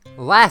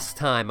Last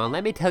time on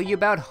Let Me Tell You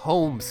About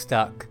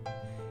Homestuck,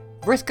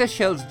 Vriska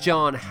shows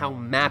John how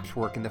maps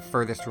work in the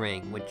furthest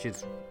ring, which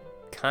is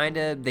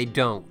they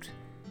don't.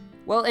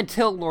 Well,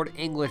 until Lord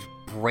English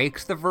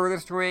breaks the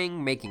furthest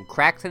ring, making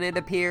cracks in it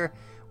appear,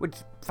 which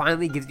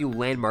finally gives you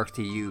landmarks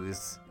to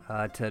use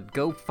to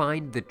go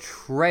find the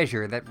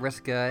treasure that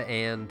Vriska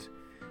and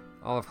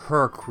all of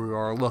her crew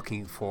are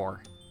looking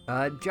for.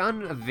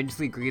 John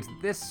eventually agrees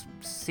that this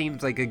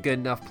seems like a good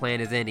enough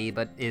plan as any,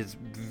 but is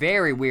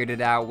very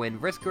weirded out when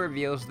Vriska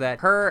reveals that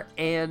her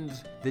and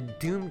the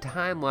Doom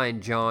Timeline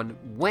John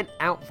went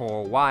out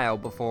for a while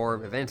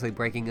before eventually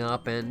breaking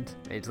up and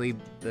eventually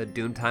the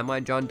Doom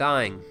Timeline John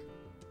dying.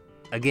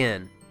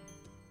 Again.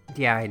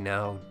 Yeah, I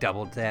know,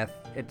 double death,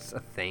 it's a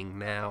thing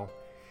now.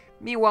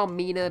 Meanwhile,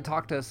 Mina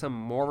talked to some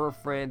more of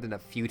her friends in a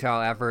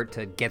futile effort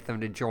to get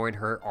them to join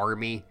her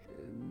army.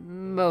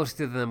 Most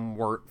of them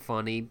weren't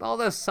funny,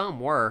 although some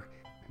were.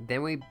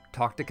 Then we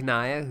talked to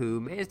Kanaya, who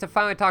managed to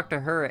finally talk to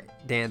her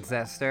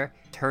ancestor,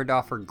 turned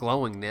off her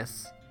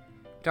glowingness.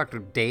 We talked to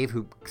Dave,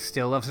 who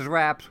still loves his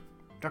raps.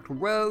 We talked to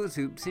Rose,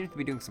 who seems to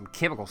be doing some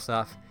chemical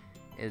stuff.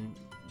 And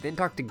then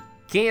talked to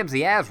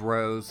Gamzee as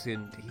Rose,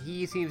 and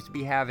he seems to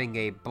be having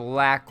a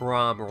Black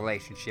Rom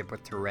relationship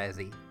with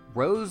Terezi.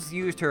 Rose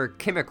used her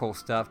chemical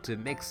stuff to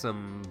make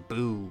some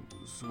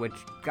booze, which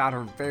got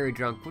her very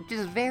drunk, which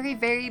is very,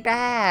 very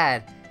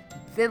bad.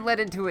 Then led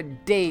into a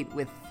date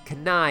with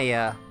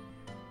Kanaya,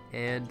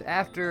 and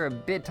after a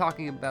bit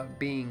talking about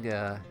being,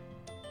 the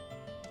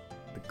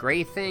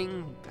gray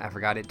thing, I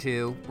forgot it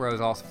too.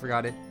 Rose also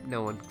forgot it.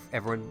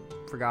 Everyone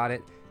forgot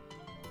it.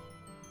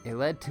 It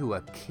led to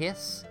a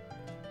kiss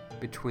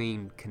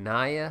between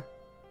Kanaya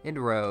and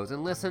Rose.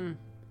 And listen,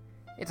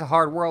 it's a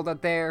hard world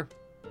out there.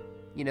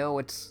 You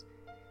know, there's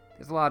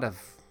a lot of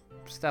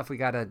stuff we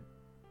gotta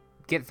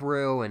get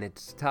through, and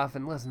it's tough.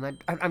 And listen,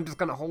 I'm just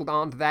gonna hold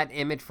on to that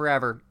image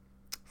forever.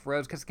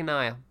 Rose kiss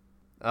Kanaya.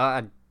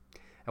 I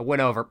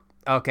went over.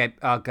 Okay,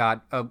 oh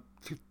god.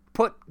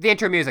 Put the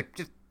intro music.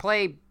 Just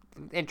play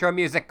intro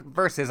music.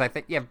 Verses, I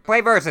think. Yeah,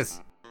 play verses.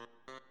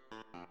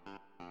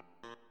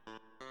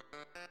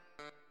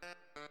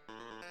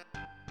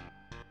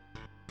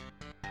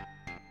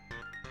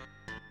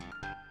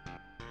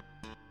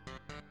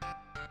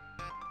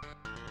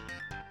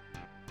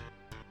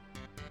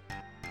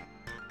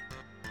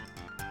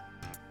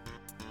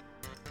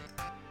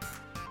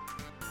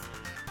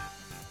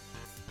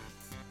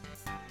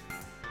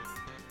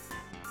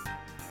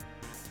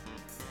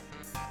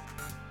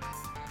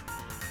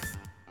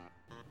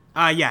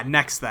 Yeah,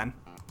 next then.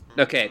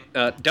 Okay,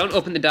 don't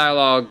open the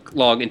dialogue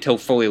log until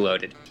fully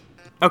loaded.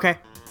 Okay.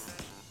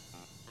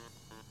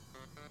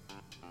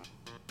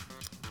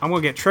 I'm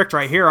gonna get tricked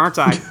right here, aren't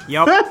I?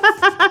 Yup.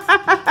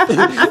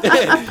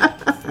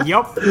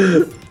 Yup.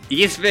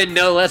 You spend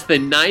no less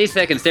than 90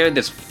 seconds staring at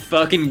this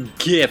fucking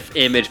GIF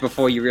image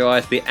before you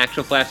realize the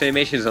actual Flash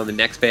animation is on the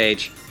next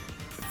page.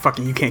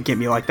 Fucking, you can't get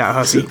me like that,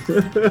 hussy.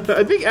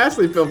 I think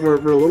Ashley fell for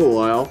it for a little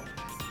while.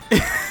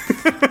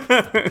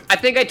 I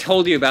think I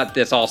told you about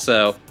this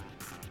also.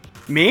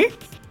 Me?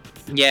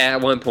 Yeah,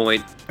 at one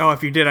point. Oh,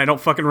 if you did, I don't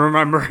fucking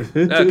remember.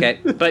 Okay,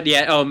 but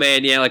yeah, oh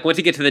man, yeah, like once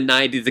you get to the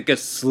 90s, it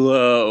gets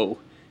slow.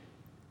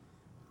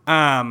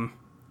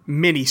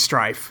 Mini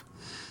strife.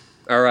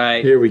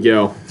 Alright. Here we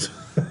go.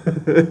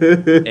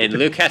 And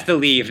Luke has to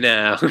leave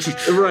now.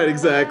 Right,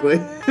 exactly.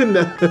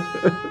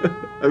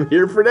 I'm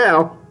here for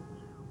now.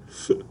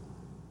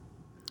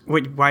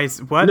 Wait, why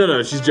is, what?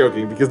 No, she's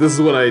joking, because this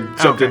is what I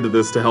jumped into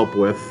this to help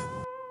with.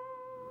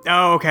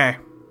 Oh, okay.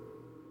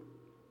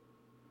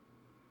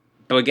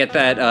 But we get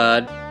that,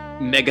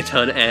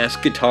 megaton-ass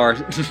guitar.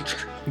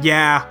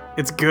 Yeah,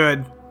 it's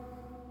good.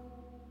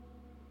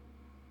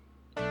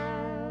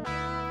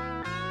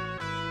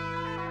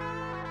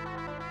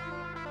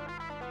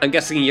 I'm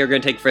guessing you're gonna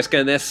take Vriska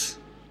in this?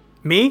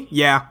 Me?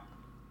 Yeah.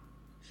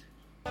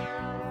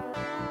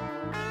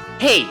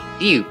 Hey,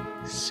 you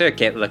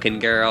circuit-looking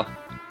girl.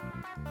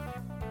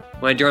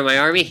 Wanna join my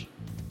army?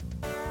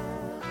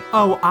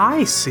 Oh,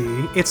 I see.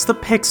 It's the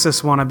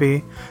Pixis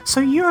wannabe.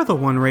 So you're the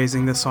one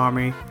raising this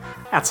army.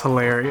 That's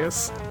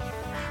hilarious.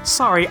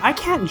 Sorry, I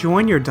can't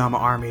join your dumb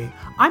army.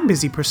 I'm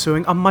busy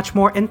pursuing a much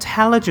more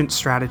intelligent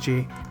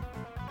strategy.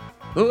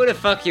 Who the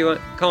fuck you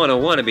calling a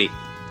wannabe?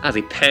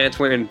 Ozzy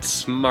pants-wearing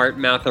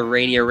smart-mouth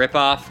Arania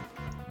ripoff?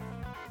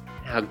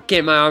 Now get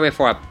in my army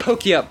before I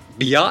poke you up,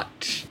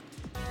 biatch.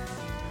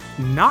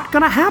 Not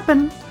gonna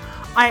happen.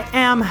 I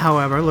am,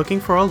 however, looking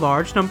for a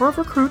large number of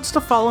recruits to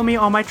follow me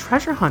on my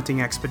treasure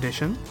hunting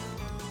expedition.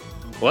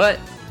 What?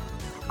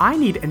 I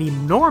need an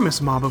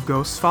enormous mob of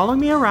ghosts following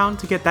me around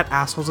to get that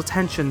asshole's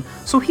attention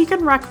so he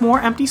can wreck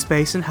more empty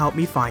space and help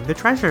me find the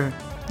treasure.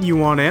 You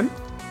want in?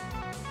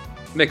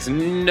 Makes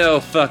no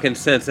fucking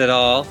sense at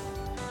all.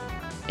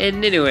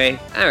 And anyway,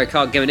 I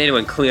recall giving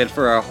anyone clearance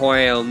for a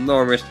whale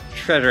enormous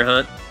treasure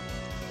hunt.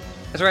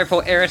 As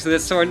rightful heiress of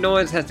this sword, no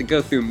one has to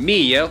go through me,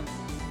 yo.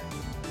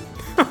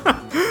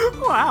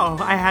 Wow,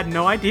 I had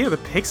no idea the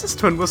Pixis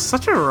twin was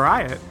such a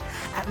riot.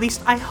 At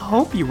least I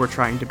hope you were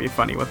trying to be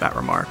funny with that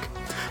remark.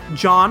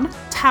 John,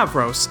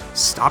 Tavros,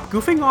 stop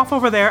goofing off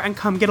over there and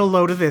come get a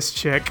load of this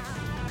chick.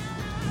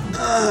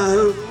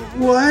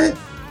 What?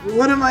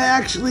 What am I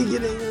actually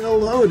getting a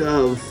load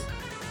of?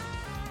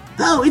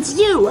 Oh, it's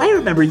you! I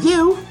remember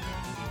you!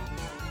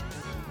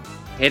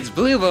 It's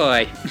Blue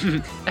Boy.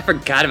 I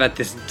forgot about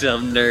this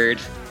dumb nerd.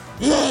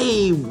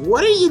 Hey,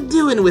 what are you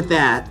doing with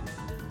that?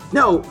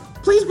 No,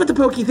 please put the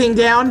pokey thing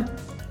down.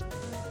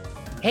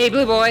 Hey,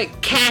 Blue Boy,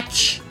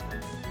 catch!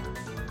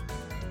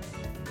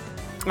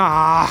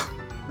 Ah,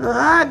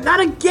 Not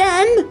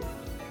again!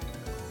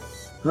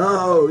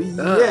 Oh,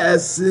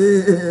 yes.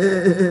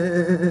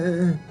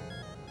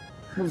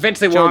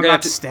 Eventually, we're John gonna got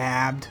have to...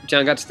 stabbed.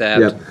 John got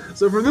stabbed. Yep.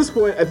 So from this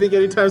point, I think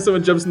anytime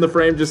someone jumps in the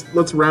frame, just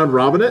let's round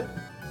robin it.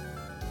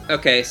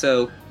 Okay,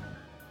 so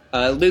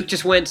Luke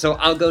just went, so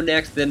I'll go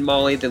next, then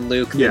Molly, then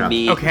Luke, Yeah. then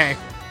me. Okay,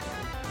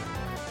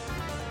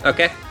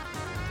 Okay.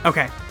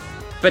 okay.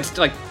 But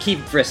like keep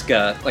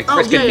Vriska, like Oh,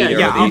 Vriska yeah, and yeah, Mina.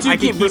 yeah. are I'll- You the- two I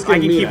can keep keep- Vriska I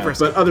and can keep Mina, Vriska.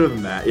 but other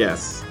than that,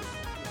 yes.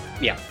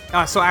 Yeah.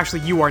 So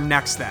actually, you are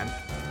next then.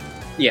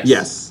 Yes.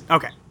 Yes.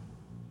 Okay.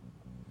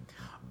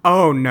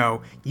 Oh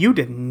no, you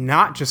did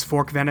not just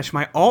fork vanish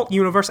my alt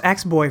universe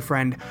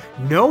ex-boyfriend.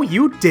 No,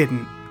 you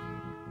didn't.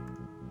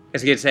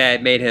 As you could say, I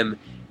made him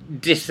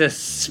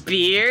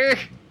disappear.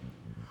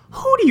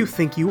 Who do you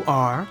think you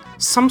are?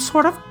 Some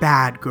sort of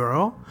bad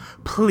girl?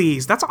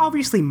 Please, that's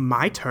obviously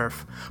my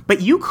turf. But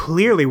you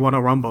clearly want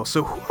a rumble,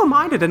 so who am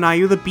I to deny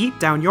you the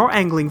beatdown you're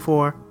angling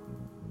for?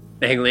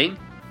 Angling?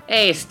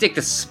 Hey, stick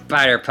the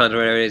spider punch or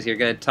whatever it is you're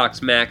gonna talk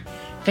smack.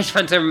 Fish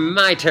punts are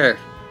my turf.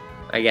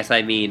 I guess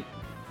I mean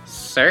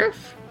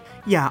surf?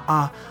 Yeah,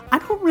 I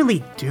don't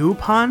really do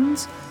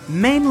puns,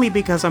 mainly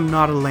because I'm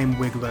not a lame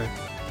wiggler.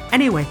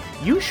 Anyway,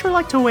 you sure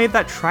like to wave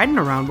that trident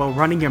around while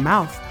running your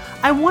mouth.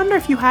 I wonder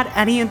if you had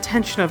any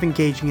intention of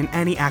engaging in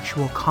any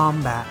actual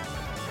combat.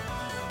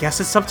 Guess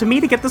it's up to me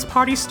to get this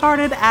party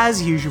started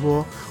as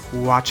usual.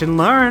 Watch and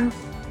learn.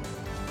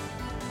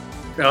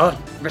 Oh,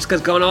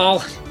 Vriska's going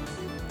all.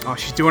 Oh,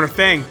 she's doing her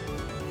thing.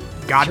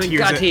 God We to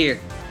use got it. here.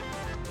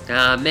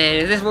 Ah man,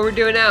 is this what we're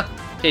doing now?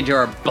 Into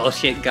our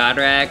bullshit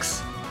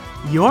Godrax.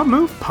 Your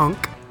move,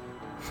 punk.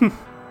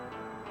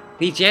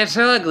 These jams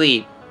are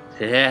ugly.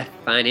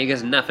 Fine, here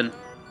goes nothing.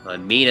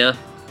 On Mina.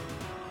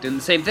 Doing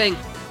the same thing.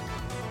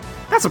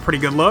 That's a pretty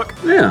good look.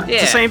 Yeah. Yeah.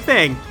 It's the same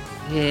thing.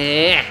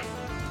 Yeah.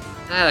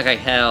 I look like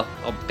hell.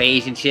 All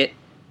beige and shit.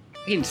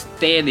 I can't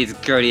stand these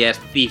grody ass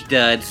thief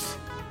duds.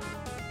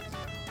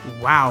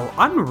 Wow,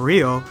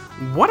 unreal.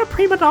 What a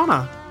prima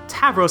donna.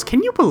 Tavros,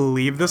 can you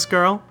believe this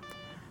girl?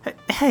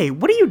 Hey,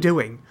 what are you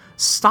doing?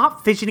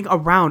 Stop fidgeting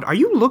around. Are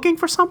you looking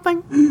for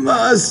something?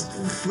 Must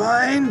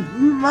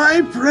find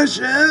my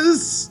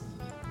precious.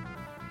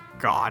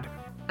 God.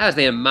 I was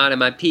thinking of modding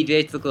my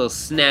PJs to look a little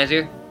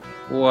snazzier.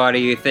 What do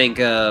you think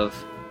of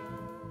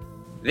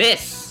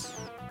this?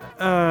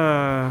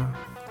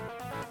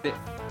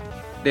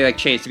 They like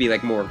changed to be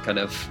like more kind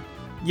of,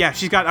 Yeah,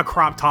 she's got a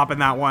crop top in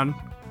that one.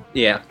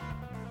 yeah.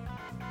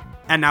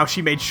 And now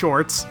she made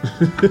shorts.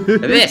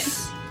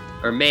 This!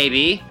 Or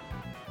maybe,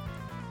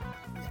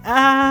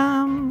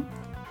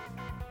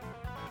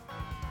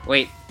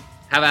 wait,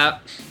 how about,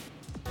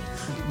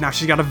 Now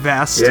she's got a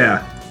vest.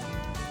 Yeah.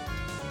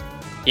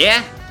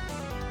 yeah?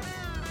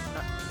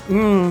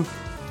 Mm,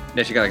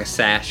 No, she got like a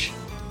sash.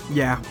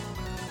 yeah.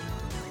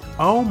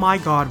 Oh my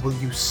god, will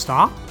you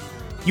stop?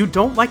 You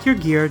don't like your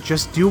gear,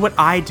 just do what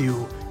I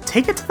do.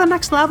 Take it to the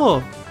next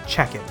level.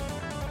 Check it.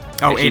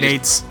 Oh, Actually,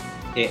 8/8s.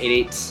 Yeah,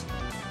 8/8.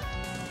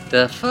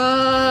 The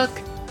fuck?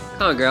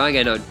 Come on, girl, I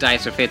got no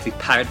dice or fancy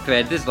pirate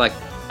thread. This is like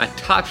my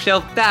top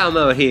shelf battle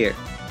mode here.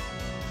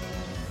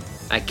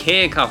 I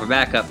can call for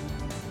backup.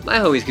 My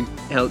homies can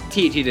help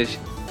teach you to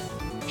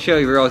show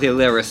your royalty a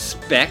little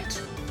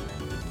respect.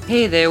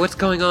 Hey there, what's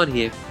going on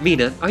here?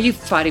 Mina, are you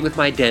fighting with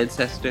my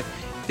ancestor?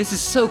 This is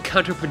so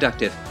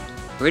counterproductive.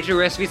 Original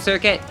recipe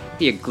circuit?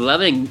 You're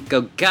gloving and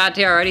go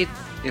goddamn already?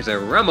 There's a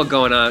rumble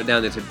going on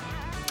down this.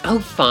 Oh,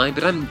 fine,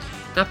 but I'm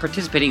not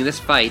participating in this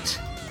fight.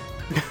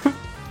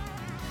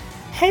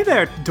 Hey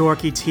there,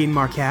 dorky teen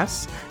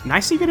Marquess.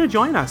 Nice of you to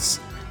join us.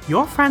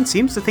 Your friend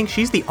seems to think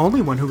she's the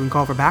only one who can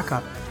call for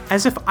backup,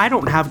 as if I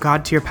don't have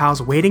god-tier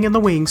pals waiting in the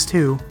wings,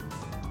 too.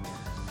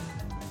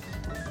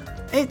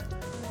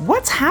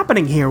 What's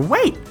happening here?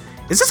 Wait,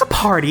 is this a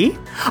party?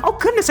 Oh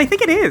goodness, I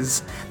think it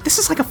is. This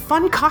is like a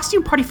fun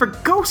costume party for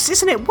ghosts,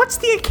 isn't it? What's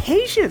the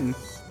occasion?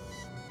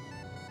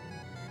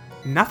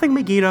 Nothing,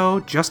 Megiddo,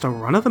 just a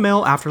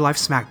run-of-the-mill Afterlife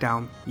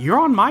Smackdown. You're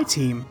on my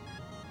team.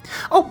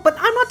 Oh, but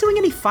I'm not doing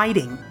any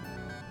fighting.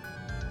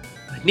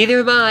 Neither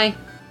am I.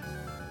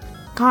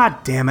 God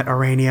damn it,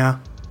 Arania.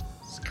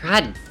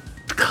 God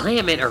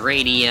damn it,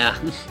 Arania.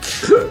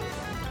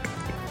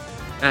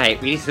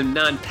 Alright, we need some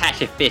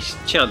non-pacifish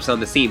chumps on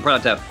the scene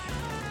pronto.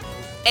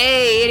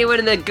 Hey, anyone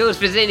in the ghost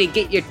vicinity,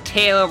 get your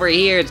tail over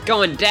here. It's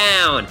going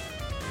down.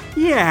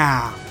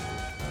 Yeah.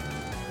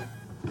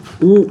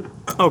 Ooh.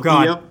 Oh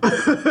god.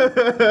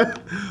 Yep.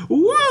 Woo!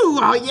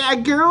 Oh yeah,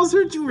 girls,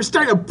 heard you were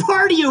starting a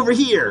party over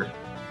here.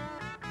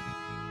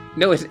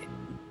 No, it's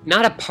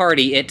not a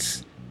party.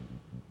 It's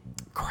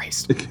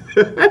Christ.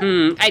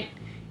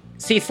 it's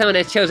see someone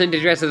has chosen to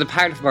dress as a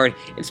pirate sport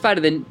in spite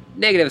of the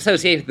negative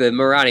association the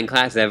marauding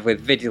class have with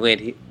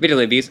vigilant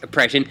abuse,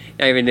 oppression,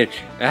 not even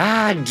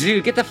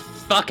dude, get the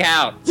fuck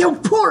out. Yo,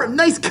 Porm,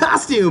 nice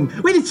costume!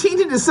 Way to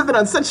change into something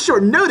on such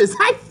short notice.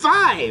 High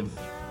five!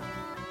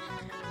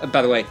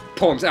 By the way,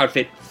 Porm's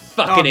outfit,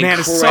 fucking man,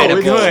 it's so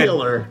incredible. good.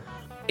 Killer.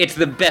 It's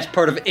the best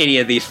part of any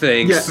of these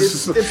things. Yeah,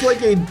 it's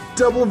like a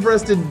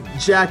double-breasted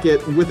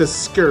jacket with a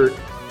skirt.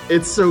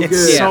 It's so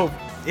It's good.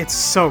 it's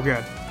so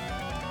good.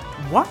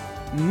 What?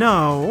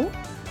 No,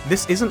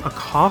 this isn't a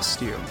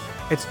costume.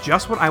 It's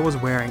just what I was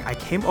wearing. I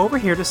came over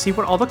here to see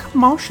what all the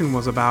commotion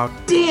was about.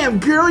 Damn,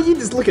 girl, you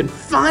just looking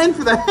fine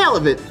for the hell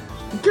of it.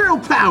 Girl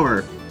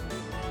power.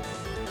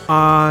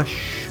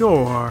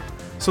 Sure.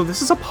 So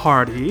this is a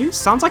party.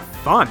 Sounds like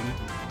fun.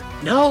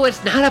 No,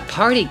 it's not a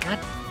party. God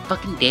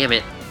fucking damn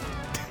it.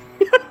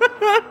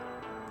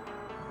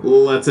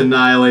 Let's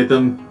annihilate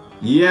them.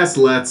 Yes,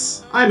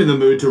 let's. I'm in the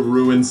mood to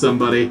ruin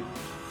somebody.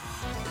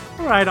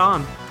 Right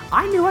on.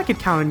 I knew I could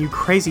count on you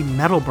crazy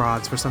metal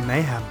broads for some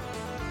mayhem.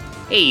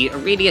 Hey,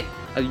 Aurelia,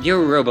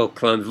 your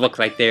robo-clones look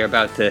like they're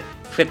about to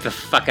flip the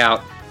fuck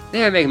out.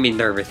 They're making me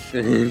nervous.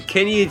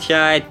 Can you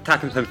try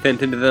talking some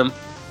sense into them?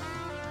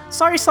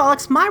 Sorry,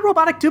 Solix, my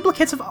robotic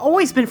duplicates have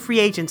always been free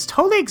agents,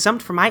 totally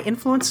exempt from my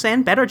influence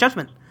and better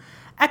judgment.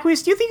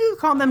 Equius, do you think you could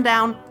calm them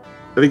down?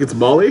 I think it's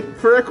Molly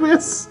for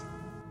Equius.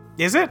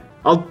 Is it?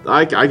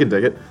 I can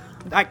take it.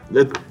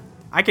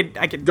 I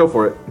could Go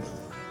for it.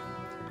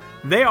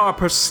 They are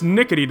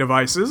persnickety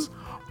devices.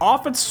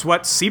 Often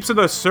sweat seeps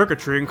into the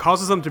circuitry and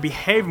causes them to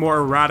behave more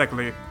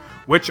erratically,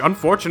 which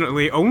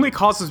unfortunately only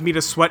causes me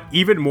to sweat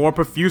even more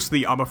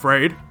profusely, I'm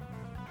afraid.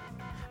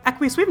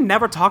 Equius, we've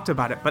never talked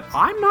about it, but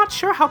I'm not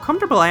sure how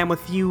comfortable I am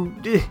with you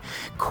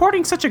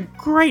courting such a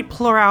great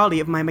plurality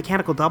of my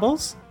mechanical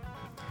doubles.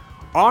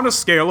 On a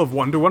scale of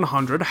 1 to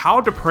 100,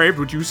 how depraved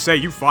would you say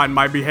you find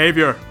my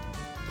behavior?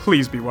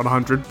 Please be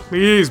 100.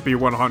 Please be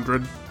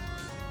 100.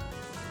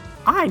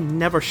 I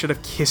never should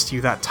have kissed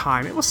you that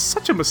time. It was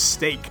such a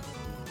mistake.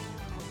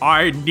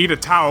 I need a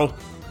towel.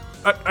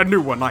 A new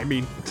one, I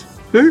mean.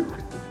 Luke?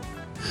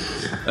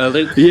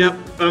 Yep,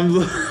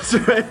 that's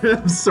right.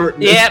 I'm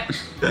sorting. Yep.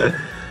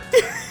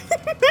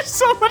 There's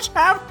so much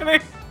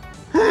happening.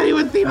 Hey, you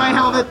would see my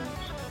helmet.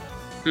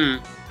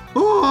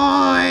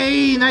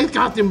 Boy, nice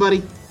costume,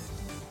 buddy.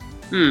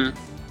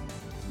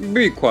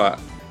 Be quiet.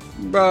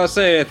 By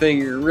saying anything,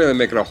 you're really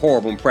making a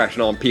horrible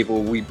impression on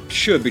people we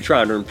should be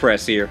trying to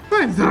impress here.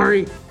 I'm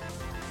sorry.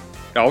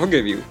 I'll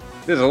forgive you.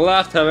 This is the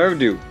last time I ever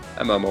do.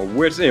 I'm on my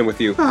wits' end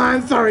with you. Oh,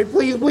 I'm sorry.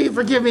 Please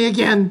forgive me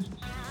again.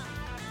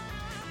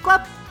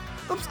 Glub.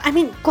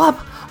 Glub.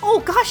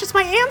 Oh gosh, it's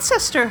my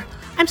ancestor.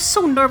 I'm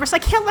so nervous. I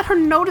can't let her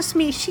notice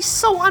me. She's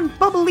so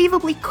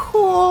unbelievably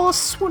cool,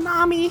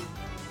 Tsunami.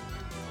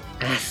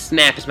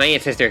 Snap is my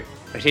ancestor,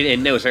 but she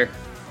didn't know her.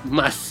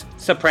 Must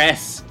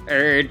suppress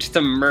urge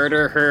to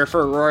murder her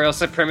for royal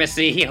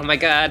supremacy. Oh my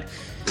god.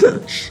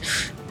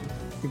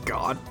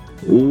 God.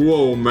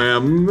 Whoa,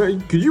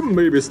 ma'am. Could you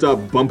maybe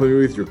stop bumping me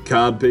with your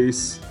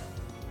codpiece?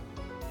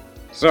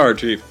 Sorry,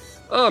 Chief.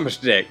 Oh,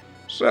 mistake.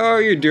 So,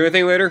 you do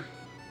anything later?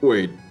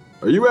 Wait,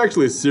 are you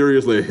actually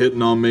seriously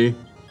hitting on me?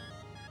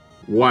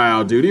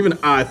 Wow, dude, even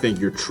I think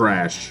you're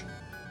trash.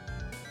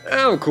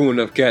 I'm cool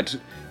enough, cat.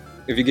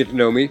 If you get to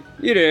know me,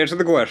 you'd answer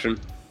the question.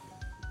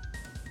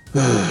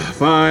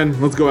 Fine,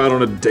 let's go out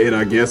on a date,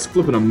 I guess.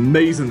 Flippin'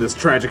 amazing this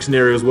tragic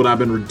scenario is what I've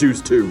been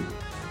reduced to.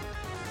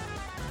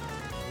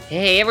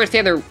 Hey, everyone stay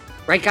on the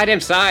right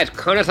goddamn side.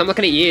 Cronus, I'm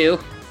looking at you.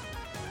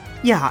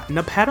 Yeah,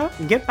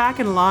 Nepeta, get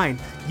back in line.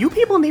 You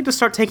people need to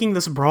start taking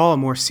this brawl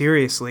more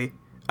seriously.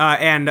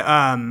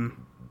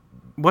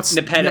 What's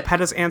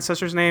Nepeta's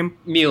ancestor's name?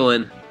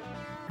 Mulin.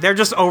 They're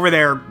just over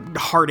there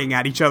hearting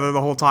at each other the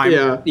whole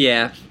time.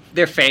 Yeah,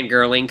 they're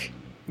fangirling.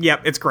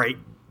 Yep, it's great.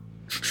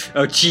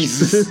 Oh,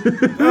 Jesus.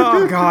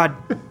 Oh, God.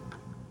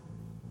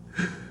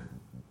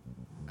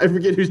 I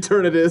forget whose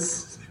turn it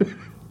is.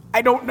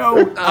 I don't know.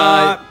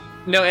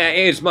 No,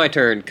 it's my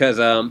turn, because,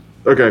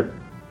 Okay,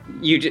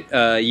 you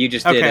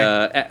just did,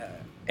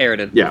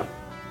 Aridin. yeah.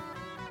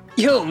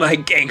 Yo, my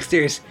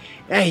gangsters.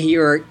 Hey,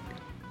 you're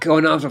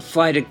going off to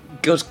fight a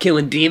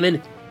ghost-killing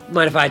demon?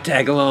 Mind if I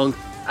tag along?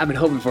 I've been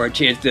hoping for a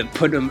chance to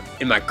put him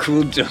in my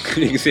cruel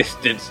drunken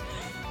existence.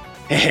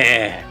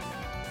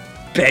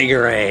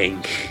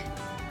 Bangarang.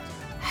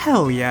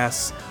 Hell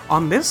yes.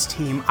 On this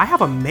team, I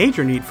have a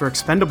major need for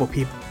expendable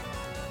people.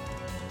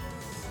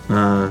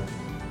 I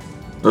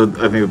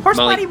think Horse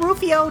Molly. Buddy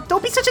Rufio,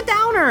 don't be such a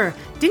downer.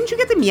 Didn't you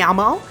get the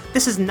meow?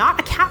 This is not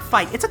a cat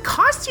fight, it's a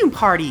costume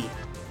party.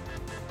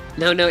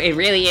 No, it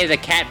really is a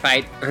cat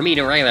fight. I mean,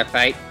 a regular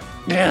fight.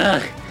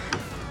 Ugh.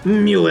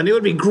 Mulin, it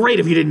would be great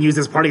if you didn't use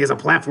this party as a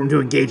platform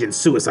to engage in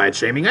suicide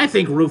shaming. I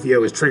think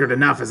Rufio is triggered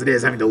enough as it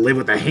is having to live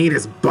with the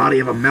heinous body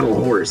of a metal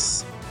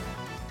horse.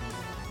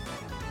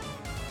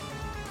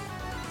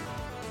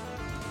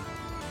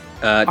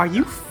 Are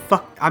you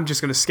I'm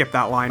just gonna skip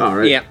that line. All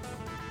right. Yeah.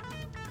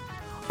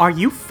 Are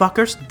you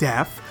fuckers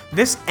deaf?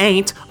 This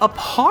ain't a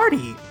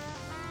party.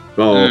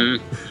 Oh.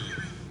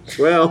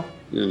 Well,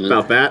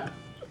 about that.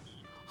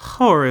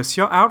 Horace,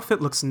 your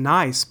outfit looks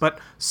nice, but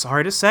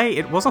sorry to say,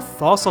 it was a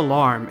false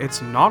alarm.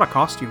 It's not a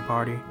costume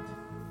party.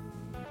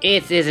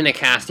 It isn't a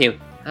costume.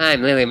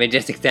 I'm Lily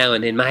Majestic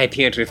Talon, and my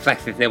appearance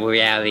reflects this noble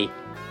reality.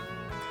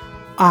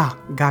 Ah,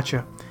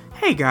 gotcha.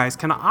 Hey guys,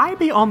 can I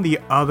be on the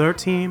other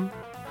team?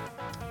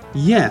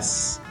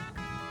 Yes.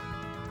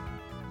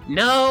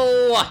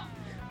 No!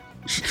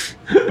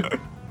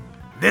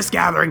 This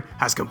gathering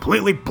has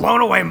completely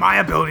blown away my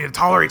ability to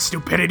tolerate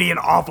stupidity and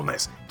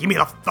awfulness. Get me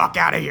the fuck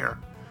out of here.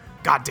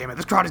 God damn it,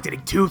 this crowd is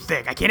getting too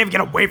thick. I can't even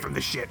get away from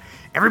this shit.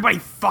 Everybody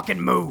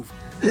fucking move.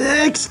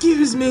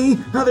 Excuse me,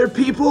 other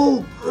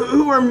people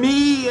who are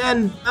me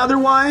and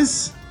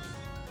otherwise?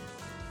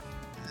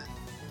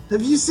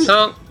 Have you seen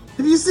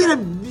a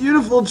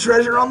beautiful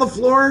treasure on the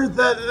floor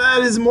that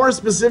is more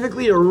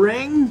specifically a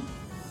ring?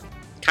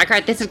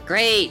 Cartcart, this is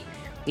great!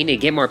 We need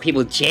to get more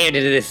people jammed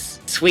into this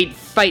sweet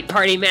fight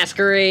party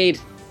masquerade!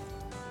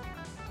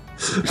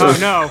 Oh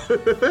no.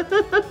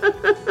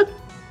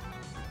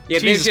 Yeah,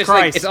 Jesus there's just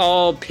Christ. like, it's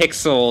all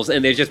pixels,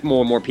 and there's just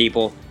more and more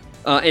people.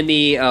 In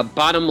the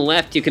bottom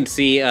left, you can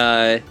see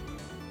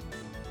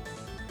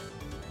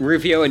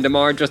Rufio and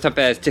Damar dressed up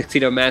as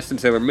Tuxedo Mask and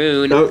Silver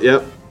Moon. Oh,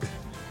 yep.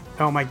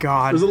 Oh my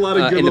god. There's a lot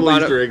of good in the little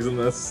bottom- Easter eggs in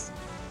this.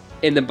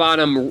 In the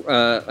bottom,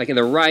 like in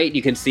the right,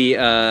 you can see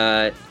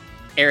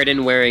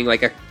Aridin wearing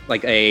like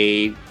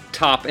a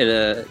top and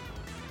a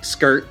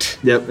skirt.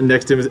 Yep, and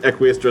next to him is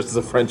Equius dressed as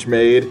a French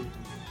maid.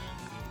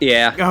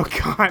 Yeah. Oh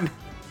god.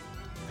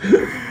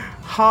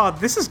 Ha,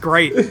 this is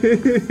great.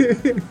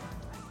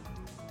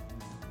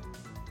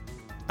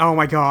 Oh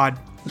my god.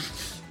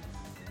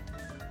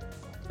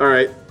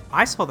 Alright,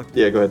 I saw the...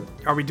 yeah, go ahead.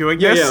 Are we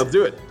doing Yeah, this? yeah, let's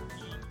do it.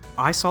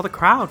 I saw the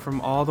crowd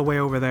from all the way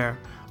over there.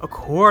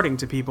 According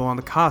to people on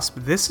the cusp,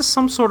 this is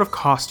some sort of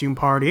costume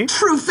party.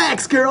 True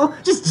facts, girl.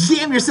 Just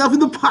jam yourself in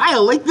the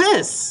pile like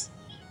this.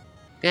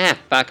 Yeah,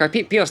 fuck. Are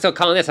people still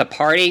calling this a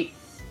party?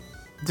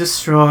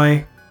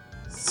 Destroy.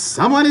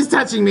 Someone is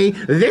touching me.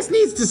 This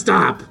needs to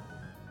stop.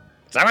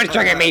 Someone's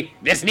triggering me.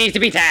 This needs to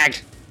be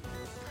tagged.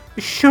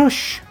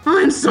 Shush.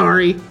 I'm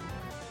sorry.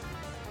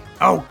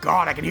 Oh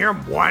god, I can hear him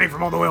whining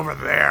from all the way over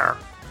there.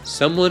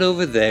 Someone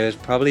over there is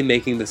probably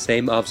making the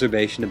same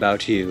observation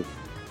about you.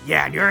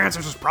 Yeah, and your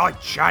ancestors probably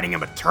chiding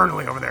him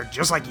eternally over there,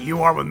 just like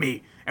you are with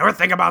me. Ever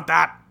think about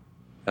that?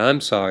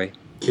 I'm sorry.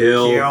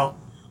 Kill. Kill.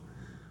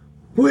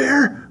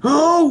 Where?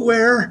 Oh,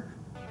 where?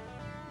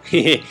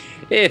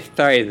 It's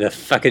sorry, the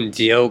fucking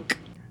joke.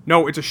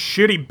 No, it's a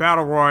shitty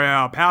battle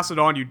royale. Pass it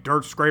on, you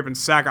dirt scraping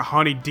sack of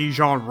honey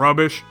Dijon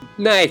rubbish.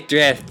 Nice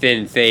dress,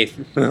 Thin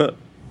Faith.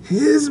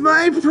 Is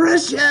my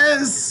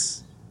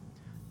precious.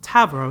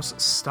 Tavros,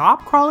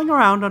 stop crawling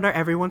around under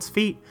everyone's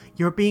feet.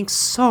 You're being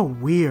so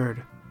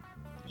weird.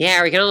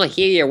 Yeah, we can only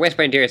hear you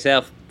whispering to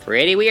yourself.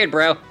 Pretty weird,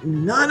 bro.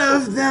 None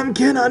of them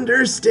can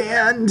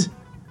understand.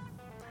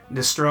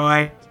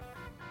 Destroy.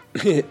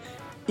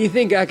 You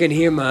think I can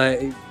hear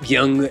my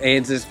young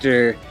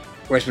ancestor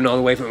whispering all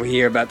the way from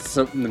here about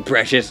something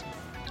precious?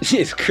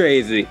 It's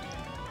crazy.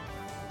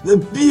 The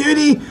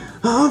beauty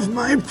of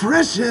my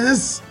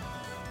precious.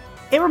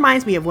 It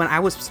reminds me of when I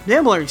was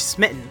similarly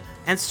smitten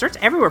and searched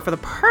everywhere for the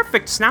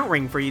perfect snout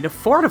ring for you to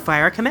fortify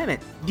our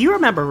commitment. Do you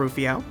remember,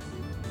 Rufio?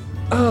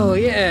 Oh,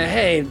 yeah,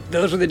 hey,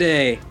 those were the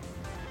day.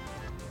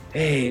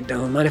 Hey,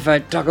 don't mind if I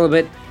talk a little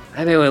bit?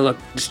 I may want to look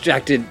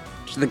distracted,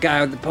 so the guy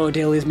with the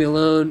ponytail leaves me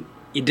alone.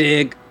 You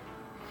dig?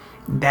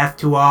 Death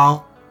to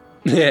all.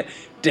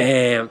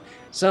 Damn.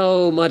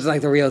 So much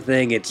like the real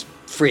thing, it's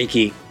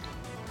freaky.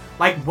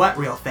 Like what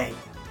real thing?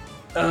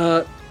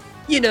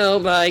 You know,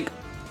 like...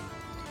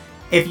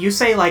 If you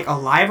say like a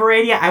live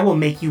Aradia, I will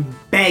make you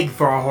beg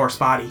for a horse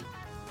body.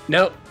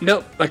 Nope,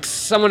 like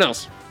someone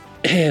else.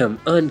 Damn,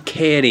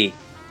 uncanny.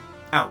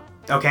 Oh,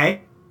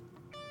 okay.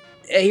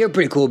 Hey, you're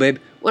pretty cool, babe.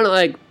 Wanna,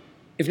 like,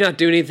 if not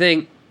do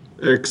anything?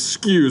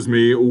 Excuse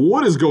me,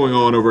 what is going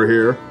on over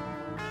here?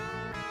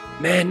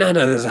 Man, none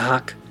of this,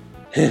 Hawk.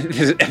 This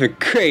is epic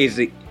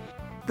crazy.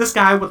 This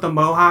guy with the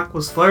mohawk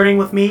was flirting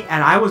with me,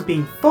 and I was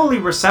being fully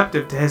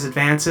receptive to his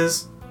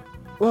advances.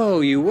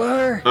 Whoa, you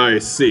were? I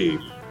see.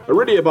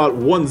 Already about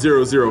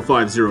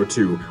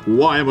 100502.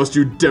 Why must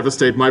you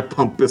devastate my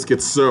pump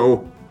biscuits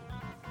so?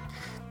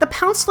 The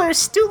Pounceler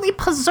astutely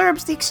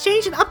preserves the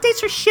exchange and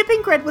updates her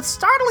shipping grid with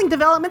startling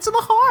developments in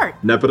the heart.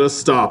 Nepeta,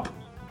 stop.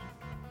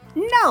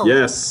 No.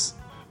 Yes.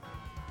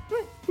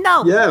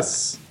 No.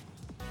 Yes.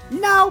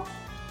 No.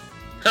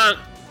 Huh.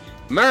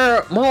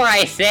 More,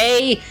 I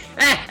say.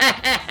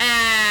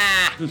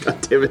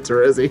 God damn it,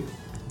 Terezi.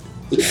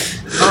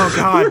 Oh,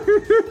 God.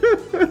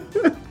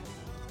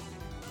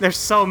 There's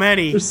so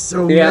many. There's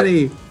so Yeah.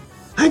 many.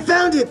 I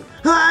found it.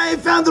 I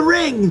found the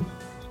ring.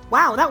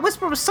 Wow, that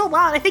whisper was so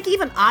loud, I think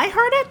even I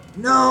heard it?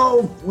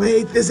 No,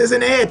 wait, this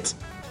isn't it.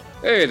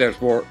 Hey there,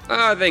 sport.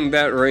 I think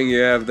that ring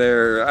you have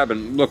there, I've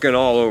been looking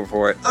all over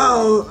for it.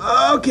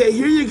 Oh, okay,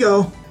 here you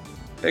go.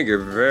 Thank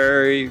you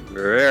very,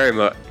 very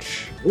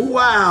much.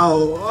 Wow,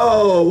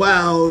 oh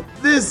wow,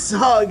 this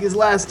hug is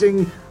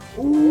lasting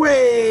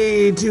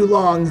way too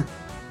long.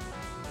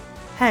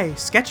 Hey,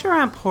 Sketcher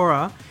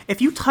Ampora,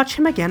 if you touch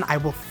him again, I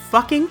will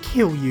fucking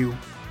kill you.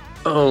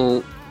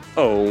 Oh,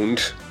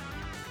 owned.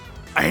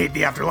 I hate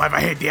the afterlife,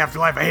 I hate the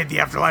afterlife, I hate the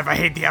afterlife, I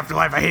hate the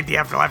afterlife, I hate the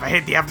afterlife, I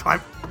hate the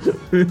afterlife.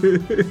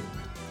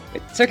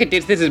 Circuit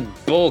dudes, this is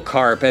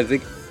bullcarp as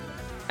an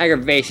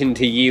aggravation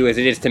to you as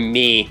it is to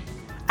me.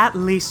 At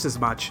least as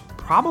much.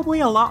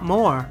 Probably a lot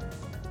more.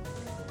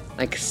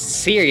 Like,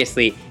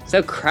 seriously,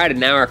 so crowded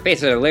now our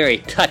faces are literally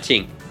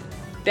touching.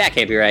 That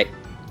can't be right.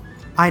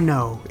 I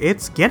know,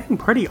 it's getting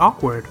pretty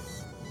awkward.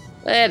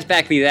 Let's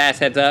back these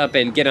assets up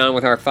and get on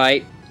with our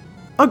fight.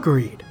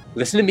 Agreed.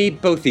 Listen to me,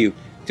 both of you.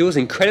 Duel is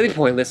incredibly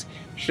pointless.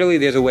 Surely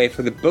there's a way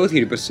for the both of you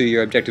to pursue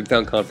your objective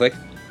without conflict.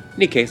 In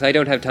any case, I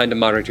don't have time to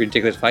moderate your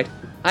ridiculous fight.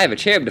 I have a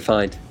cherub to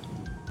find.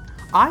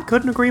 I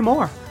couldn't agree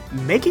more.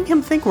 Making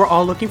him think we're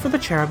all looking for the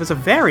cherub is a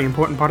very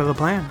important part of the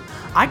plan.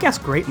 I guess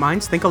great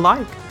minds think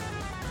alike.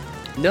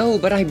 No,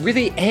 but I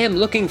really am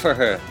looking for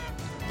her.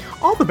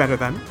 All the better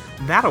then.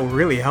 That'll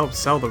really help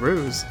sell the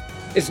ruse.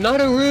 It's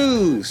not a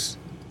ruse.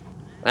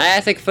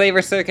 Classic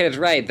Flavor Circuit is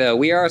right, though.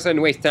 We are starting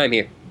to waste time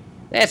here.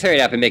 Let's hurry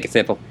it up and make it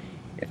simple.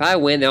 If I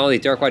win, then all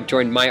these Darkwatch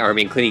join my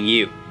army, including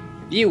you.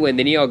 If you win,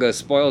 then you all get all the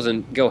spoils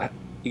and go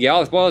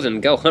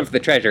hunt for the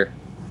treasure.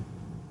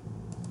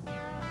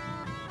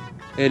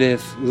 And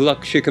if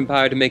luck should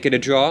conspire to make it a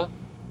draw?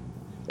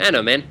 I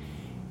know, man.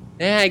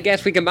 I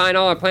guess we combine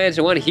all our plans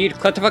in one huge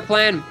clusterfuck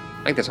plan.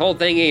 Like this whole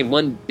thing ain't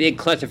one big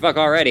clusterfuck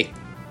already.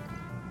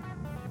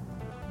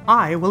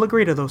 I will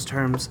agree to those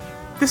terms.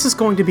 This is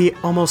going to be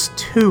almost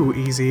too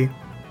easy.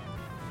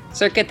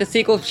 Circuit the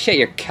sequel, shut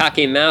your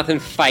cocky mouth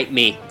and fight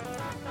me.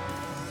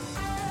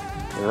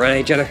 Run at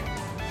each other.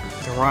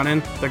 They're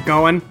running. They're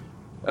going.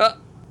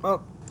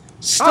 Oh.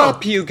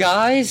 Stop, you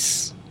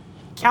guys!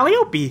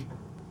 Calliope.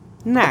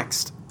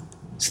 Next.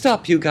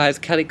 Stop, you guys,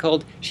 Callie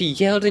called. She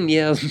yelled and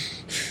yelled.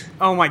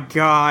 Oh my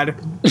god.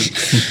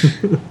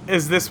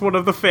 Is this one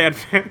of the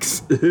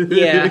fanfics?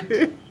 Yeah.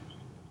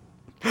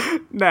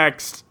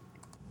 Next.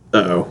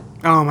 Uh-oh.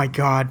 Oh my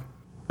god.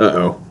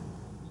 Uh-oh.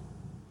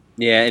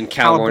 Yeah, and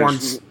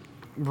Caliborn's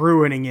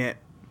ruining it.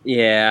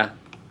 Yeah.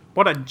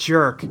 What a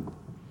jerk.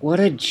 What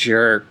a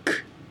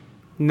jerk.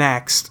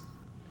 Next.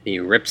 He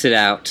rips it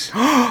out.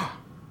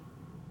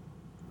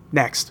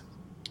 Next.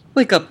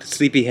 Wake up,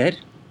 sleepyhead.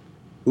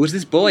 Who is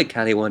this boy,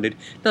 Callie wondered.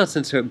 Not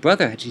since her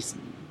brother had she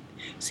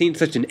seen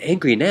such an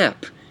angry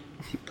nap.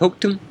 She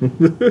poked him.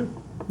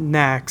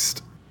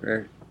 Next.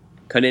 Or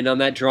cut in on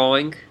that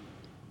drawing.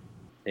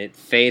 It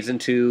fades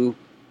into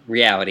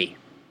reality.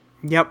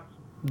 Yep.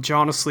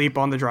 John asleep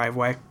on the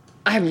driveway.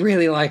 I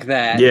really like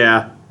that.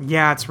 Yeah.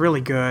 Yeah, it's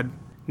really good.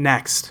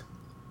 Next.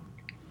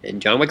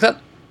 And John wakes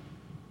up.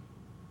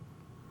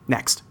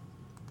 Next.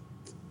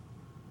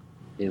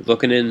 He's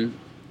looking in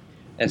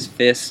as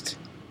fist.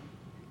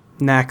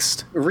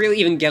 Next. Really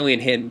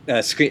Evangelion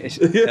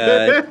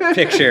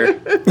picture.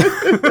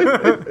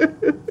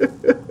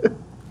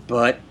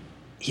 But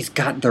he's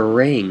got the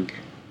ring.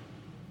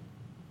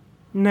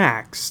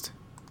 Next.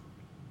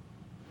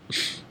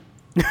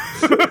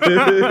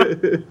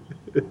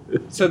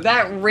 So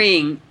that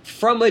ring,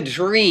 from a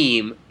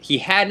dream, he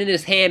had in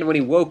his hand when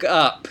he woke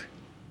up.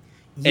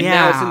 And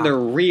now it's in the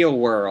real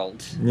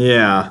world.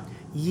 Yeah.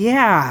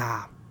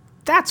 Yeah.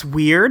 That's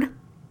weird.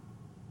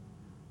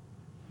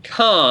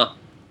 Huh.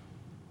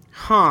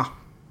 Huh.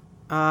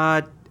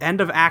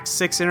 End of Act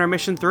 6,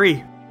 Intermission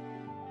 3.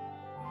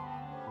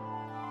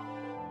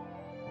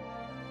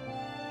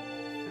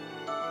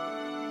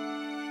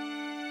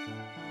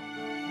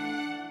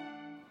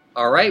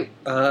 Alright,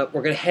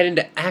 we're gonna head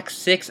into Act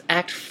 6,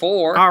 Act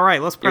 4.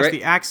 Alright, let's press You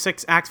the Act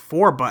 6, Act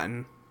 4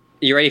 button.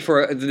 You ready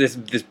for this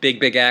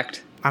big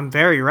act? I'm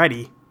very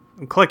ready.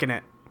 I'm clicking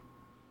it.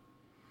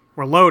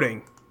 We're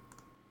loading.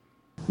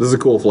 This is a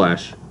cool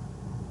flash.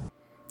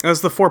 That's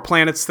the 4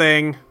 planets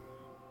thing.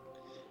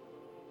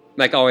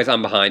 Like always,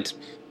 I'm behind.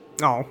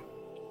 Oh.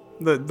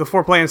 The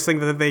 4 planets thing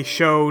that they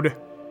showed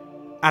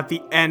at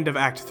the end of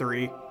Act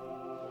 3.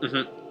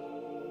 Mm-hmm.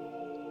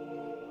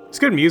 It's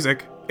good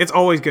music. It's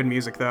always good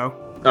music, though.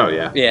 Oh,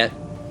 yeah. Yeah.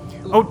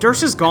 Oh,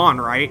 Durst is gone,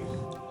 right?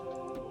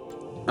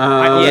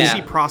 I only yeah.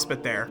 see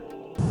Prospect there.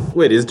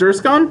 Wait, is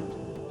Durst gone?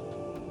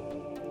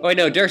 Oh, wait,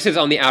 no, Durst is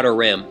on the outer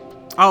rim.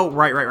 Oh,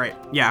 right.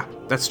 Yeah,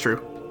 that's true.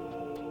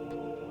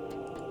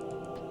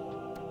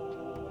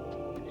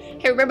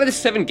 Hey, remember the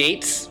 7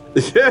 gates?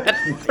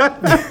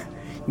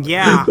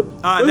 Yeah.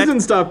 That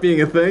didn't stop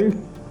being a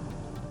thing.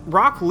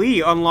 Rock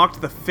Lee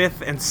unlocked the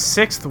 5th and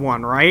 6th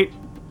one, right?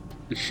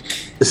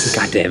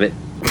 God damn it.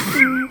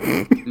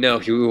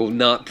 No, you will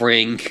not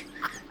bring...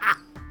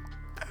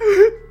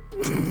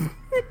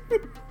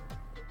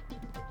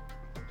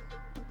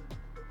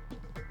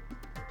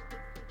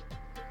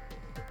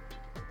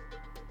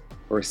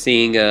 We're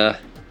seeing a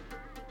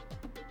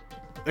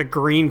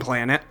green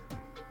planet.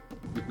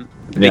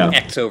 big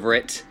X over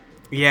it.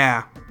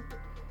 Yeah.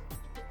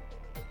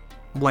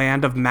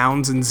 Land of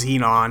Mounds and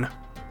Xenon.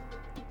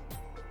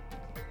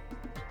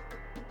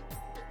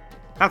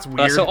 That's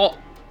weird. So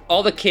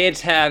all the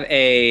kids have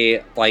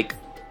a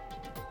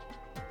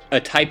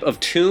type of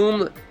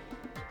tomb,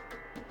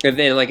 and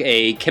then like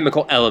a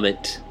chemical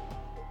element.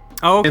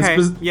 Oh, And, okay.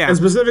 Yeah. and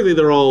specifically,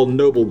 they're all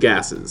noble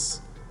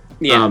gases.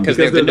 Yeah, because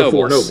they're the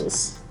four nobles.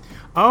 nobles.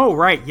 Oh,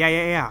 right.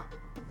 Yeah.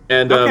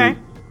 And Okay.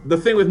 the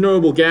thing with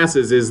noble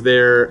gases is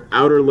their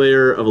outer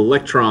layer of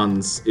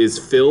electrons is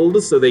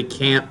filled, so they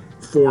can't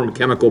form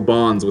chemical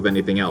bonds with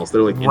anything else.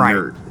 They're like Right.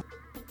 inert.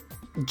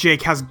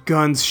 Jake has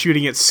guns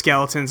shooting at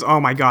skeletons. Oh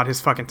my god, his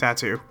fucking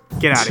tattoo.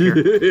 Get out of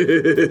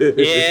here.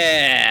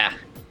 Yeah.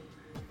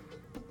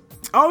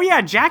 Oh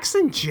yeah, Jack's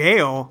in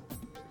jail.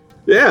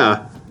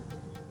 Yeah.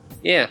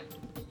 Yeah.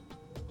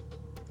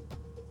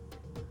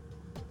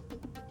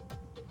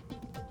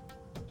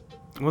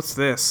 What's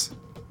this?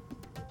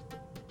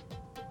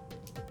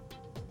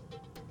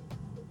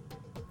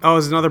 Oh,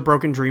 is it another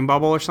broken dream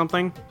bubble or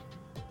something?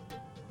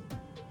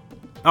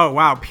 Oh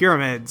wow,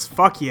 pyramids.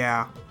 Fuck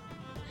yeah.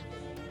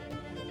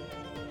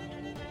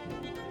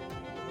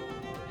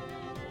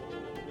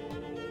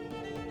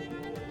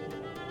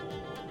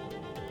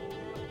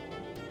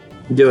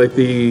 Yeah, like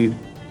the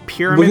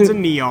Pyramids Looking-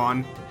 and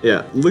neon.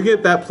 yeah. Looking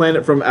at that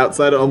planet from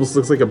outside, it almost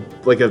looks like a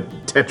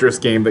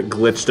Tetris game that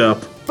glitched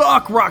up.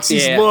 Fuck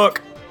Roxy's Yeah.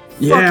 look.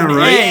 Yeah, Fucking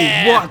right.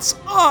 A, Yeah. what's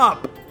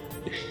up?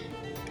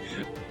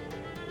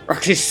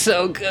 Roxy's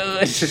so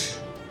good.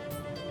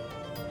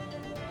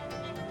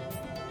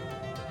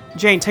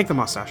 Jane, take the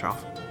mustache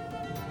off.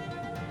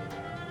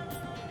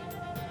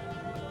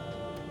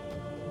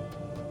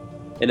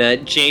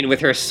 And Jane with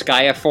her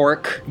Skya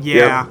fork,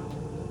 Yeah.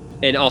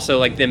 and also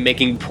like them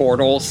making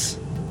portals.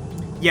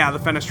 Yeah, the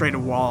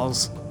fenestrated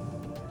walls.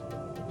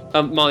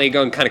 Molly, you're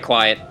going kind of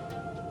quiet.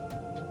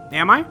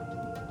 Am I?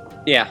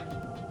 Yeah.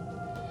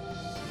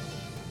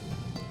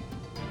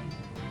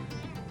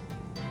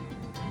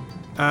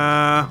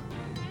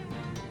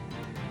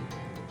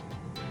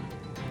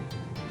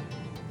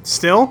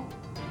 Still?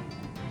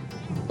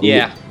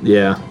 Yeah.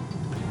 Yeah.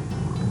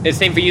 It's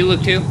the same for you,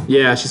 Luke, too?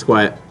 Yeah, she's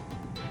quiet.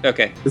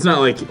 Okay. It's not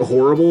like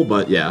horrible,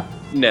 but yeah.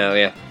 No,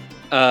 yeah.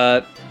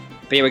 But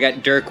yeah, we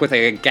got Dirk with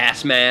like a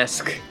gas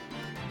mask.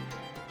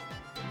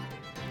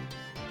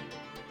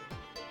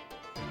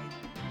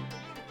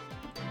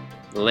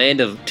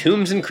 Land of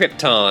Tombs and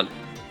Krypton.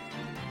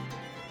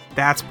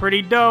 That's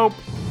pretty dope.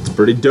 It's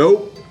pretty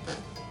dope.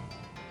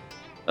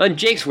 And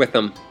Jake's with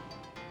them.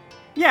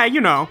 Yeah,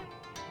 you know.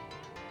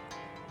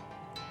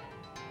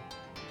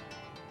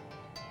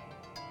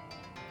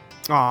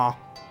 Aw.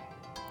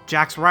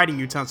 Jack's writing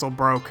utensil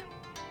broke.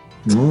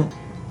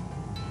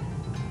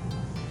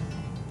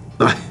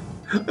 I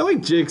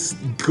like Jake's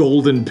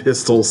golden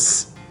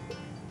pistols.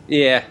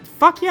 Yeah.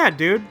 Fuck yeah,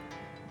 dude.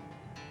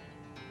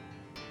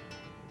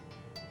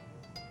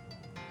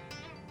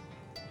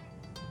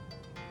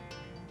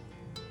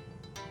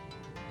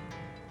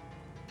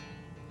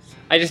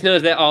 I just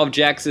noticed that all of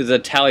Jack's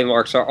tally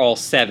marks are all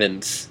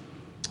 7s.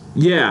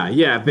 Yeah. They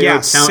Yeah,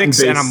 like count in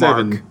 6 and a base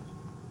mark.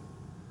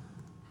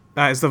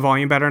 7. Is the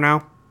volume better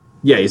now?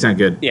 Yeah, you sound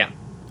good. Yeah.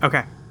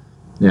 Okay.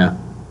 Yeah.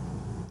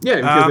 Yeah,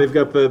 because Uh, they've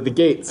got the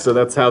gates, so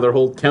that's how their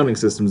whole counting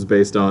system's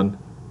based on.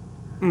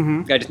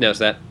 I just noticed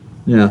that.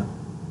 Yeah.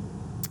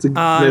 It's a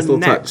nice little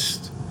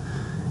next. touch.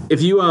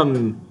 If you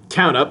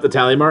count up the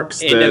tally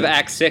marks, End of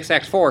Act 6,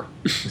 Act 4.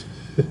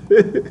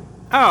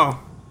 Oh.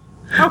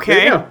 There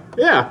Okay. you go.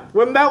 Yeah,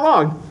 wasn't that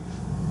long.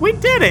 We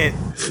did it.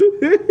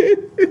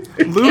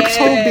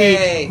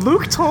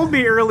 Luke told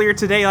me earlier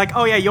today, like,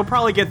 oh yeah, you'll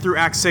probably get through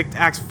Act 6,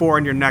 Act 4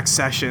 in your next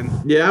session.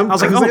 Yeah, I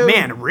was like, oh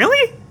man,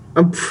 really?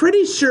 I'm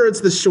pretty sure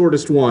it's the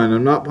shortest one.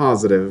 I'm not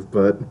positive,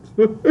 but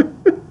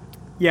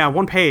Yeah,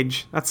 1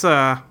 page. That's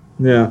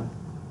yeah.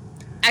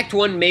 Act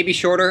 1 may be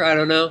shorter, I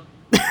don't know.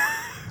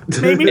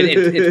 maybe.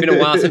 It's been a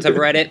while since I've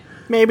read it.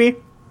 Maybe.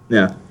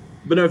 Yeah.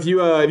 But no, if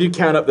you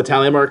count up the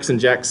tally marks in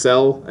Jack's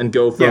cell and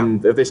go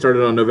from if they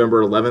started on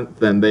November 11th,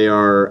 then they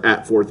are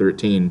at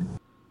 413.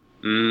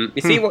 You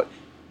see what?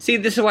 See,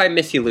 this is why I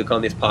miss you, Luke,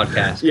 on this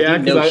podcast. Yeah, You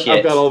know because I've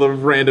shit. got all the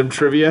random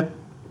trivia.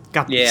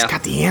 Got Yeah.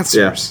 the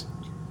answers.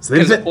 So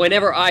they've Because been,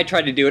 whenever I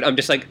try to do it, I'm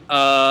just like,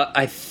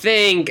 I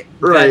think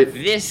Right. that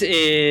this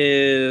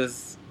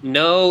is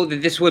that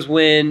this was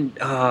when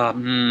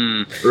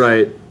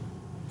right.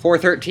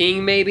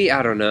 413 maybe.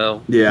 I don't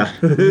know. Yeah.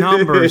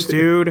 Numbers,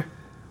 dude.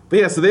 But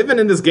yeah, so they've been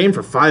in this game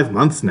for 5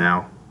 months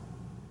now.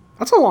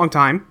 That's a long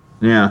time.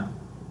 Yeah.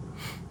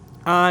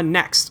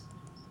 Next.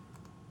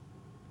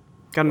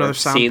 Got another I've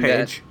sound seen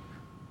that. page.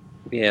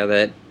 Yeah,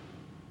 that.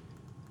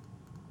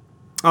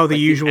 Oh, the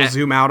usual a-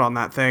 zoom out on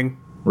that thing.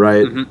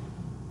 Right.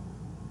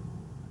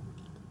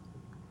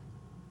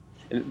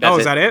 and that's Oh,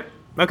 is that it?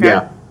 Okay.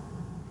 Yeah.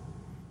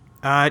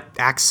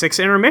 Act 6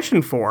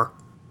 intermission 4.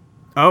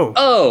 Oh.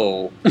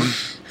 Oh,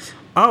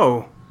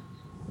 Oh.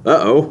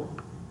 Uh-oh.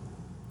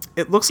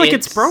 It looks like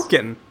it's It's-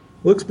 broken.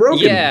 Looks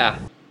broken. yeah.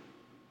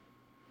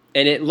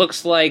 And it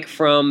looks like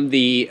from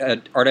the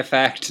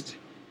artifact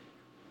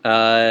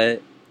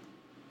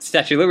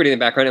Statue of Liberty in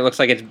the background, it looks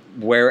like it's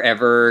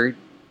wherever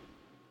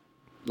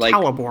like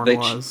Caliborn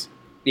was.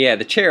 Yeah,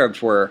 the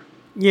cherubs were.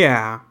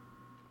 Yeah.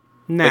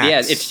 Next. But yeah,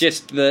 it's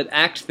just the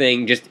act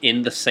thing just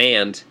in the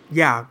sand.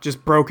 Yeah,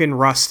 just broken,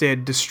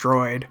 rusted,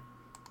 destroyed.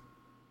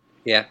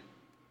 Yeah.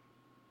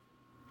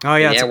 Oh,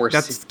 yeah, Yeah,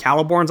 that's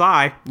Caliborn's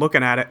eye.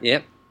 Looking at it.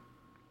 Yep.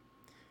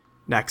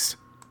 Next.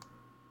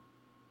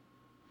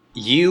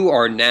 You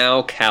are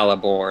now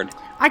Caliborn.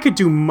 I could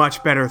do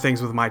much better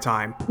things with my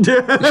time.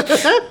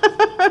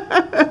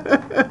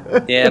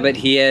 Yeah, but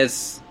he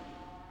has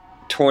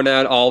torn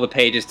out all the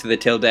pages to the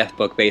Till Death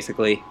book,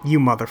 basically. You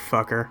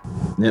motherfucker.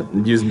 Yep,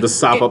 using to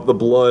sop up the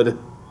blood.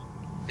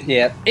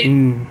 Yeah.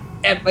 And,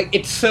 like,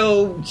 it's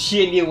so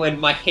genuine,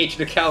 my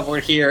hatred of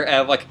Caliborn here,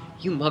 of, like,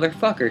 you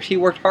motherfucker, she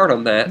worked hard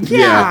on that.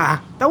 Yeah,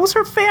 that was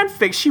her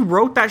fanfic. She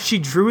wrote that, she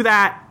drew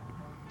that.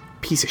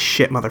 Piece of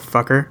shit,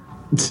 motherfucker.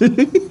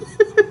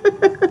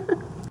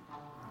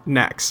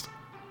 Next.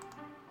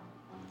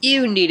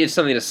 You needed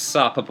something to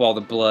sop up all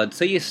the blood,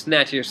 so you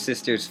snatched your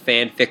sister's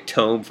fanfic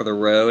tome for the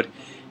road.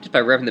 Just by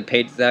ripping the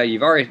pages out,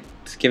 you've already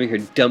giving her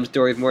dumb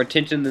stories more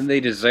attention than they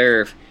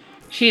deserve.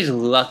 She's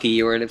lucky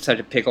you were in such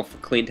a pickle for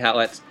clean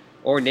towelettes.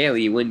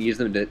 Ordinarily, you wouldn't use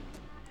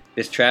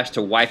this trash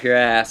to wipe your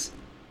ass.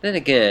 Then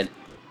again,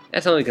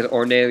 that's only because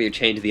ordinarily you're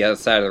chained to the other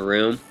side of the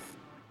room.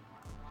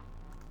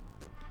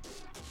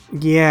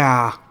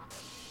 Yeah.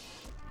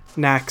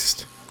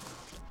 Next.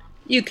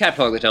 You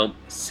catalog the tome,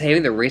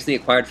 saving the recently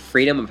acquired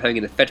freedom of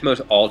having the fetch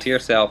modes all to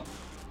yourself.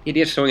 The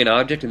idea of storing an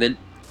object and then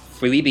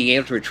freely being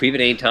able to retrieve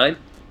it any time,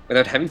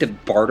 without having to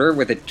barter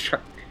with a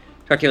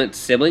truculent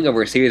sibling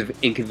over a series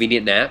of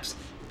inconvenient naps.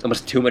 It's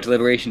almost too much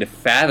liberation to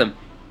fathom.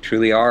 You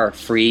truly are a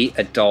free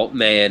adult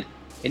man,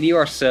 and you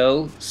are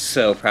so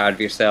proud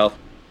of yourself.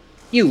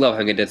 You love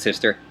having a dead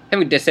sister.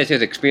 Having a dead sister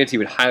is an experience you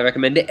would highly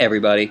recommend to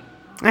everybody.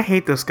 I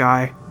hate this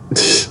guy.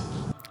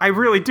 I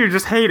really do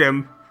just hate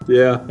him.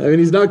 Yeah, I mean,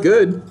 he's not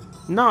good.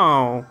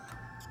 No.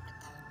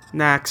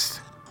 Next.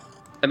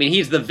 I mean,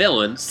 he's the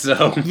villain,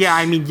 so... Yeah,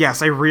 I mean,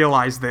 yes, I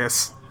realize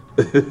this.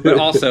 But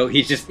also,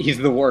 he's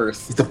the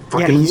worst. He's the Yeah,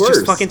 fucking he's worst.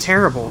 just fucking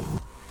terrible.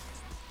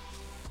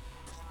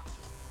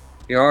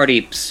 You're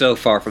already so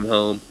far from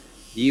home.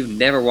 You've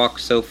never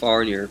walked so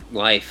far in your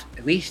life,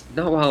 at least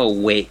not while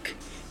awake.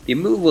 The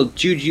immovable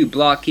juju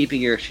block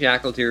keeping your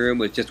shackled to your room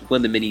was just one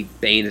of the many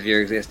banes of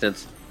your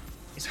existence.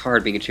 It's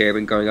hard being a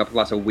cherubim growing up with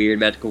lots of weird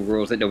magical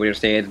rules that nobody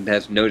understands and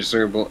has no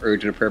discernible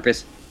urge or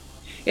purpose.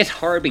 It's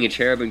hard being a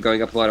cherubim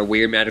growing up with a lot of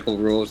weird magical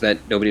rules that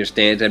nobody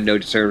understands and have no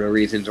discernible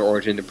reasons or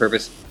origin or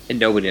purpose, and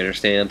nobody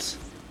understands.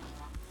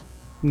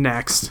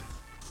 Next.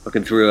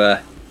 Looking through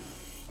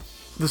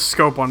The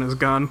scope on his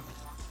gun.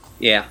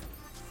 yeah.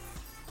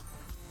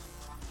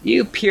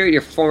 You peer at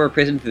your former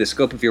prison through the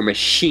scope of your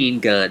machine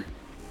gun.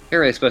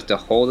 You're really supposed to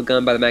hold a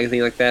gun by the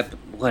magazine like that, but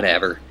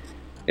whatever.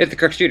 It's the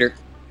correct shooter.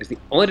 It's the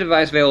only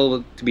device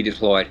available to be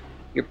deployed.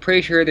 You're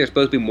pretty sure there's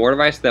supposed to be more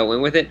devices that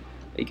went with it.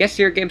 I guess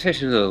your game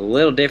session is a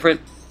little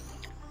different.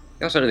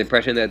 You also have the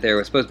impression that there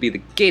was supposed to be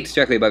the gates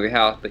directly above your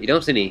house, but you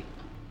don't see any.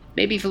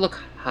 Maybe if you look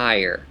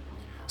higher.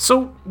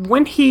 So,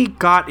 when he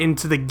got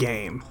into the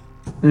game,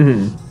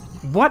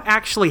 what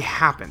actually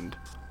happened?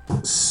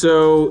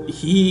 So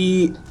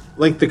he,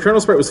 like, the kernel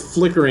sprite was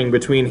flickering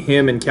between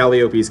him and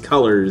Calliope's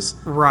colors.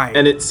 Right.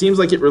 And it seems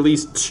like it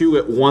released two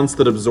at once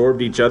that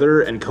absorbed each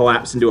other and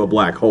collapsed into a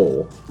black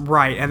hole.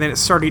 Right, and then it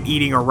started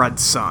eating a red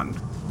sun.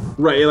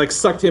 Right, it, like,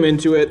 sucked him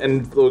into it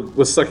and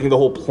was sucking the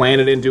whole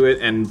planet into it,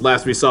 and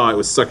last we saw, it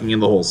was sucking in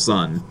the whole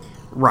sun.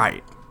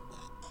 Right.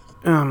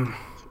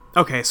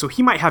 Okay, so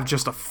he might have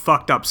just a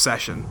fucked up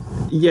session.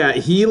 Yeah,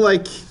 he,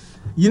 like...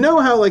 You know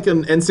how, like,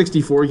 in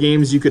N64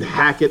 games, you could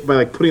hack it by,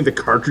 like, putting the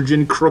cartridge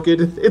in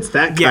crooked? It's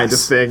that kind of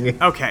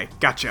thing. Okay,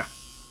 gotcha.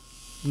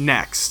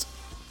 Next.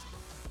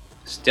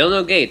 Still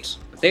no gates,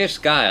 but there's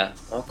Skya,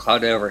 all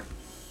clouded over.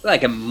 I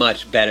like him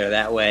much better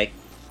that way.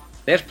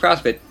 There's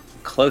Prospect,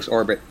 close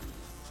orbit.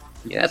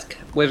 Yeah, that's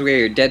where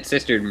your dead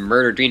sister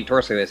murdered Dream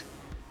Torso is.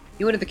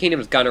 You wonder if the kingdom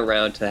has gotten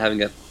around to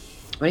having a...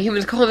 What do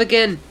humans call it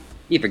again?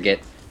 You forget.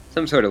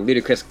 Some sort of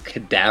ludicrous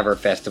cadaver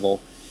festival.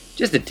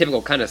 Just the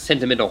typical kind of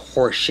sentimental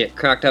horse shit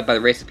cracked up by the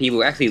race of people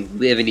who actually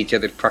live in each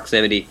other's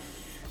proximity.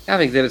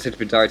 Having exhibit such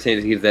bizarre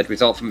tendencies that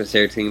result from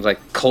mysterious things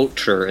like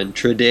culture and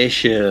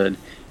tradition.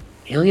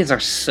 Aliens are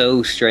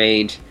so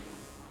strange.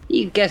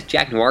 You guess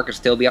Jack Noir could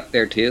still be up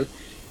there too.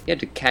 You have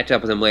to catch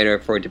up with him later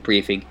for a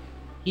debriefing.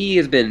 He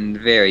has been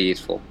very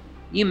useful.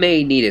 You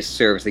may need his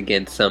service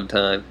again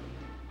sometime.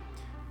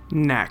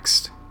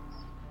 Next.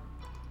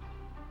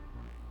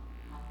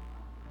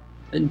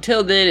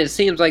 Until then, it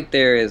seems like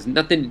there is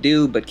nothing to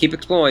do but keep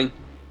exploring.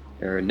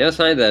 There are no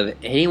signs of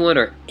anyone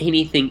or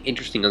anything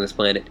interesting on this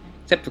planet,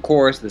 except of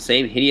course the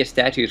same hideous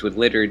statues with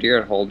litter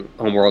deer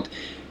homeworld.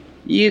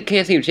 You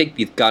can't seem to shake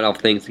these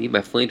god-awful things and keep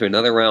my flame to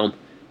another realm.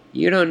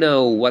 You don't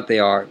know what they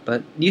are,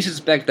 but you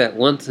suspect that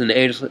once in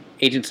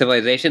ancient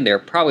civilization, they are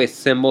probably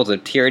symbols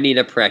of tyranny and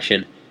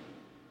oppression.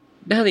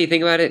 Now that you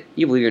think about it,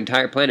 you believe your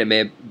entire planet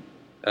may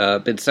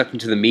have been sucked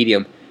into the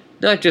medium,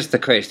 not just the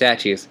clay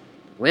statues.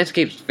 The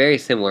landscape's very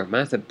similar,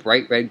 minus the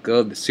bright red glow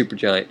of the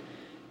supergiant.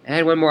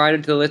 Add one more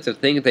item to the list of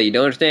things that you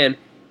don't understand.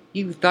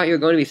 You thought you were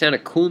going to be found a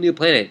cool new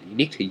planet,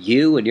 unique to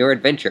you and your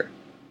adventure.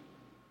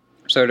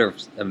 Sort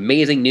of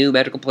amazing new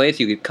magical place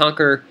you could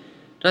conquer,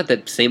 not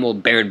that same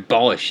old barren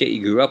ball of shit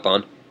you grew up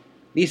on. At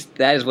least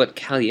that is what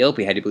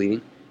Calliope had you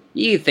believing.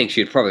 You think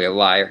she's probably a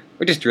liar,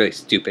 or just really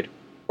stupid.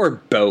 Or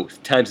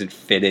both, times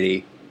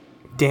infinity.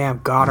 Damn,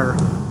 got her.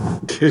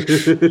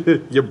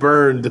 You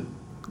burned.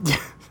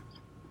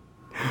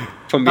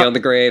 From beyond the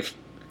grave.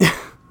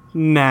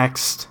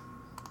 Next.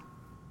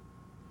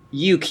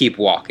 You keep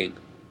walking.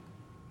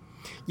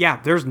 Yeah,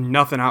 there's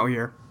nothing out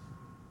here.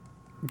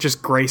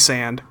 Just gray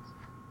sand.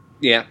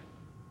 Yeah.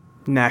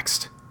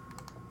 Next.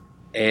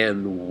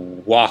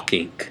 And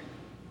walking.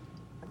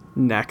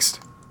 Next.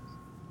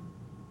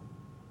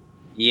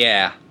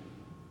 Yeah.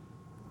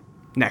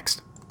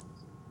 Next.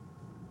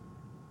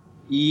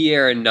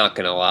 You're not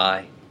gonna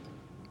lie.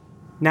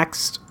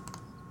 Next.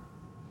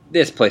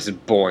 This place is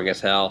boring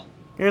as hell.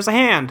 Here's a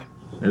hand.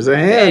 There's a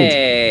hand.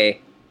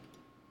 Hey!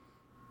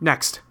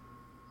 Next.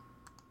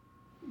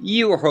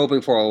 You were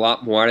hoping for a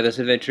lot more out of this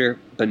adventure,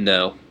 but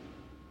no.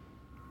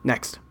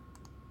 Next.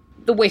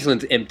 The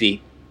wasteland's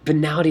empty.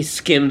 Banality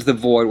skims the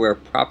void where a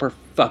proper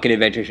fucking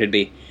adventure should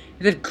be.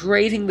 As if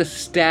grazing the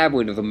stab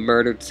wound of a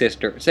murdered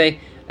sister. Say,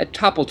 a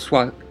toppled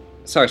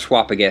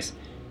swap, I guess.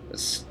 A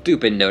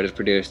stupid note is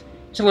produced.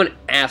 Someone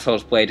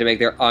assholes play to make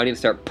their audience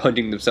start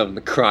punching themselves in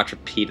the crotch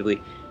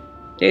repeatedly.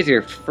 Today's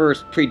your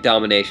first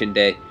pre-domination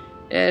day,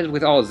 and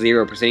with all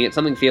 0% it,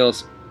 something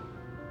feels...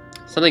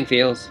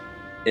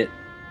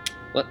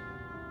 What?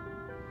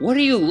 What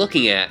are you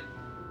looking at?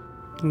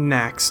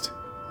 Next.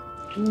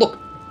 Look!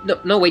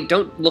 No, wait,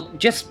 don't look,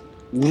 just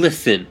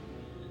listen.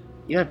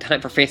 You don't have time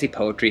for fancy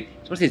poetry.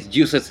 It's almost as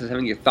useless as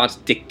having your thoughts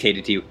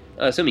dictated to you,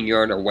 assuming you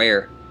aren't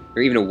aware,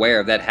 or even aware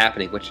of that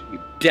happening, which you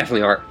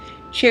definitely aren't.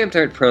 Champs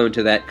aren't prone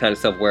to that kind of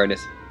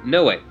self-awareness.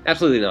 No way,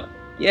 absolutely not.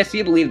 Yes,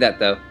 you believe that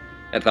though.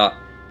 That thought,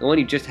 the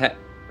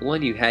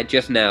one you had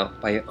just now,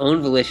 by your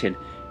own volition,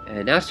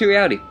 and now it's your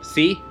reality.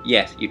 See?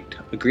 Yes, you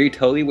agree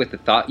totally with the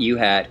thought you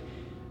had.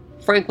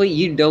 Frankly,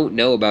 you don't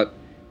know about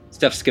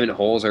stuff skimming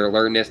holes or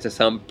alertness to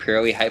some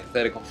purely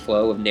hypothetical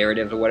flow of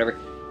narratives or whatever.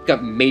 You've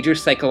got major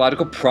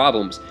psychological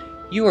problems.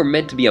 You are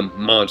meant to be a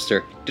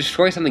monster,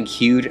 destroy something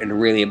huge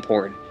and really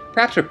important,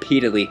 perhaps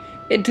repeatedly,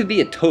 and to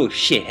be a total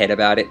shithead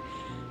about it.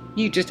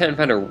 You just haven't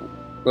found a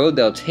road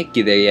that'll take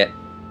you there yet.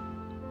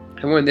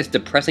 However, in this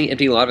depressing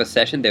empty lot of a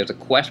session, there's a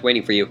quest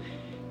waiting for you.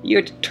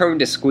 You're determined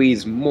to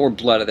squeeze more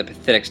blood out of the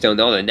pathetic stone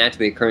than all the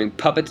naturally occurring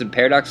puppets in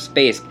Paradox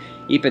Space,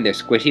 even their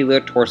squishy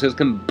little torsos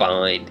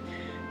combined.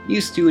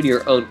 You stew in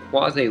your own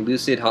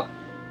quasi-lucid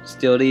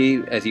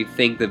hostility as you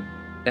think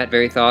that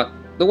very thought.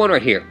 The one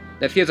right here,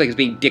 that feels like it's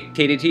being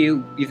dictated to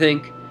you, you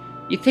think?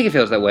 You think it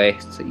feels that way,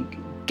 so you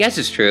guess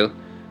it's true.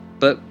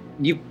 But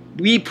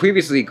we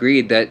previously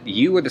agreed that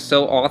you were the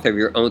sole author of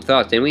your own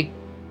thoughts, didn't we?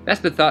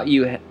 That's the thought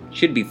you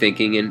should be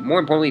thinking, and more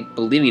importantly,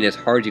 believing as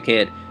hard as you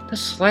can,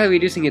 thus slightly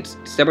reducing its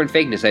stubborn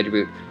fakeness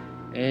attribute.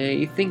 And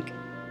you think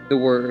the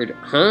word,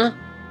 huh?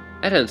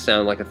 That doesn't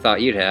sound like a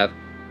thought you'd have.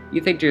 You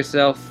think to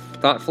yourself,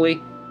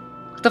 thoughtfully,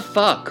 what the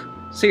fuck?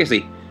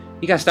 Seriously,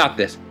 you gotta stop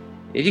this.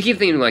 If you keep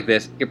thinking like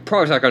this, you'll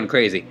probably start going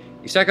crazy.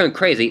 You start going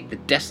crazy, the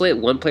desolate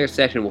one-player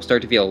session will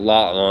start to feel a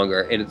lot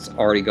longer, and it's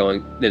already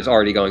going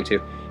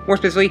to. More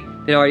specifically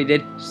than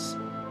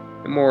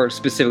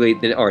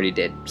it already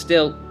did.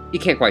 Still, you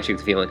can't quite shake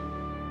the feeling.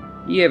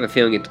 You have a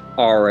feeling it's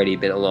already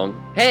been a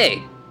long...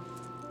 Hey!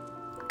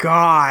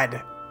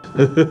 God.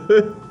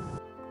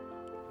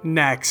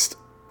 Next.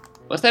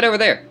 What's that over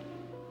there?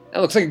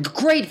 That looks like a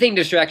great thing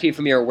to distract you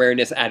from your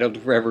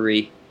awareness-addled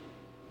reverie.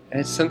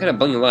 It's some kind of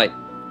blinking light,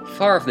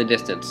 far off in the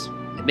distance.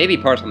 It may be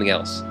part of something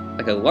else,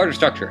 like a larger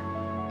structure.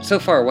 It's so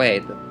far away,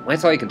 the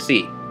light's all you can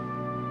see.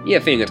 You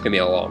have a feeling it's going to be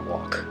a long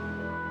walk.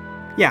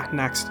 Yeah,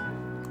 next.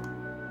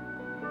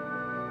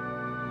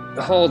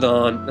 Hold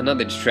on,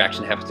 another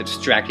distraction happens to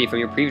distract you from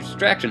your previous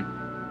distraction.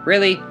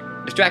 Really?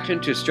 Distraction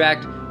to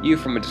distract you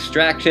from a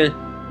distraction?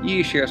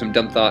 You share some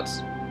dumb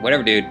thoughts.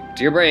 Whatever, dude.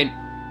 It's your brain.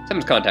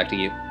 Someone's contacting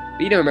you.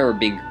 But you don't remember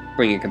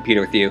bringing a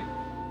computer with you.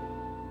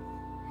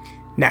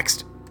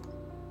 Next.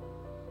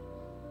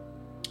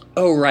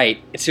 Oh,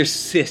 right. It's your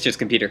sister's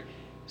computer.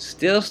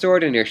 Still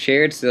stored in your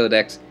shared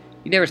Silodex.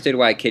 You never understood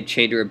why a kid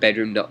chained to her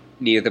bedroom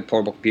near the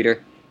portable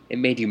computer. It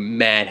made you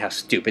mad how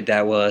stupid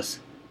that was.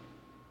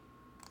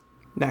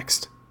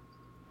 Next.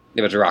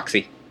 It was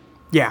Roxy.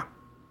 Yeah.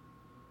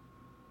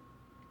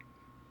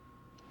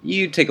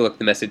 You take a look at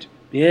the message.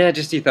 Yeah,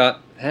 just you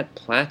thought. That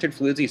plastered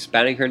floozy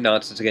spouting her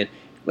nonsense again.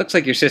 Looks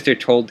like your sister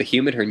told the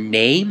human her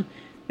name?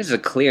 This is a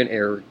clear and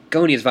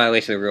erroneous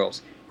violation of the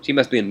rules. She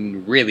must be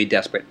really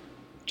desperate.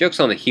 Joke's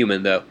on the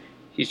human, though.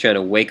 She's trying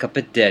to wake up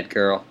a dead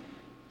girl.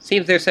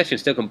 Seems their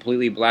session's still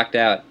completely blacked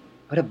out.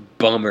 What a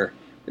bummer.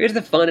 Where's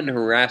the fun in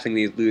harassing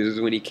these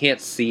losers when you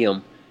can't see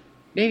them?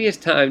 Maybe it's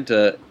time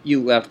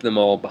you left them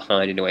all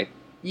behind anyway.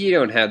 You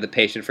don't have the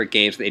patience for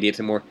games with idiots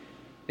anymore.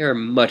 There are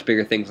much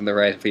bigger things on the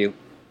horizon for you.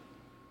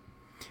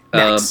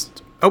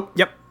 Next.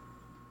 Yep.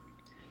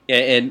 Yeah,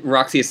 and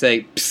Roxy is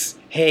saying, psst,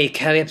 hey,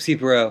 Calliope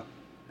bro,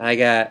 I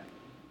got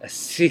a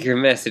secret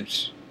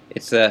message.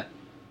 It's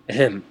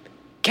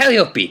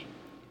Calliope!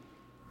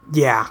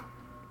 Yeah.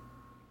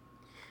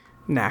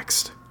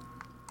 Next.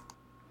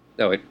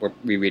 Oh,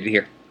 we read it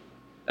here.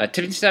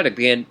 Tiffany Static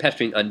began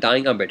pestering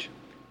Undying Umbridge.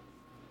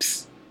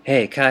 Psst,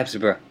 Hey,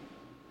 Calypso,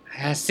 I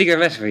have a secret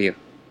message for you.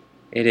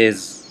 It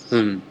is,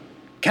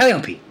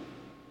 Calliope.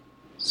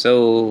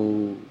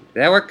 So,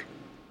 did that work?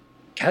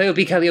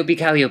 Calliope, Calliope,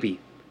 Calliope.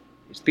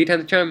 Your speed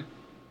time the charm?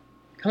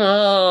 Come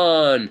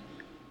on!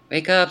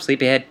 Wake up,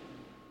 sleepyhead.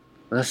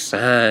 A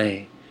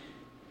sigh.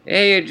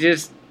 Hey, you're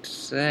just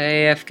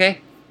AFK?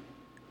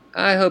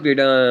 I hope your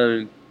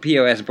dumb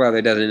POS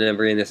brother doesn't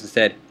number in this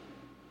instead.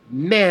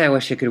 Man, I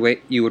wish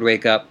you would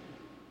wake up.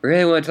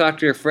 Really want to talk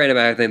to your friend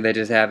about everything that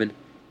just happened.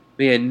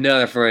 Me and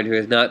another friend who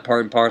is not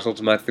part and parcel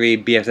to my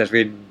 3 BSS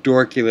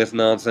ridiculous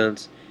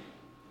nonsense.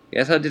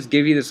 Guess I'll just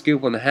give you the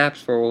scoop on the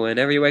haps for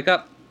whenever you wake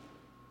up.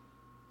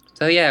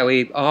 So yeah,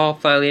 we all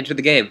finally entered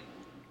the game.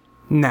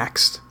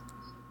 Next.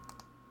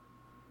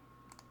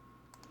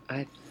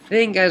 I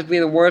think I was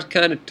being the worst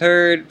kind of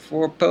turd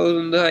for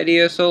opposing the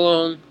idea so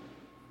long.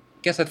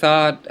 Guess I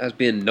thought I was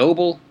being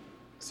noble,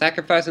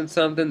 sacrificing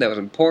something that was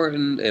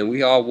important and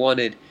we all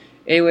wanted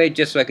anyway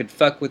just so I could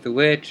fuck with the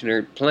witch and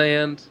her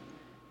plans.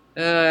 I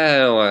don't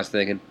know what I was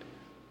thinking.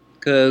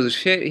 Cause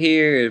shit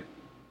here is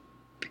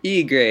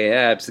pea-gray,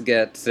 I've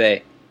got to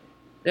say.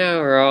 Now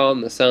we're all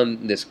in the sun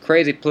in this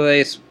crazy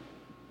place,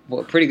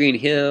 with pretty green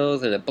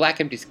hills and a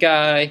black empty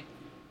sky. I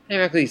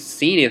never actually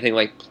seen anything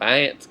like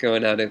plants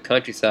growing out in the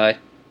countryside.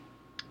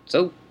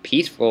 So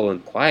peaceful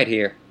and quiet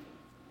here.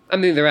 I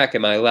mean, the racket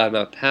my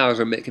loudmouth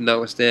powers are making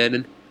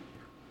notwithstanding.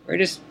 We're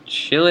just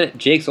chilling at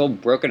Jake's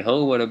old broken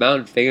home on a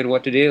mountain figuring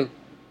what to do.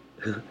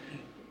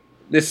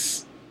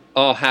 This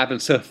all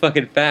happened so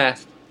fucking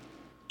fast.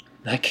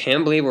 I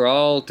can't believe we're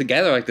all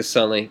together like this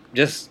suddenly.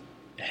 Just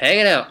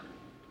hanging out.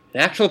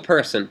 An actual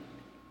person.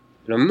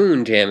 In a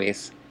moon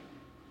jammies.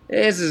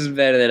 This is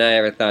better than I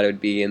ever thought it would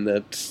be in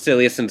the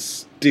silliest and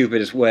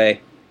stupidest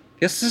way.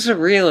 This is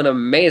surreal and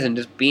amazing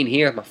just being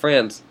here with my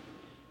friends.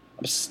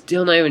 I'm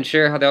still not even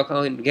sure how they all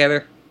came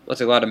together.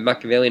 Looks like a lot of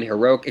Machiavellian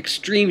heroic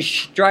extreme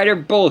Strider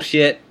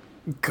bullshit.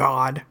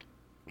 God.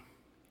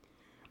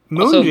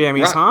 Moon Also,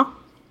 jammies, huh?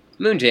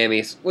 Moon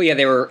jammies. Well, yeah,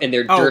 they were in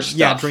their Oh, dirt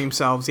yeah, stuff. dream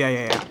selves.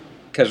 Yeah.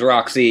 Because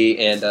Roxy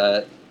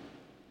and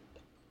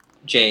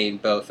Jane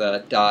both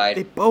They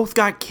died. both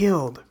got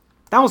killed.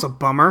 That was a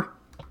bummer.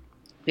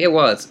 It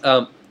was.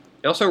 And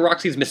also,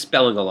 Roxy's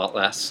misspelling a lot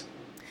less.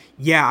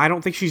 Yeah, I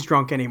don't think she's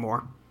drunk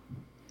anymore.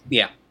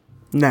 Yeah.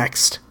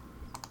 Next.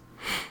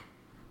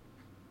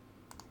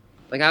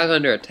 Like, I was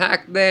under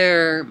attack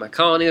there. My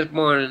colony was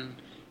born.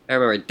 I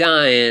remember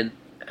dying.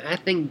 I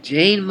think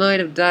Jane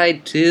might have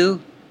died too.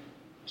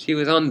 She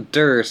was on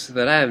Durst,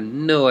 but I have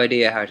no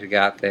idea how she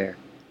got there.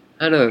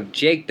 I don't know if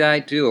Jake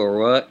died too or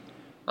what.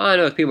 All I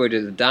know is people were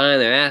just dying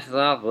their asses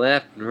off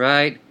left and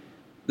right.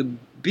 The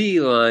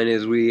beeline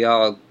is we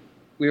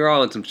were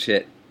all in some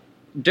shit.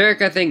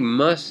 Dirk, I think,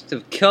 must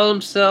have killed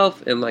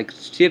himself and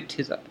shipped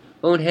his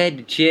own head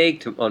to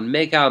Jake on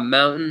Makeout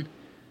Mountain.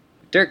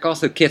 Dirk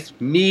also kissed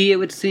me, it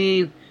would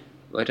seem,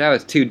 which I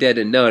was too dead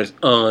to notice,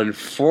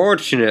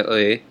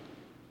 unfortunately.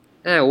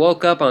 And I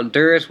woke up on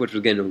Durst, which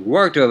was getting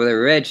worked over the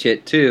red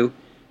shit too.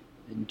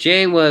 And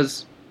Jane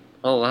was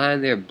all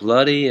lying there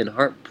bloody and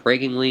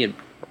heartbreakingly and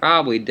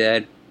probably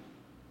dead.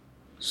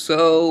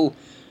 So,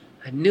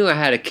 I knew I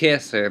had to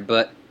kiss her,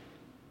 but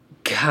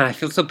God, I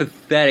feel so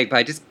pathetic, but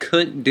I just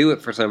couldn't do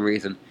it for some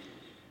reason.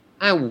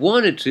 I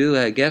wanted to,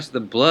 I guess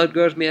the blood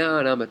grows me out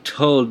and I'm a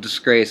total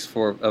disgrace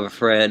of a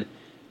friend.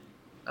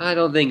 I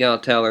don't think I'll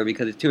tell her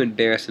because it's too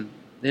embarrassing.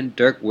 Then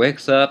Dirk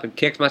wakes up and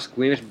kicks my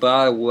squeamish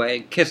body away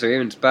and kisses her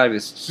even in spite of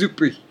his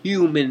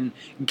superhuman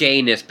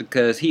gayness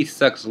because he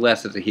sucks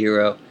less as a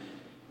hero.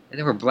 And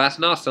then we're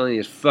blasting off suddenly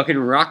this fucking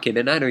rocket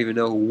and I don't even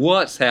know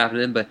what's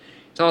happening, but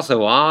it's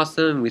also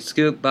awesome. We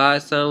scoop by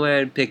somewhere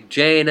and pick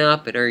Jane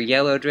up in her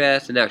yellow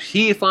dress and now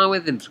she's flying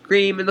with him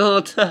screaming the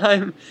whole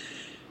time.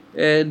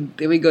 And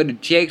then we go to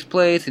Jake's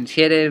place and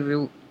shit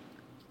everywhere.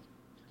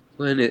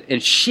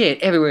 And shit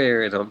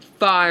everywhere is on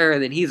fire,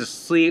 and then he's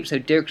asleep, so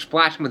Dirk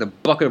splashes him with a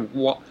bucket of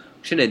water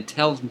and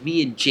tells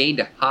me and Jane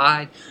to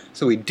hide.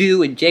 So we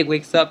do, and Jake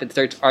wakes up and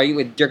starts arguing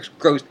with Dirk's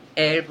gross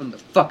head from the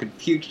fucking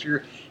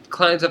future. He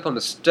climbs up on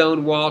the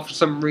stone wall for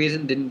some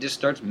reason, then just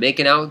starts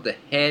making out with the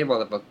head while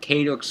the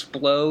volcano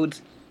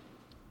explodes.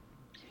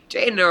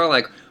 Jane and I are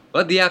like,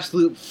 what the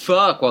absolute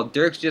fuck? While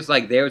Dirk's just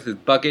there with his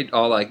bucket,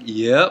 all like,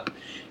 yep.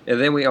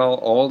 And then we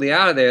all the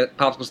out of there at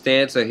Popsicle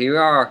Stand, so here we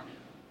are.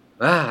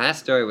 That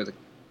story was a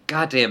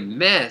goddamn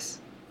mess.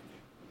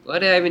 What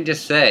did I even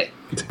just say?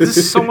 This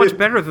is so much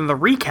better than the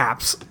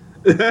recaps.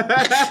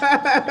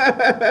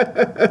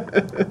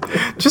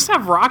 Just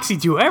have Roxy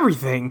do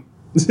everything.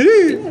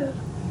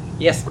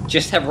 Yes,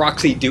 just have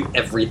Roxy do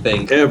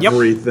everything.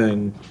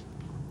 Everything.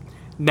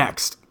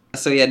 Next.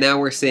 So yeah, now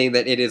we're saying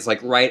that it is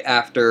right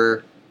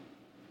after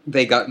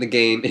they got in the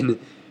game, and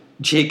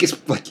Jake is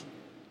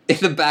in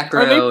the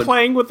background. Are they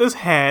playing with his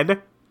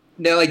head?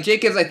 No,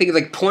 Jake is, I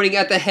think, pointing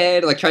at the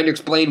head, trying to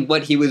explain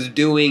what he was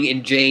doing,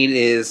 and Jane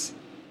is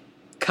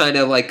kind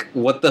of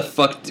what the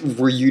fuck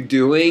were you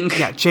doing?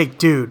 Yeah, Jake,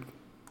 dude.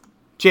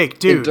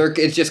 And Dirk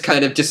is just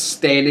kind of just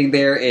standing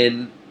there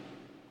in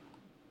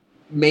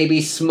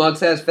maybe smug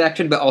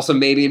satisfaction, but also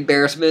maybe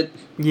embarrassment.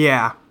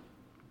 Yeah.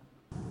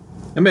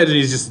 Imagine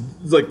he's just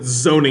like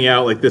zoning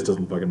out, like this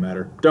doesn't fucking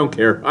matter. Don't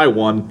care. I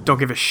won. Don't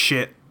give a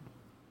shit.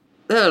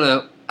 I don't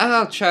know.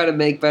 I'll try to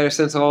make better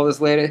sense of all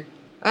this later.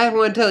 I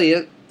want to tell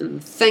you,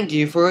 thank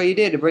you for what you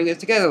did to bring us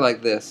together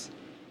like this.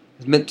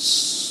 It meant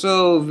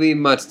so very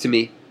much to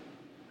me.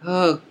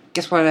 Oh,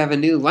 guess what? I have a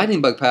new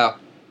lightning bug pal.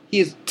 He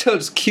is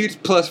totes cute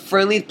plus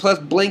friendly plus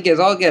blink as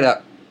all get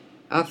up.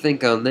 I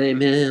think I'll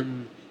name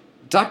him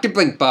Dr.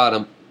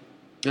 Blinkbottom.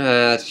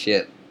 Ah,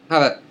 shit. How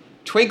about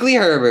Twinkly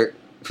Herbert?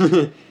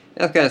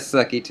 That's kind of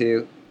sucky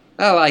too.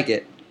 I like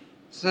it.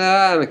 So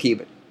I'm gonna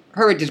keep it.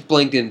 Herbert just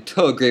blinked in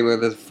total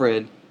agreement with his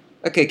friend.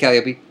 Okay,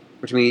 Calliope.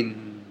 Which means...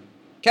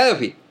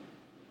 Calliope!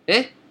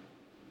 Eh?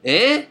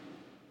 Eh?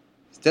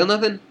 Still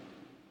nothing?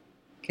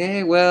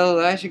 Okay, well,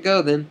 I should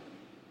go then.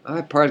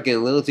 My part's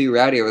getting a little too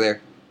rowdy over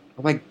there.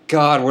 Oh my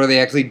god, what are they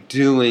actually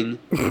doing?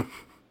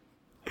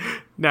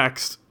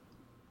 Next.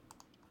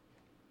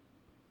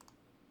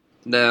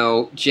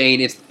 Now, Jane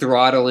is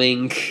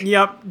throttling...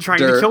 Yep, trying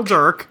Dirk. to kill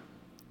Dirk.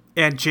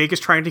 And Jake is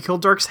trying to kill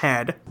Dirk's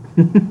head.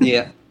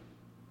 Yeah.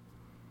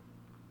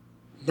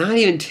 Not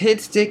even 10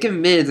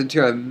 sticking minutes into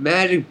our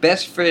magic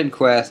best friend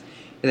quest,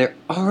 and they're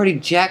already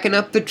jacking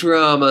up the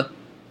drama.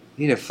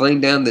 Need to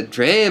flag down the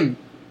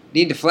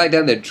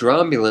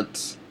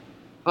drambulance.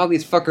 All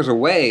these fuckers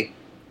away.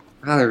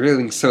 Wow, they're really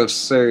being so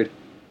absurd.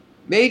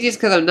 Maybe just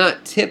because I'm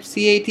not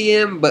tipsy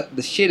ATM, but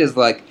the shit is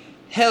like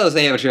hell's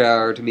amateur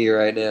hour to me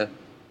right now.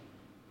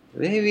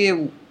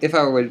 Maybe if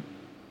I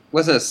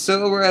wasn't as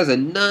sober as a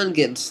nun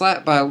getting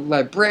slapped by a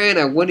librarian,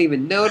 I wouldn't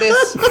even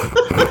notice.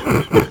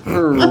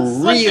 For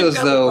reals,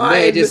 though,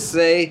 may I just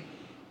say,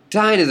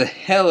 dying is a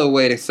hell of a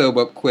way to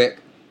sober up quick.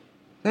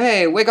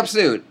 Hey, wake up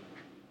soon.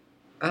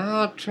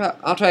 I'll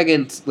try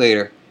again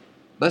later.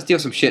 Let's deal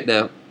with some shit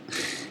now.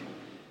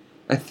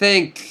 I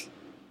think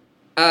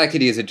I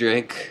could use a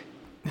drink.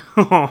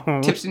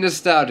 Tipsy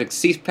nostalgic,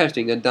 cease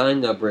pestering, a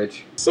dying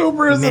Umbridge.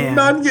 Sober as a Man.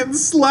 nun getting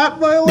slapped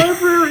by a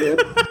librarian.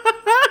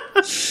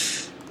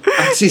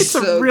 It's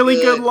a really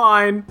good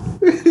line.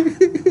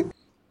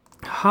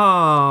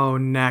 Oh,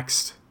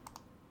 next.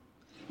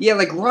 Yeah,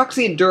 like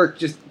Roxy and Dirk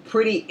just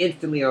pretty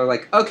instantly are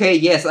like, okay,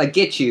 yes, I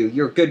get you.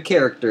 You're good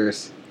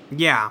characters.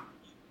 Yeah.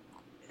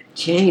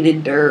 Jane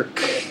and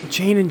Dirk.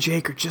 Jane and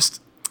Jake are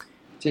just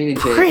Jane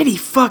and Jake. pretty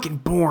fucking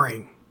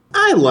boring.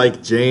 I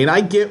like Jane.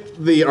 I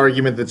get the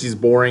argument that she's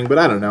boring, but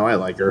I don't know. I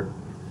like her.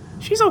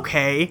 She's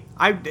okay.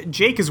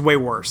 Jake is way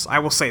worse. I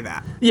will say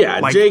that. Yeah,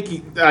 Like-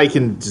 Jake, I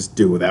can just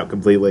do without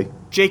completely.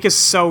 Jake is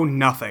so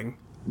nothing.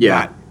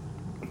 Yeah. that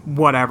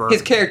whatever.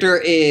 His character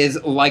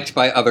is liked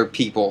by other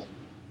people.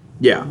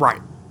 Yeah.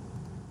 Right.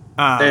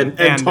 And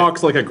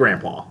talks like a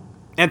grandpa.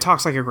 And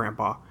talks like a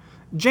grandpa.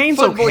 Jane's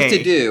Fun okay. voice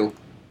to do.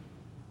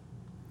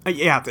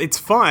 Yeah, it's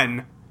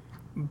fun,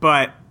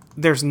 but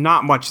there's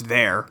not much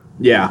there.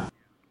 Yeah.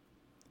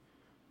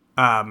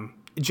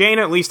 Jane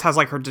at least has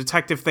like her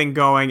detective thing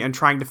going and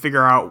trying to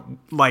figure out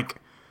like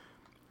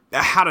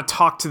how to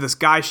talk to this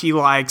guy she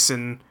likes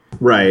and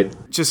Right.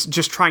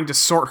 just trying to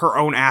sort her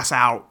own ass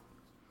out.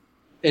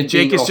 And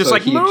Jake being is just also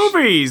like huge.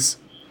 movies.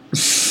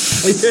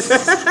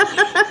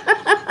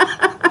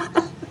 On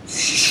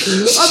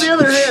the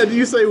other hand,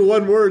 you say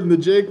one word in the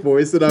Jake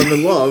voice and I'm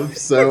in love,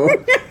 so...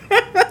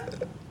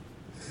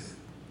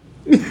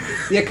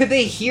 Yeah, could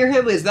they hear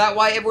him? Is that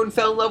why everyone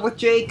fell in love with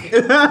Jake?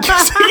 You hear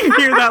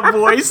that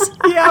voice?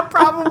 Yeah,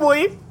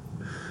 probably.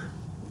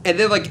 And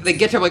then like they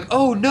get to him like,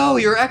 oh no,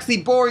 you're actually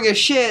boring as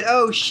shit.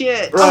 Oh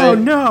shit. Right. Oh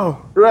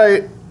no.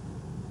 Right.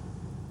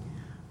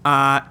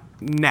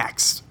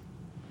 Next.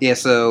 Yeah,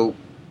 so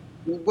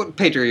what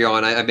page are you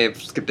on? I may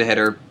have skipped ahead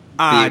or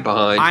being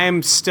behind. I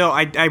am still.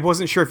 I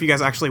wasn't sure if you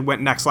guys actually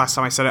went next last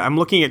time I said it. I'm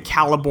looking at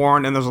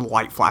Caliborn and there's a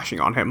light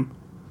flashing on him.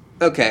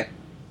 Okay.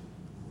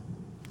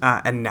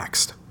 And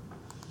next.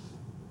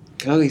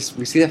 Oh, we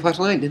see that flash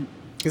lightning.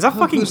 Is that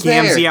fucking who's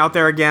there? Gamzee out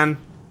there again?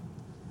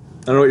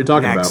 I don't know what you're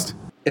talking Next.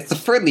 about. It's the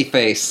friendly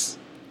face.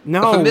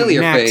 No, A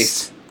familiar next.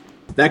 face.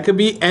 That could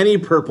be any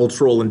purple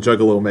troll in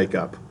Juggalo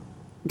makeup.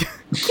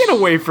 Get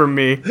away from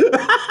me.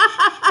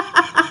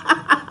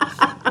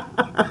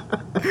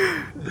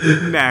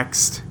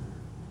 Next.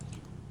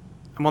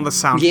 I'm on the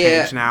sound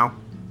Yeah. page now.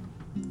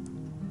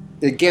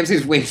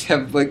 Gamzee's wings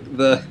have like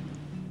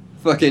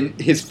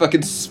his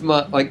fucking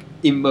smut like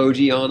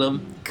emoji on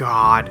them.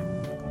 God.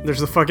 There's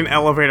the fucking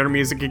elevator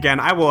music again.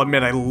 I will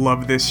admit I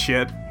love this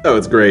shit. Oh,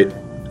 it's great.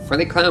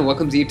 Friendly clown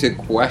welcomes you to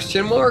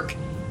question mark.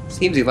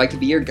 Seems he'd like to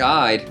be your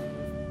guide.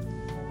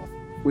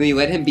 Will you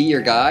let him be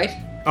your guide?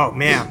 Oh,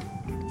 man.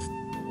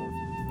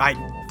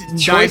 Neither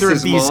Choices,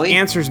 of these Molly.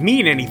 answers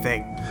mean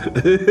anything.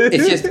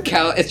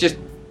 It's just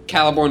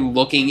Caliborn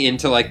looking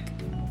into like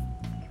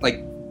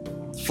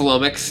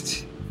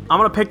flummoxed. I'm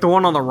gonna pick the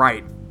one on the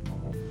right. And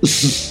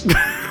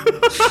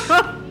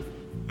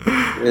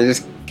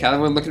just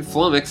Caliborn looking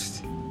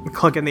flummoxed.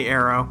 Clicking the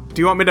arrow.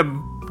 Do you want me to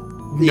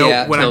note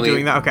Yeah, when tell I'm me.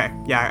 doing that? Okay.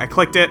 Yeah, I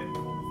clicked it.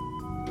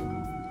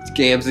 It's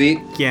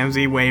Gamzee.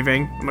 Gamzee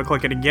waving. I'm gonna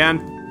click it again.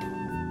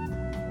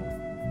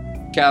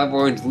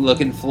 Caliborn's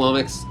looking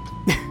flummoxed.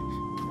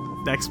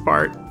 Next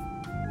part.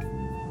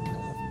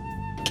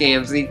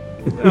 Gamzee.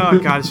 Oh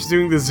god, she's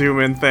doing the zoom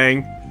in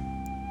thing.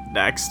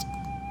 Next.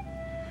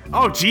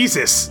 Oh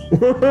Jesus!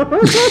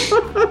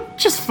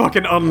 Just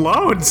fucking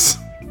unloads.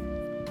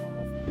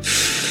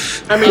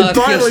 I mean, it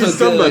feels finally so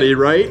somebody, good.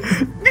 right?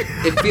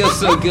 It feels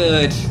so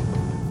good.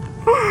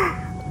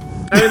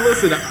 I mean,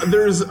 listen,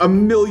 there's a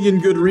million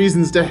good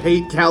reasons to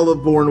hate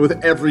Caliborn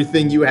with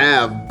everything you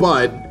have,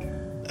 but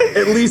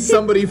at least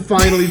somebody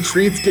finally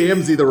treats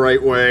Gamzee the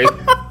right way.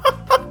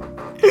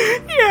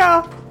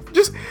 Yeah.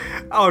 Just.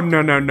 Oh no.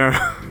 I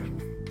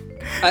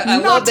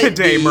Not love that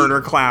today,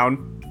 murder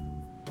clown.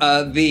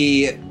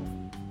 The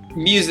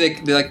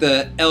music,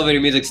 the elevator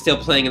music, still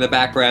playing in the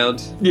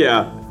background.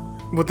 Yeah.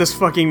 With this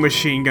fucking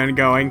machine gun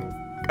going.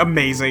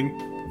 Amazing.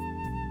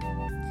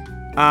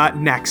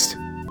 Next.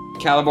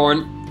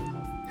 Caliborn.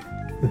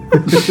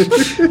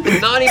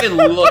 Not even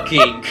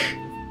looking.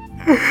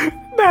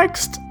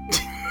 Next.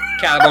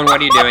 Caliborn, what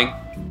are you doing?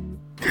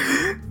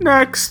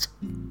 Next.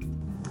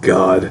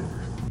 God.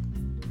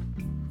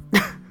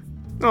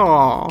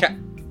 Aw.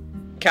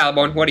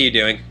 Caliborn, what are you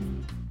doing?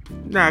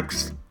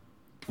 Next.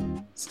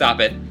 Stop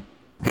it.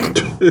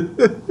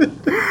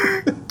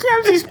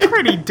 Gamzee's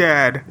pretty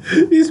dead.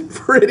 He's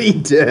pretty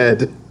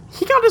dead.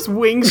 He got his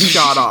wings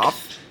shot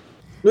off.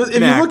 If you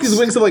look, his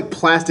wings have like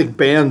plastic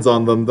bands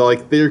on them.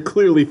 They're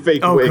clearly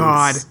fake Oh wings.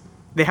 god.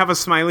 They have a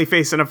smiley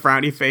face and a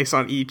frowny face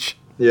on each.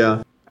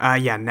 Yeah.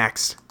 Yeah,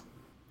 next.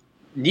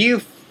 You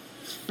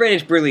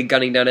finished brutally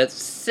gunning down a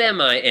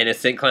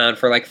semi-innocent clown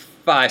for like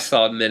 5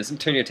 solid minutes and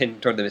turn your attention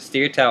toward the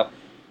mysterious towel.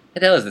 What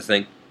the hell is this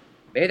thing?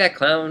 Maybe that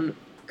clown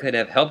could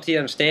have helped you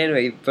understand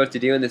what you're supposed to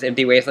do in this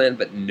empty wasteland,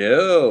 but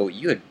no,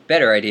 you had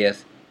better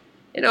ideas.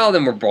 And all of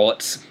them were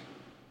bullets.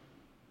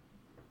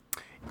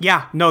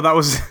 Yeah, no, that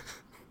was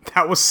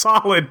that was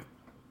solid.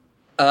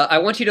 I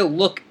want you to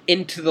look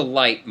into the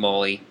light,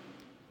 Molly.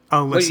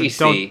 Oh, What do listen, you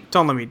see?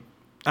 don't let me.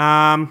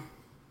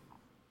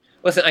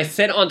 Listen, I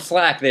said on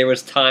Slack there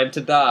was time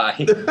to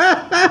die.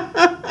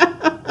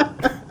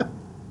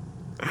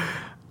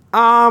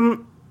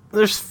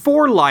 There's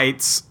 4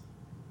 lights,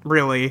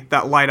 really,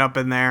 that light up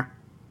in there.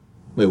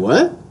 Wait,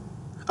 what?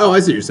 Oh, I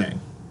see what you're saying.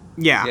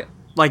 Yeah, Yeah.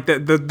 like the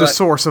But-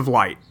 source of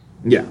light.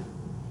 Yeah.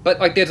 But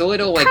like there's a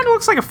little like, Kind of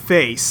looks like a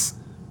face.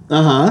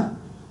 Uh-huh.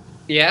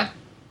 yeah?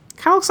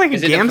 Kind of looks like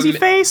Is a it a Gamzee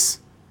face.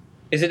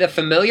 Is it a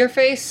familiar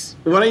face?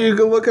 Why don't you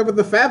go look up at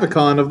the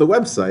favicon of the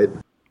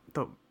website?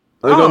 The-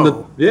 Like on the...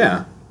 oh,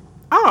 Yeah.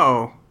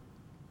 oh,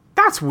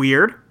 that's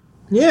weird.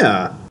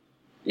 Yeah.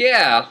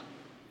 Yeah.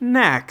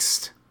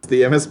 Next. It's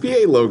the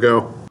MSPA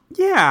logo.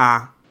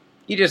 Yeah.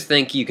 You just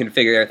think you can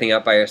figure everything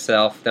out by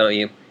yourself, don't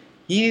you?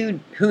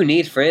 Who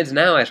needs friends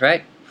now, that's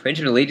right.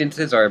 Friendship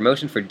allegiances are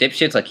emotions for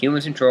dipshits like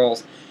humans and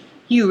trolls.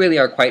 You really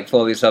are quite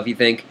full of yourself, you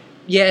think.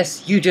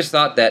 Yes, you just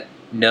thought that.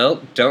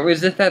 No, don't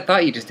resist that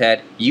thought you just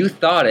had. You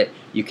thought it.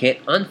 You can't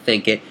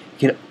unthink it.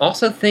 You can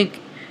also think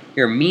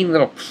you're a mean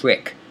little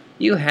prick.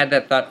 You had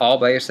that thought all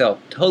by yourself,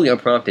 totally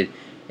unprompted,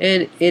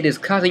 and it is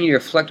causing you to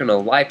reflect on a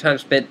lifetime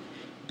spent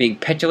being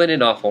petulant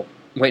and awful.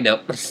 Wait, no,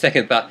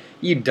 second thought,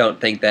 you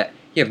don't think that.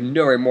 You have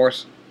no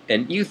remorse,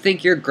 and you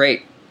think you're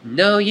great.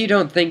 No, you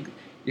don't think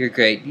you're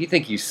great. You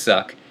think you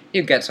suck.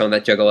 You got some of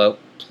that juggalo.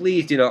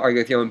 Please do not argue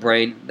with your own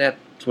brain.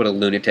 That's what a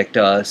lunatic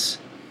does.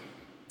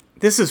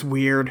 This is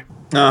weird.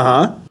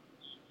 Uh-huh.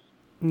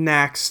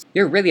 Next.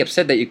 You're really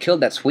upset that you killed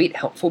that sweet,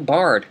 helpful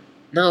bard.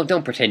 No,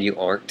 don't pretend you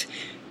aren't.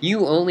 He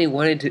only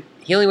wanted to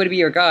be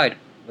your guide.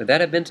 Would that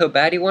have been so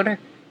bad, you wonder?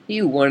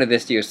 You wanted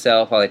this to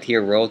yourself while a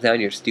tear rolls down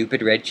your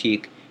stupid red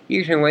cheek.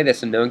 You turn away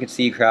so no one can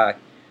see you cry.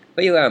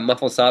 But you let a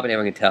muffled sob and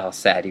everyone can tell how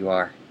sad you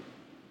are.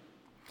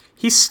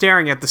 He's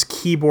staring at this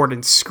keyboard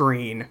and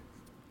screen.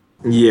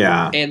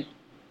 Yeah. And,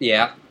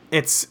 yeah.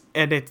 It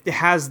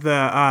has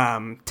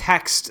the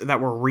text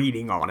that we're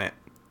reading on it.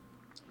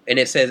 And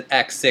it says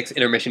Act 6,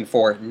 Intermission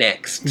 4,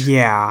 next.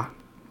 Yeah.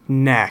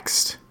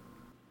 Next.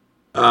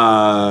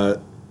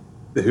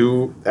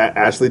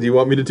 Ashley, do you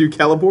want me to do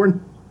Caliborn?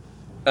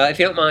 If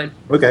you don't mind.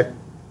 Okay.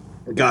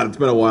 God, it's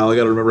been a while. I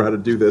gotta remember how to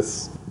do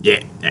this.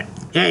 Yeah.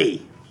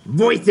 Hey,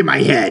 voice in my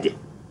head.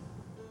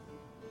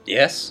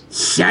 Yes?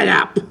 Shut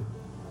up.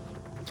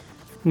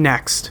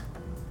 Next.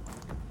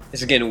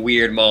 This is getting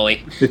weird,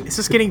 Molly. This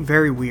is getting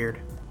very weird.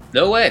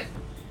 No way.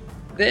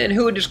 Then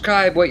who would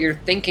describe what you're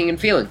thinking and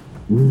feeling?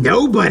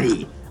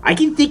 Nobody. I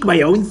can think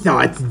my own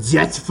thoughts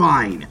just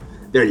fine.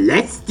 They're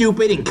less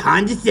stupid and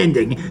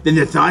condescending than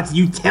the thoughts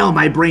you tell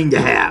my brain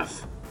to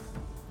have.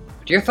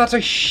 Your thoughts are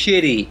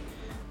shitty.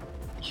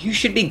 You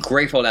should be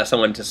grateful to have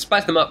someone to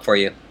spice them up for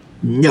you.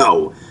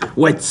 No,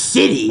 what's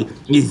shitty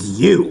is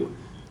you.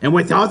 And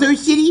what's also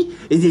shitty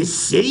is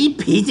this shitty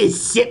piece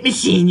of shit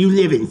machine you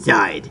live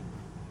inside.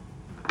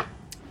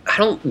 I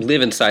don't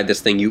live inside this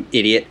thing, you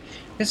idiot.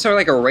 It's sort of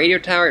like a radio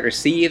tower. It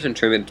receives and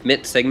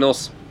transmits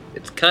signals.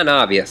 It's kind of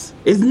obvious.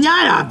 It's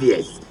not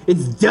obvious.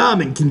 It's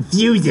dumb and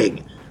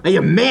confusing. I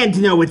am man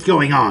to know what's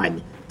going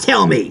on.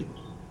 Tell me.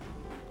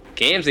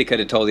 Gamzee could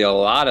have told you a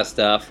lot of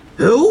stuff.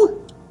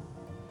 Who?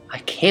 I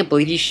can't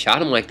believe you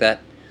shot him like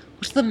that.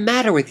 What's the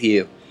matter with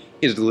you?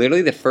 He's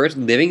literally the first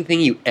living thing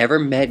you ever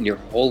met in your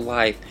whole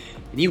life.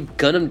 and you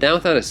gun him down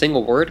without a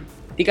single word?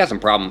 He got some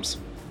problems.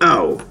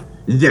 Oh,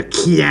 the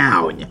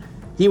clown.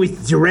 He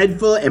was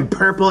dreadful and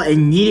purple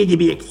and needed to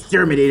be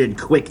exterminated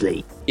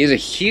quickly. He was a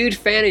huge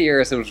fan of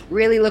yours and was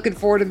really looking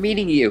forward to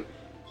meeting you.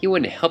 He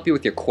wanted to help you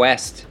with your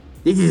quest.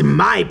 This is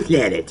my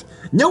planet.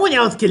 No one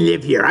else can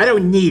live here. I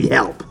don't need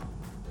help.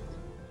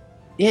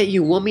 Yeah,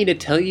 you want me to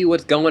tell you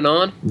what's going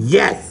on?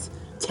 Yes,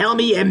 tell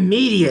me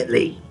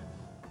immediately.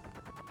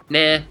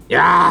 Nah.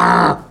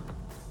 Ah,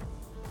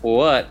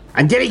 What?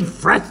 I'm getting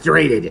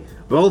frustrated,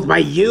 both by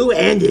you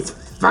and this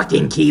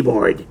fucking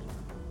keyboard.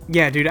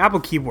 Yeah, dude,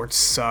 Apple keyboards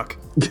suck.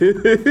 So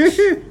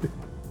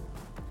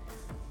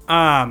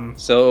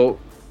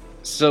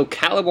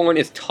Caliborn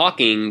is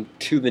talking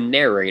to the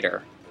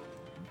narrator.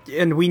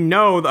 And we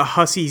know the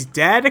hussy's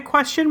dead,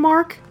 question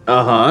mark?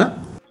 Uh-huh.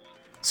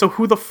 So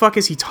who the fuck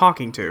is he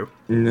talking to?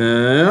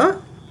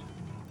 Nah.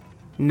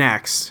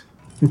 Next.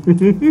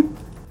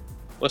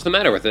 What's the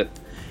matter with it?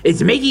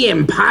 It's making it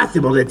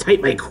impossible to type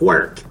my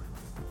quirk.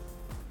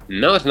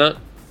 No, it's not.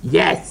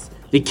 Yes,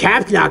 the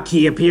caps lock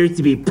key appears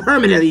to be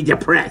permanently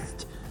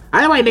depressed.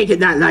 How do I make it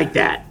not like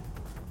that?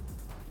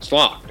 It's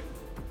locked.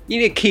 You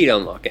need a key to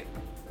unlock it.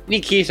 You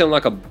need keys to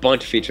unlock a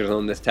bunch of features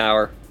on this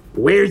tower.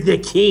 Where's the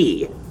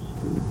key?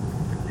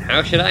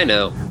 How should I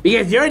know?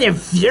 Because you're an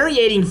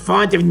infuriating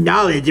font of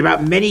knowledge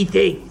about many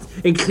things,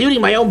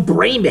 including my own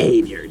brain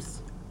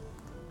behaviors.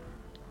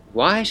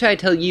 Why should I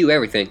tell you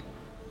everything?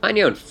 Find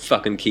your own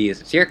fucking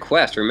keys. It's your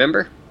quest,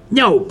 remember?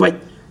 No, but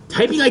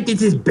typing like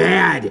this is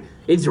bad.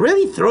 It's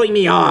really throwing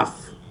me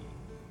off.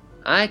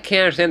 I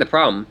can't understand the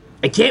problem.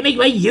 I can't make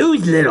my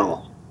U's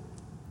little.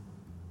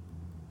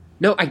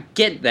 No, I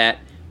get that,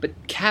 but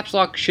caps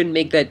lock shouldn't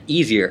make that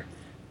easier.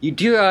 You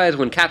do realize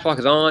when caps lock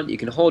is on, you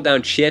can hold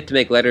down shift to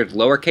make letters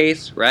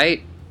lowercase,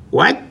 right?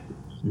 What?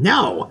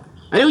 No,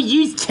 I don't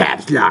use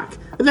caps lock.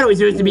 I thought it was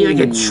supposed to be like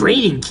a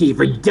training key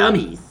for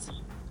dummies.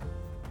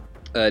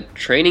 A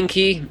training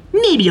key?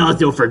 Maybe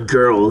also for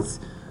girls.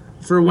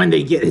 For when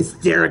they get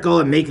hysterical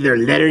and make their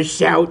letters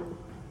shout.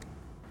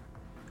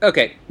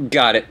 Okay,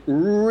 got it.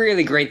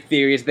 Really great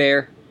theories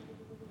there.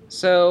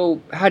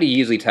 So, how do you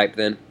usually type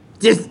then?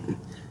 Just,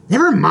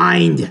 never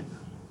mind.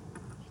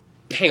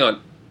 Hang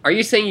on. Are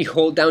you saying you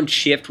hold down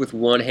shift with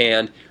one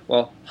hand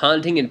while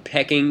hunting and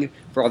pecking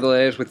for all the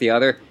letters with the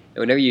other, and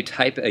whenever you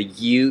type a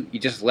U, you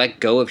just let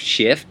go of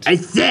shift? I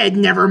said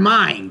never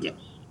mind.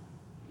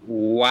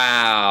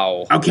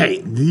 Wow.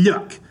 Okay,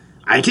 look.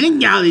 I can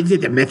acknowledge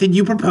that the method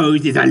you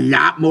proposed is a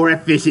lot more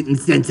efficient and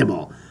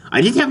sensible.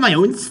 I just have my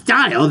own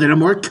style that I'm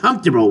more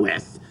comfortable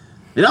with.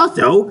 And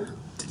also,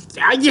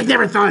 I just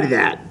never thought of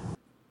that.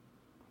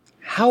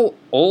 How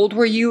old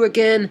were you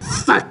again?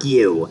 Fuck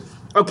you.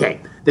 Okay,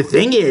 the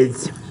thing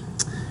is,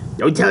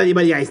 don't tell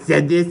anybody I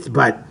said this,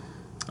 but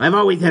I've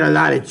always had a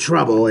lot of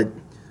trouble at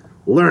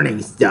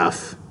learning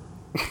stuff.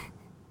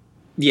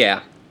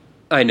 Yeah,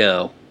 I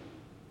know.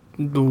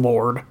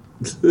 Lord.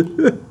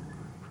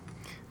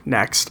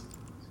 Next.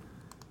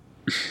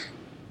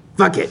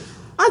 Fuck it.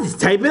 I'll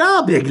just type in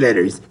all big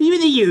letters, even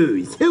the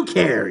U's. Who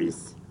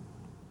cares?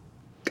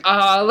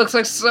 Looks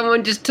like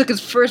someone just took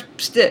his first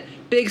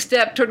big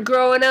step toward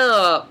growing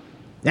up.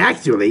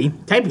 Actually,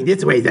 typing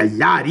this way is a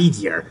lot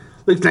easier.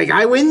 Looks like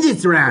I win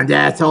this round,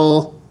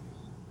 asshole.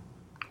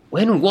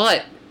 When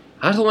what?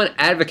 I was the one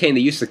advocating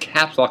the use of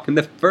caps lock in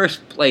the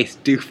first place,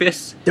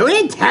 doofus. Don't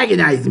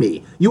antagonize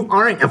me. You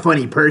aren't a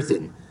funny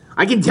person.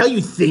 I can tell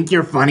you think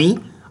you're funny.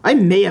 I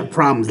may have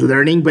problems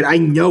learning, but I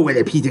know when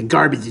a piece of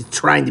garbage is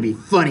trying to be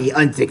funny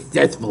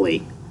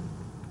unsuccessfully.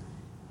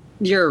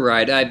 You're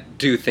right, I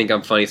do think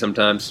I'm funny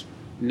sometimes.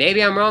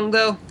 Maybe I'm wrong,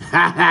 though?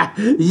 Haha,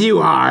 you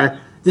are.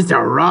 Just a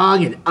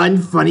wrong and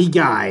unfunny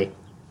guy.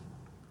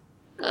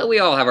 We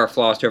all have our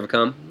flaws to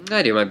overcome.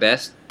 I do my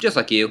best, just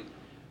like you.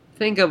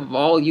 Think of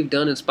all you've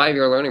done in spite of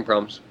your learning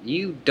problems.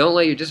 You don't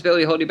let your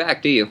disability hold you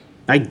back, do you?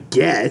 I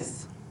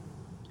guess.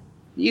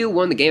 You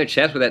won the game of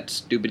chess with that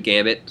stupid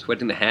gambit,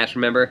 switching the hash,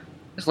 remember?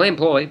 It's lame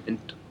ploy, and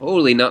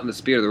totally not in the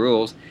spirit of the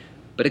rules,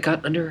 but it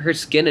got under her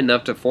skin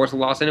enough to force a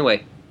loss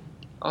anyway.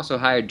 Also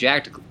hired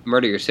Jack to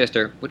murder your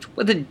sister, which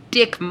was a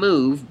dick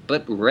move,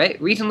 but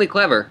reasonably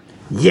clever.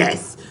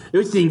 Yes,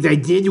 those things I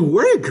did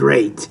were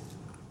great.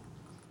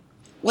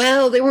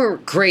 Well, they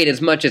weren't great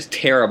as much as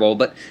terrible,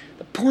 but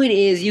the point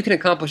is you can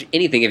accomplish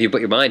anything if you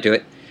put your mind to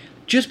it.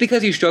 Just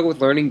because you struggle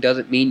with learning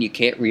doesn't mean you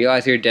can't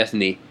realize your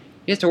destiny.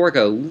 You have to work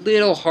a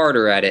little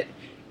harder at it.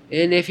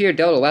 And if you're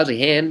dealt a lousy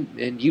hand,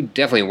 and you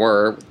definitely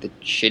were with the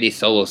shitty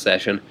solo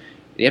session,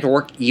 you have to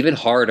work even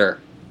harder.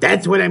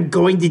 That's what I'm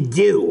going to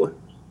do.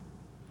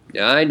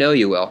 I know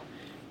you will.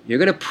 You're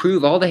going to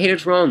prove all the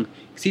haters wrong,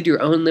 exceed your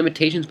own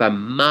limitations by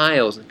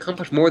miles, and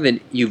accomplish more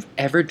than you've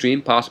ever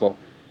dreamed possible.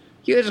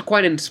 Yours is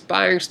quite an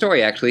inspiring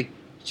story, actually.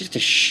 It's just a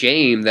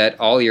shame that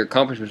all your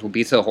accomplishments will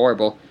be so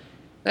horrible.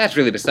 That's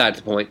really besides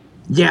the point.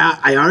 Yeah,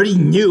 I already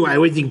knew I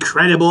was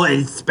incredible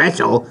and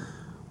special.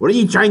 What are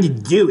you trying to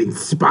do,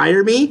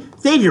 inspire me?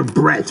 Save your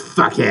breath,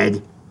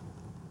 fuckhead.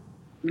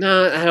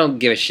 No, I don't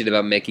give a shit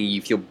about making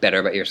you feel better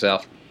about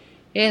yourself.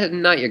 It's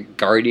not your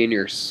guardian,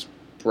 your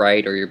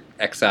sprite, or your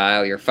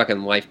exile, your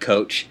fucking life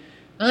coach.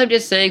 I'm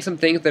just saying some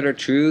things that are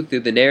true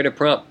through the narrative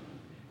prompt.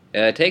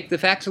 Take the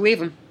facts or leave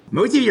them.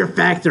 Most of your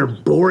facts are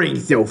boring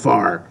so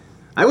far.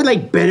 I would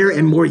like better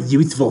and more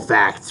useful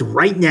facts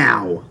right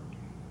now.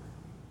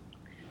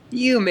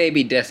 You may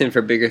be destined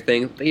for bigger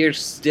things, but you're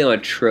still an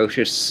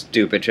atrocious,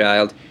 stupid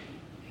child.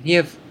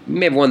 You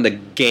may have won the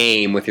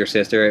game with your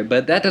sister,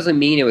 but that doesn't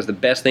mean it was the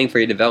best thing for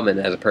your development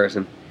as a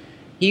person.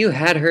 You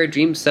had her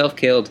dream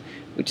self-killed,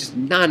 which is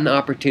not an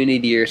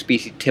opportunity your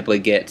species typically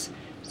gets.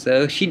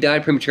 So she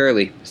died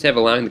prematurely, instead of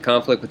allowing the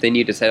conflict within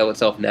you to settle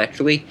itself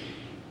naturally.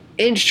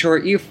 In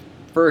short, you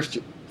first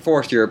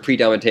forced your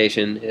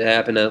predomination. It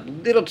happened a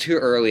little too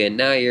early, and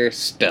now you're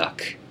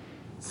stuck.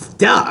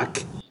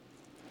 Stuck?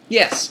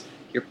 Yes,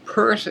 your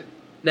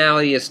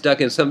personality is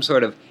stuck in some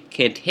sort of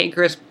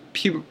cantankerous,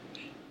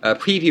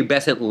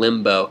 prepubescent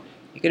limbo.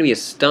 You're going to be a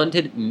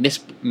stunted,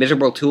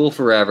 miserable tool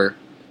forever.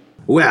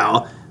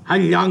 Well, how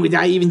long was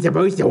I even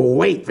supposed to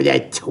wait for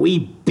that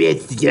twee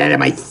bitch to get out of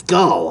my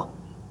skull?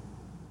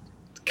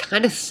 It's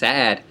kind of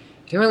sad.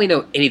 You don't really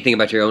know anything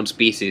about your own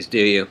species, do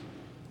you?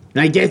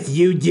 I guess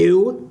you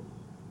do?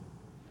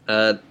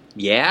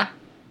 Yeah?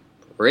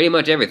 Pretty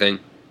much everything.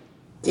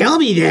 Tell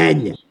me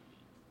then!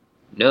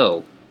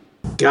 No.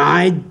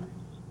 God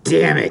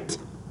damn it.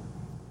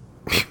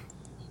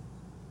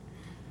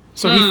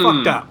 So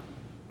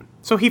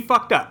he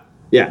fucked up.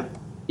 Yeah.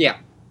 Yeah.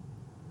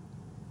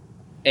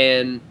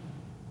 And,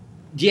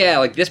 yeah,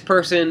 like this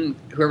person,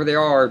 whoever they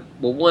are,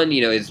 well, one,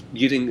 is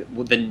using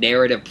the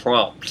narrative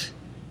prompt.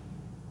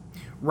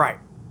 Right.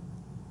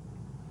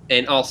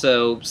 And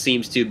also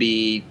seems to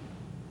be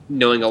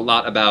knowing a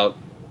lot about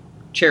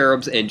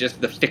cherubs and just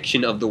the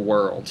fiction of the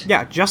world.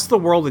 Yeah, just the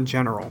world in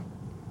general.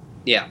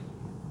 Yeah.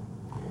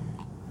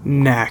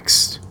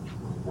 Next.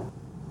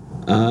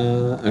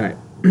 Alright.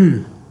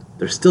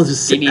 They're still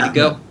just Do you sitting need to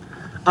go?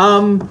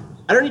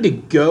 I don't need to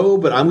go,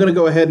 but I'm gonna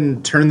go ahead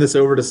and turn this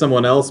over to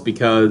someone else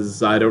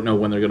because I don't know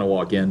when they're gonna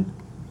walk in.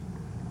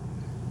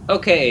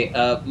 Okay,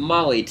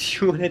 Molly, do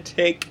you want to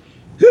take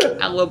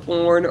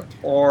Caliborn,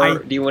 or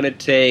do you want to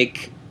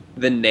take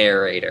the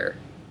narrator?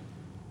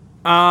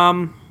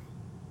 I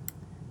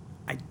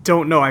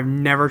don't know. I've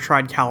never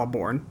tried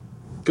Caliborn.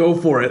 Go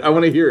for it. I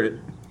want to hear it.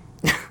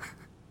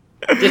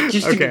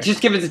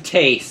 Just give it a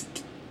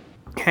taste.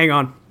 Hang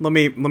on. Let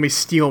me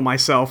steel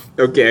myself.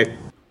 Okay.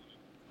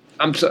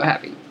 I'm so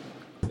happy.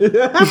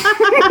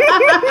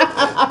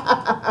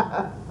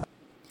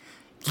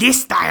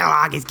 This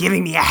dialogue is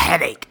giving me a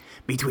headache.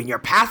 Between your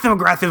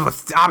passive-aggressive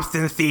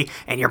obstinacy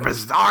and your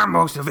bizarre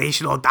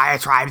motivational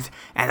diatribes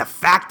and the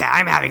fact that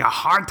I'm having a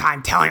hard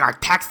time telling our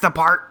texts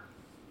apart.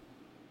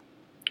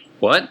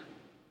 What?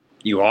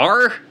 You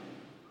are?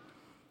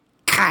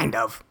 Kind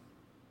of.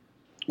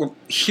 Well,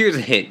 here's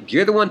a hint.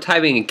 You're the one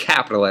typing in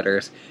capital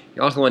letters.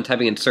 You're also the one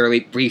typing in surly,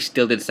 brief,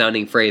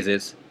 stilted-sounding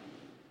phrases.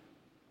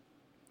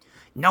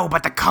 No,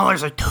 but the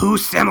colors are too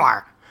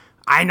similar.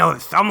 I know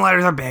that some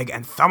letters are big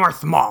and some are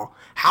small.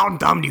 How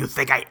dumb do you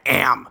think I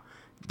am?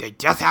 They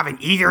just have an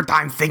easier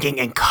time thinking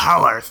in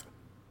colors.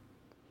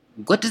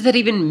 What does that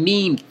even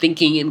mean,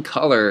 thinking in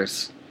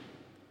colors?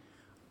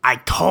 I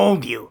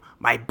told you,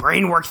 my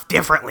brain works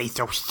differently,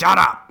 so shut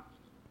up.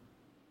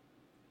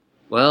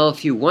 Well,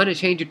 if you want to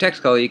change your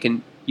text color, you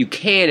can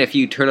if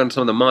you turn on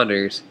some of the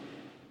monitors.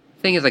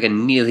 The thing is like a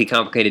neatly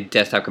complicated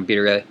desktop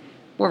computer, really.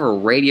 More of a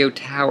radio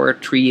tower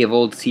tree of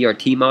old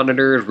CRT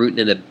monitors rooting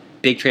in a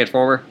big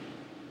transformer.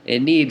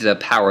 It needs a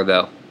power,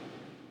 though.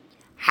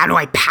 How do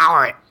I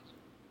power it?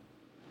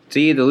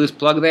 See the loose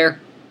plug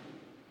there?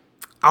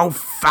 Oh,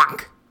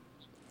 fuck.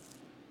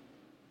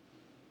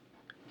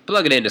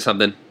 Plug it into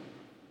something.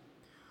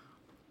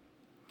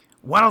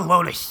 What a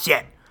load of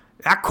shit.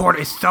 That cord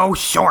is so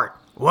short.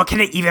 What can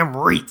it even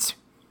reach?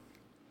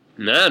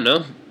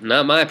 No,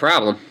 not my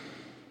problem.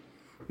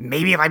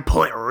 Maybe if I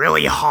pull it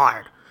really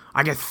hard,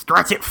 I can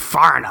stretch it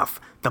far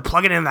enough to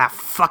plug it into that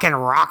fucking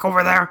rock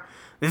over there.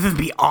 This is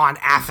beyond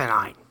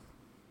asinine.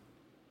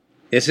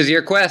 This is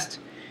your quest.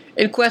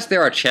 In Quest,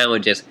 there are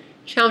challenges.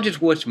 Challenges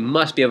which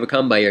must be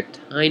overcome by your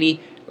tiny,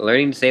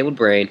 learning-disabled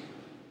brain.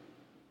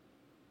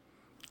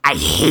 I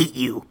hate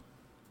you.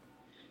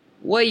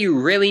 What you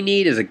really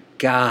need is a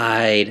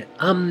guide,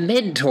 a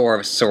mentor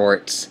of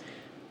sorts.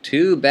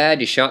 Too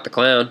bad you shot the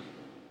clown.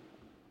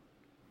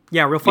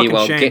 Yeah, real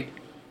fucking shame.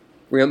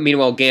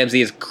 Meanwhile,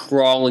 Gamzee is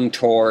crawling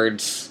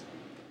towards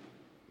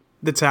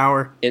The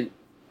tower.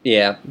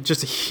 Yeah.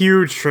 Just a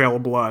huge trail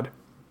of blood.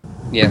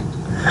 Yeah.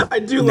 I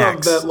do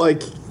Next. love that,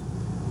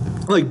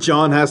 like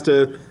John has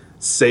to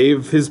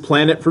save his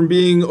planet from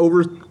being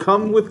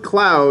overcome with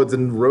clouds,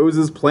 and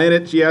Rose's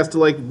planet, she has to,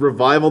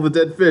 revive all the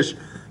dead fish.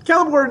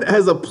 Caliborn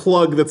has a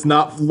plug that's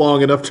not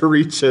long enough to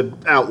reach an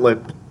outlet.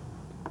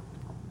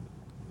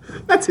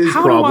 That's his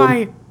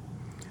problem.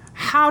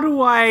 How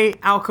do I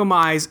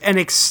alchemize an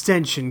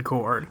extension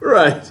cord?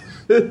 Right.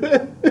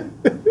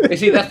 You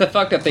see, that's the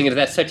fucked up thing, is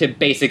that's such a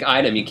basic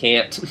item, you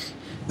can't.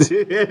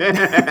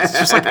 It's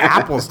just like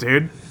apples,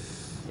 dude.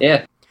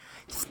 Yeah.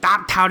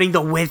 Stop touting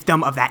the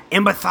wisdom of that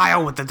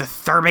imbecile with the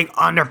disturbing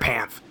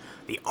underpants.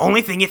 The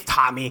only thing it's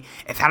taught me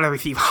is how to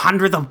receive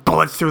hundreds of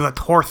bullets through the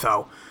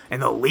torso in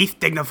the least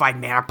dignified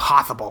manner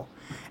possible.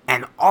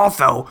 And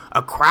also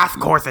a crash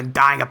course in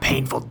dying a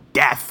painful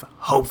death,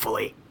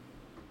 hopefully.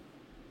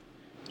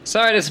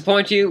 Sorry to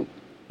disappoint you.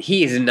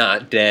 He's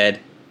not dead.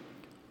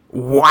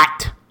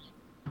 What?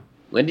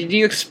 What did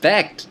you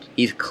expect?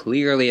 He's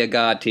clearly a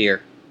god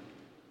tier.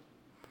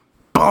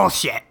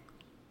 Bullshit.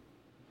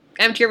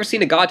 Haven't you ever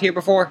seen a god tier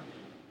before?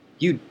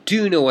 You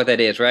do know what that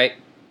is, right?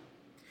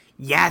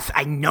 Yes,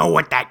 I know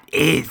what that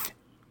is.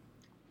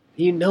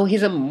 You know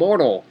he's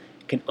immortal.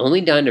 Can only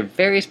die under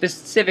very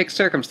specific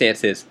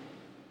circumstances.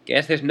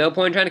 Guess there's no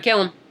point in trying to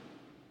kill him.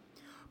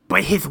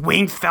 But his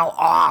wings fell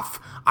off.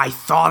 I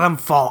saw them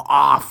fall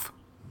off.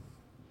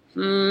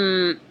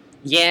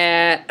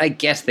 Yeah, I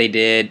guess they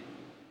did.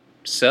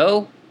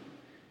 So?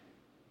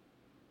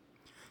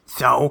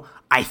 So,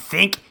 I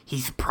think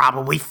he's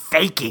probably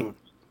faking.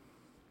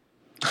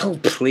 Oh,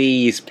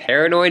 please.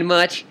 Paranoid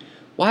much?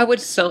 Why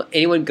would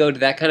anyone go to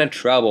that kind of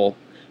trouble?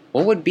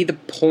 What would be the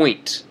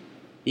point?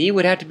 He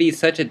would have to be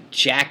such a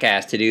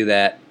jackass to do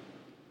that.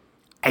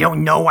 I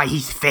don't know why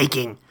he's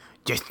faking.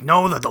 Just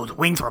know that those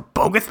wings were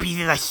bogus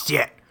pieces of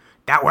shit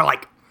that were,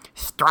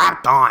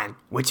 strapped on,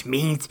 which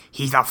means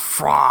he's a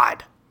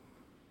fraud.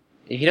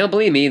 If you don't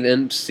believe me,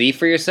 then see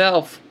for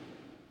yourself.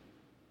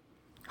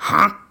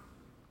 Huh?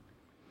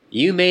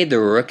 You made the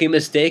rookie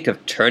mistake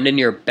of turning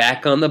your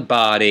back on the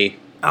body.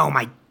 Oh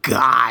my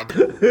god.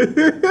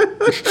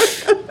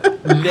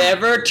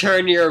 Never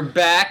turn your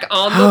back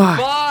on the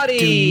body!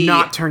 Do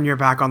not turn your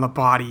back on the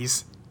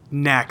bodies.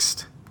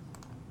 Next.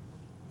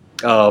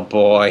 Oh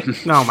boy.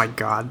 Oh my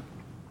god.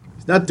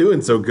 He's not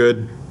doing so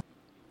good.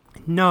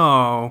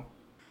 No.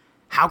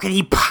 How can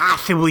he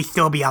possibly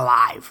still be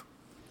alive?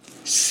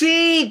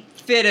 See?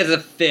 Fit as a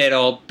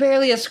fiddle.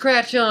 Barely a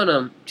scratch on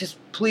him. Just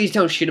please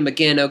don't shoot him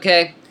again,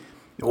 okay?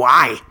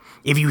 Why?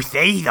 If you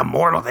say he's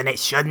immortal, then it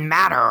shouldn't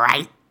matter,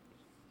 right?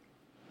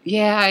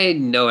 Yeah, I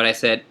know what I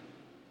said.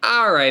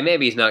 Alright,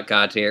 maybe he's not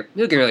god tier.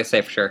 Who can really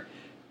say for sure?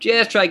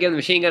 Just try giving the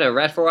machine gun a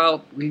rest for a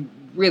while. We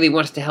really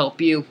want us to help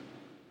you.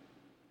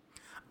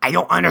 I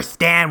don't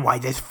understand why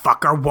this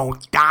fucker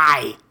won't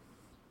die.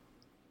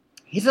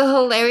 He's a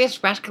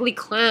hilarious, rascally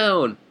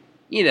clown.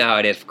 You know how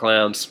it is for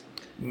clowns.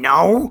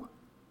 No?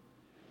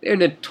 They're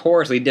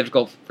notoriously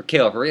difficult for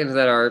kill for reasons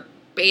that are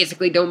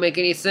basically don't make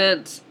any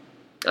sense.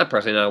 I'm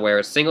personally not aware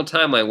of a single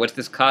timeline in which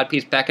this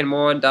codpiece packing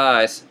moron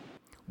dies.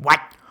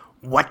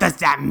 What does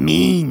that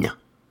mean?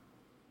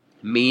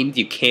 Means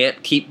you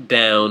can't keep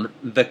down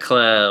the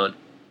clown.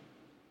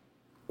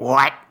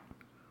 What?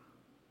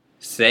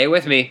 Say it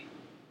with me.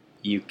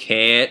 You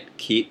can't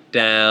keep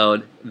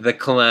down the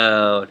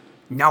clown.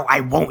 No, I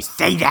won't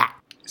say that.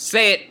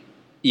 Say it.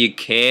 You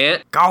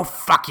can't. Go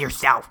fuck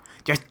yourself.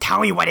 Just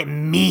tell me what it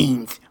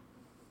means.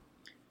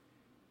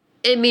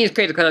 It means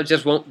crazy clowns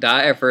just won't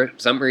die for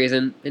some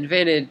reason.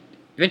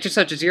 Adventures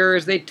such as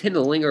yours, they tend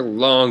to linger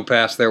long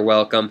past their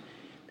welcome.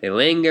 They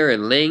linger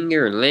and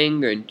linger and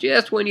linger, and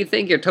just when you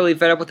think you're totally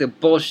fed up with the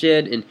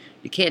bullshit and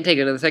you can't take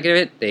another second of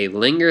it, they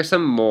linger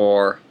some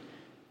more.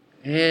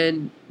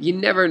 And you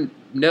never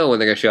know when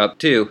they're going to show up,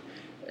 too.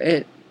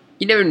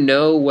 You never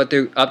know what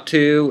they're up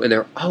to, and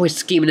they're always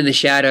scheming in the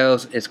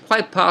shadows. It's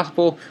quite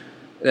possible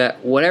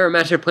that whatever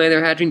master plan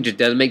they're hatching just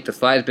doesn't make the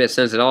slightest bit of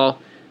sense at all.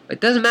 It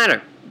doesn't matter.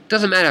 It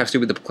doesn't matter how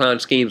stupid the clown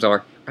schemes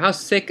are, or how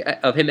sick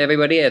of him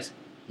everybody is.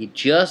 He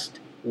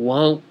just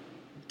won't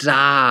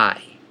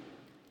die.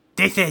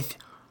 This is,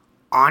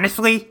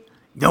 honestly,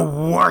 the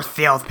worst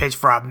sales pitch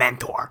for a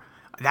mentor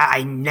that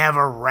I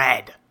never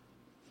read.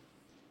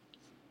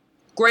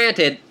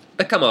 Granted,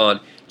 but come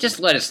on, just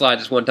let it slide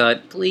this one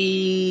time,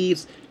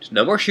 please. Just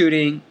no more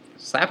shooting.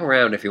 Slap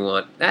around if you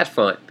want. That's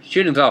fun.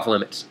 Shooting's off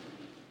limits.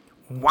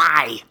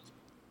 Why?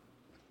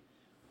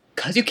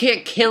 'Cause you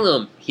can't kill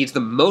him. He's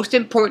the most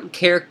important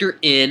character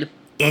in...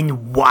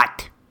 In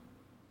what?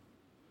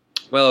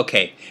 Well,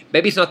 okay.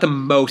 Maybe he's not the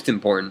most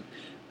important.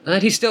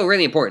 But he's still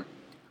really important.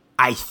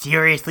 I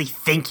seriously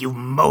think you've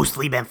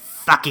mostly been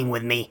fucking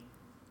with me.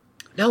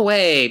 No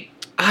way.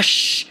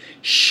 Shh.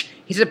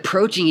 He's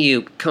approaching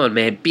you. Come on,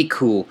 man. Be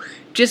cool.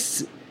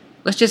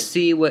 Let's just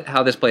see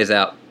how this plays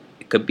out.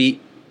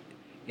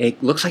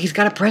 It looks like he's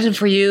got a present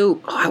for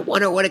you. Oh, I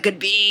wonder what it could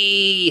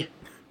be.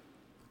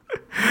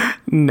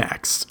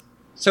 Next.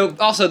 So,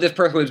 also, this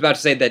person was about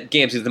to say that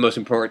Gamzee is the most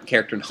important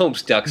character in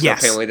Homestuck, so Yes.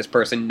 apparently this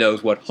person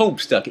knows what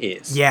Homestuck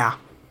is. Yeah.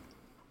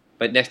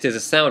 But next is a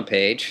sound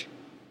page.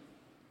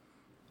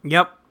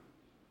 Yep.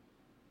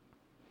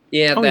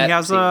 Yeah, Oh, that he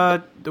has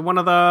one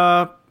of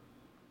the...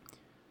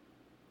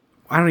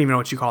 I don't even know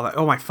what you call that.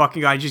 Oh my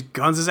fucking god, he just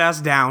guns his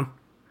ass down.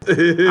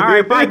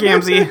 Alright, bye,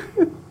 Gamzee.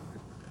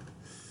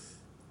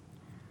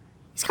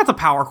 He's got the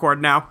power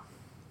cord now.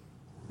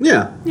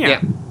 Yeah.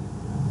 Yeah.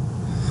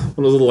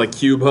 One of those little,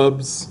 cube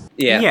hubs.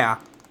 Yeah. Yeah.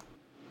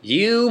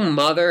 You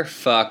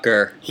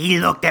motherfucker. He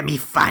looked at me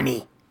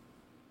funny.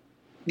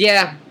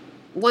 Yeah.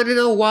 Want to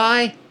know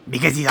why?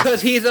 Because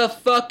Because he's a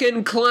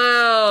fucking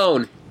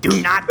clown.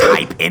 Do not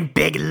type in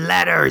big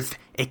letters.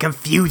 It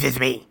confuses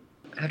me.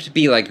 I have to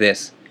be like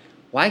this.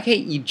 Why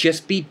can't you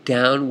just be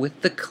down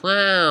with the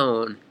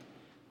clown?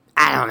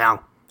 I don't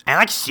know. I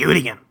like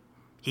shooting him.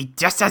 He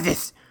just has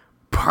this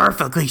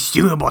perfectly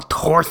suitable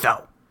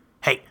torso.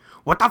 Hey,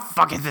 what the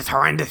fuck is this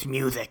horrendous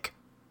music?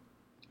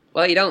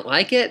 Well, you don't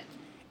like it?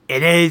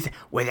 It is,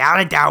 without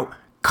a doubt,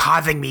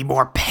 causing me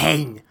more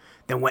pain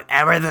than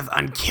whatever this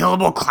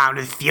unkillable clown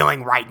is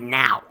feeling right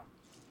now.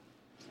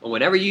 Well,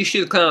 whenever you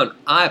shoot a clown,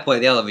 I play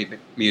the elevator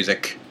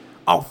music.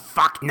 Oh,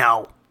 fuck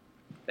no.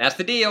 That's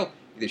the deal.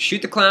 Either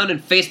shoot the clown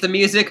and face the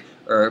music,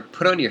 or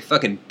put on your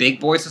fucking big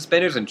boy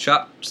suspenders and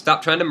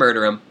stop trying to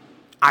murder him.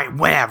 Alright,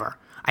 whatever.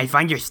 I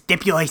find your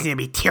stipulation to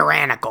be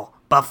tyrannical,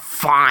 but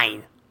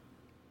fine.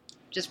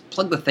 Just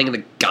plug the thing in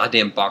the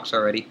goddamn box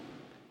already.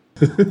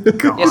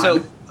 God. Yeah,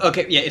 so,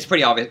 okay, yeah, it's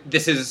pretty obvious.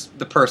 This is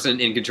the person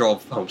in control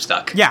of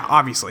Homestuck. Yeah,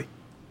 obviously.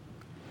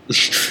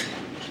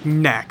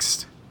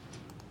 Next.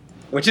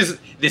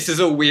 This is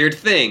a weird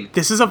thing.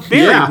 This is a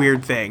very Yeah.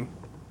 weird thing.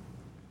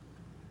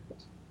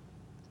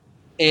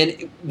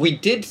 And we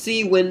did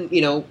see when,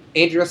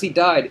 Andrew Rusty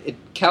died,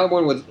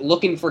 Caliborn was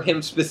looking for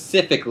him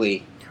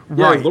specifically.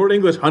 Yeah, Right. Lord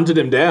English hunted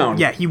him down.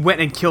 Yeah, he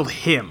went and killed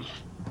him.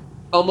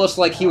 Almost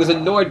like he was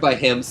annoyed by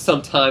him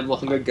sometime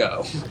long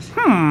ago.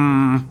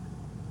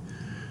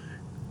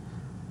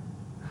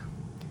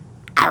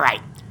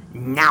 Alright,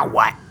 now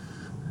what?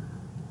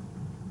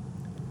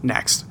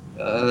 Next.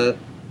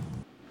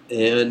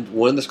 And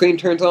one of the screen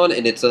turns on,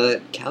 and it's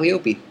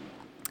Calliope.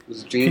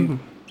 His dream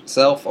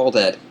self, all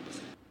dead.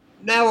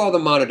 Now all the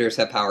monitors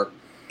have power.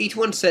 Each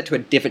one's set to a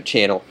different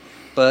channel,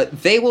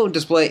 but they won't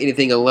display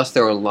anything unless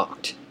they're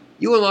unlocked.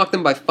 You unlock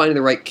them by finding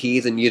the right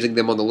keys and using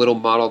them on the little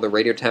model of the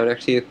radio tower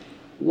next to you.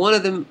 One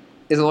of them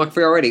is unlocked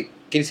for you already.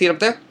 Can you see it up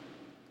there?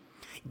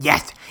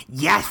 Yes,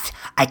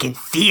 I can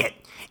see it.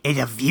 It's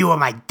a view of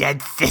my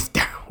dead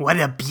sister. What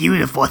a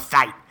beautiful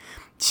sight.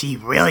 She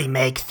really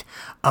makes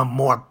a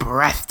more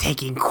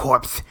breathtaking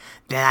corpse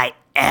than I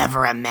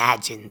ever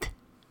imagined.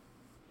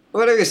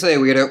 Whatever you say,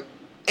 weirdo.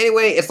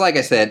 Anyway, it's like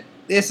I said,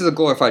 this is a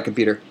glorified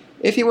computer.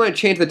 If you want to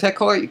change the tech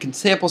color, you can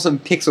sample some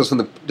pixels from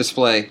the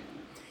display.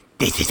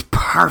 This is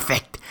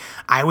perfect.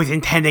 I was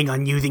intending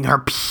on using her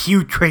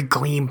putrid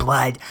green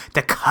blood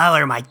to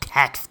color my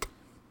text.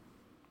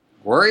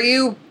 Were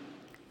you?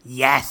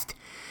 Yes,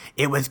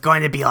 it was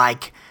going to be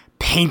like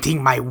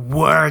painting my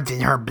words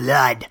in her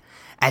blood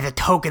as a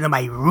token of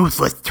my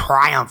ruthless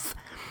triumph.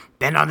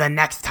 Then on the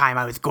next time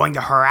I was going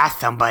to harass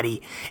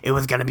somebody, it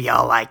was going to be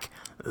all like,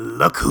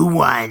 look who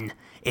won.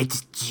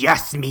 It's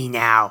just me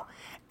now.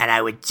 And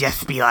I would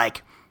just be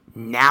like,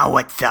 now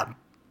what's up,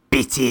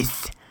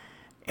 bitches?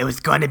 It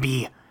was going to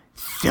be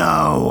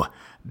so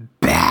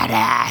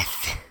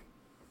badass.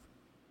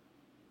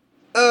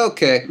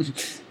 Okay.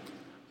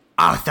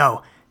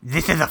 Also,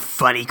 this is a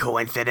funny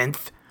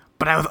coincidence,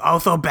 but I was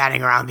also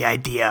batting around the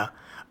idea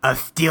of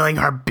stealing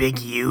her big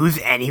U's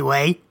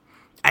anyway.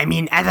 I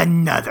mean, as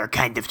another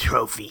kind of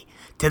trophy,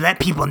 to let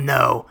people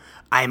know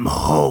I'm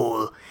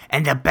whole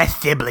and the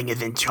best sibling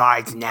is in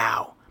charge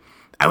now.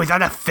 I was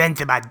on the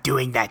fence about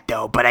doing that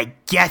though, but I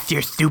guess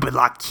your stupid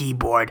lock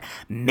keyboard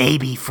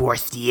maybe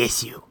forced the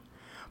issue.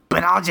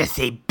 But I'll just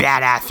say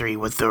badassery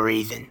was the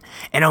reason,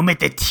 and omit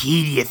the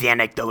tedious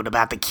anecdote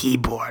about the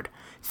keyboard.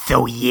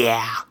 So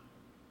yeah.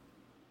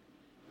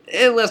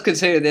 And let's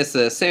consider this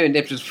a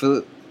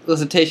serendipitous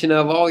felicitation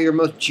of all your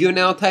most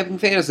juvenile typing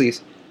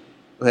fantasies.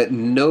 Let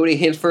nobody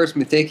henceforth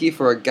mistake you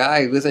for a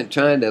guy who isn't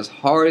trying as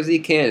hard as he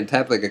can to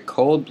type like a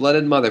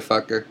cold-blooded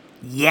motherfucker.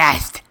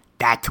 Yes,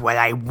 that's what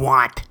I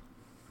want.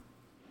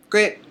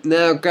 Great,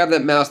 now grab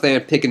that mouse there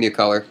and pick a new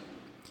color.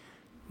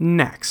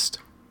 Next.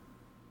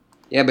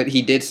 Yeah, but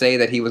he did say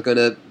that he was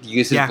gonna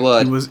use his Yeah,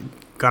 blood. he was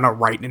gonna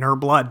write in her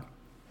blood.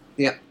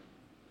 Yeah.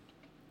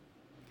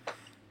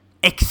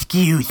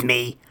 Excuse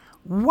me,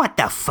 what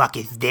the fuck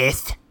is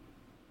this?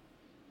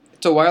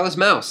 It's a wireless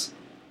mouse.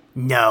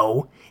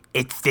 No,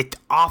 it's this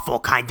awful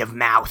kind of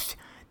mouse.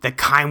 The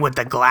kind with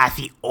the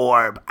glassy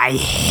orb. I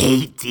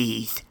hate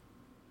these.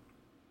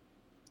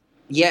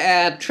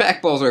 Yeah,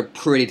 trackballs are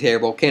pretty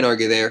terrible. Can't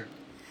argue there.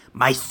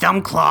 My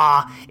thumb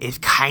claw is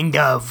kind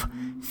of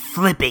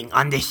slipping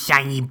on this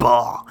shiny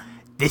ball.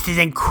 This is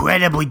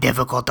incredibly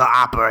difficult to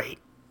operate.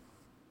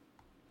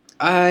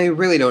 I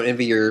really don't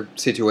envy your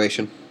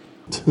situation.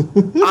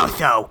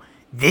 Also,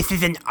 this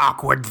is an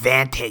awkward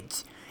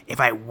vantage. If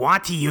I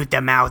want to use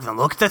the mouse and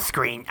look at the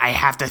screen, I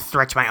have to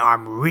stretch my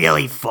arm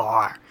really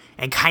far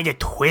and kind of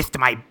twist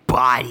my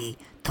body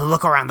to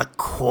look around the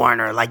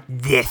corner like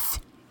this.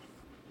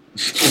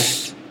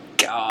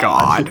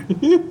 God.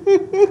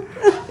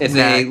 It is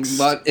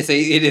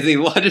a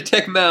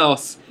Logitech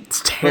mouse, It's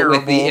but terrible.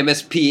 with the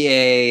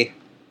MSPA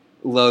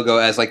logo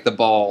as like the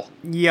ball.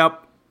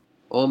 Yep.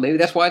 Well, maybe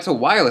that's why it's a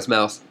wireless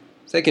mouse,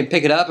 so you can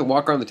pick it up and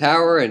walk around the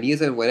tower and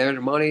use it in whatever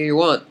monitor you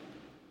want.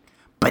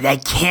 But I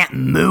can't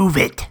move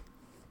it.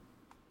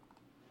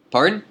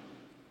 Pardon?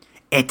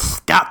 It's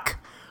stuck.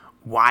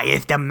 Why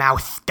is the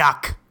mouse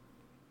stuck?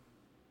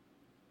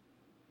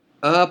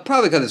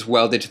 Probably because it's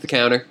welded to the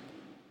counter.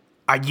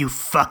 Are you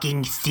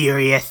fucking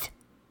serious?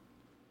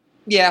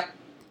 Yeah.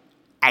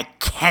 I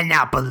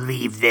cannot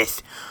believe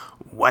this.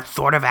 What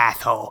sort of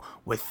asshole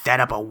would set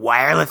up a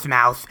wireless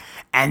mouse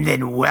and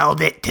then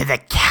weld it to the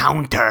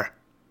counter?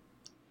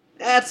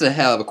 That's a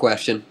hell of a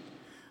question.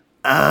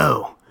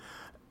 Oh.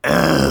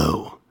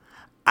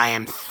 I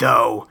am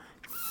so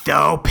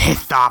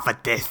pissed off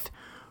at this.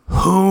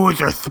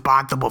 Who's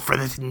responsible for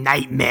this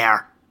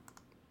nightmare?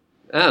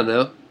 I don't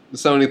know.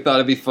 Someone who thought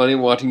it'd be funny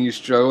watching you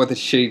struggle with a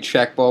shitty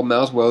trackball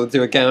mouse welded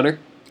to a counter?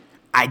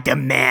 I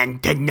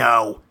demand to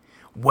know.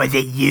 Was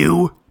it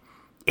you?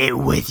 It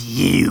was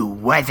you,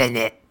 wasn't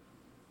it?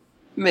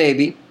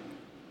 Maybe.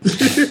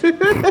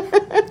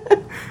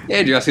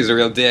 Andrew Hussey's a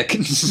real dick.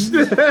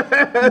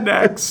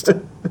 Next.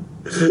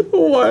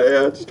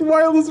 Why? Just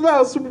wireless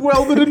mouse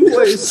welded in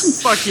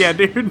place. Fuck yeah,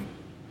 dude.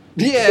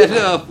 Yeah,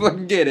 no,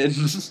 fucking get it.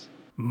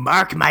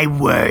 Mark my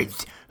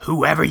words,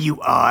 whoever you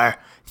are,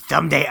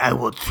 someday I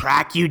will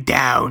track you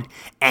down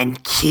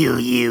and kill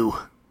you.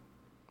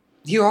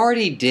 You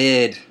already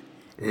did.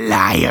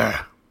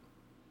 Liar.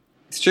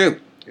 It's true.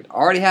 It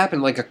already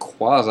happened in the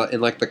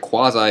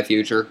quasi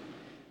future.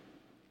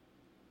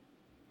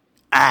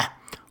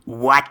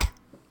 What?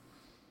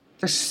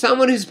 For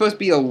someone who's supposed to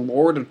be a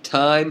lord of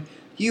time,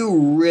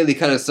 you really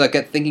kind of suck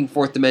at thinking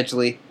fourth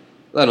dimensionally,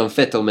 let alone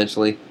fifth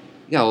dimensionally.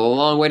 You got a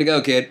long way to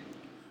go, kid.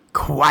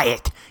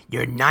 Quiet.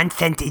 Your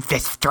nonsense is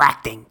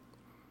distracting.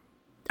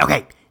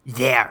 Okay,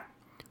 there.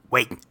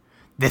 Wait.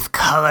 This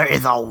color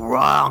is all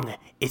wrong.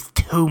 It's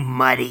too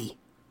muddy.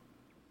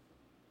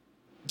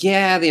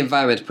 Yeah, the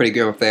environment's pretty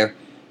good up there.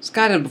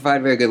 Sky doesn't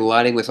provide very good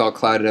lighting when it's all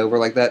clouded over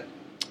like that.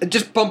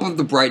 Just bump up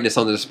the brightness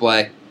on the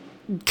display.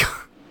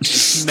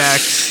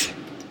 Next.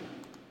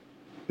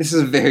 This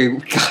is very...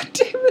 God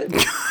damn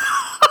it.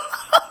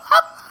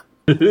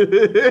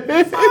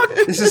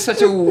 This is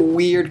such a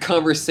weird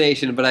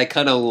conversation, but I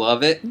kind of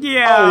love it.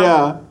 Yeah. Oh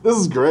yeah, this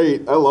is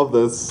great. I love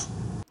this.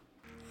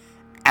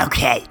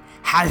 Okay,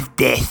 how's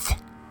this?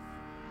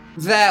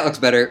 That looks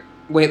better.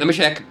 Wait, let me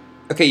check.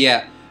 Okay,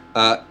 yeah.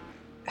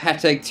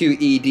 Hashtag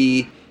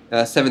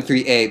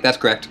 2ED738. That's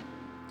correct.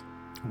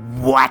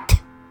 What?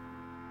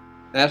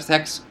 That's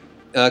hex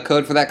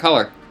code for that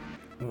color.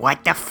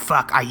 What the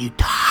fuck are you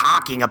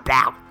talking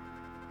about?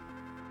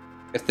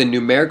 It's the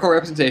numerical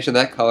representation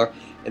of that color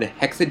in a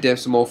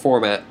hexadecimal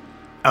format.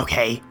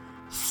 Okay,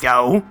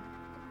 so?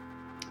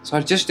 So I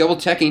was just double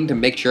checking to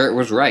make sure it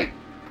was right.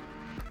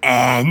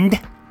 And?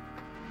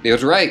 It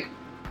was right.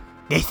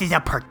 This is a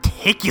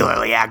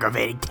particularly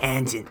aggravating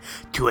tangent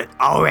to an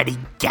already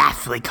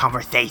ghastly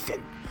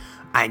conversation.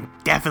 I'm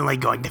definitely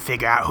going to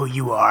figure out who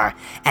you are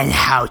and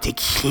how to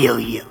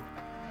kill you.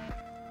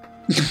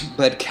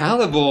 But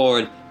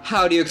Caliborn,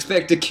 how do you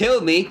expect to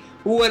kill me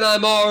when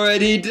I'm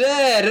already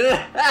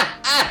dead?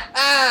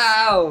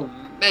 Oh,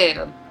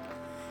 man.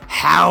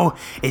 How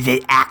is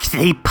it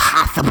actually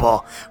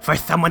possible for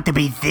someone to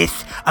be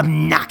this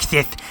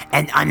obnoxious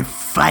and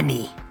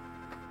unfunny?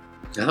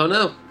 I don't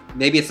know.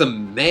 Maybe it's a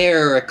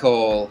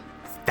miracle.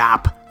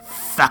 Stop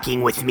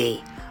fucking with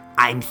me.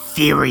 I'm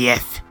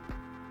serious.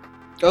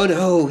 Oh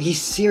no,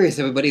 he's serious,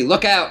 everybody.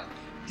 Look out!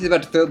 He's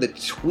about to throw the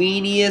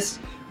tweeniest,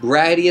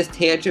 brattiest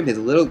tantrum his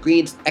little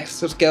green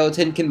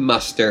exoskeleton can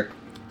muster.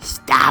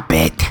 Stop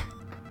it.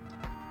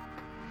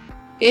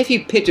 If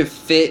you pitch a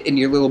fit in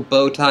your little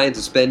bow tie and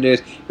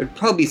suspenders, it would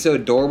probably be so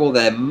adorable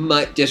that I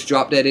might just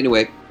drop dead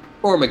anyway.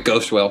 Or my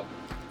ghost will.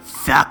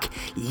 Fuck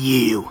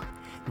you.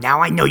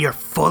 Now I know you're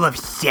full of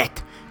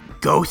shit.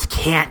 Ghosts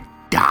can't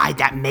die,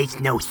 that makes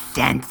no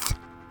sense.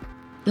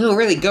 No,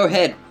 really, go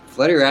ahead.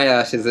 Flutter your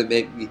eyelashes and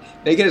make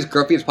it as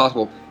grumpy as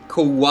possible.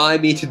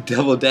 Kawaii me to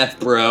double death,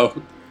 bro.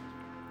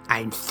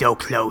 I'm so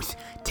close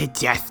to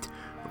just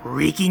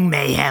wreaking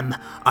mayhem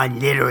on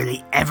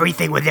literally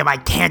everything within my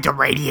tangent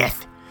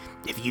radius.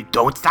 If you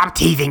don't stop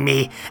teasing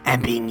me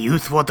and being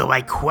useful to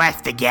my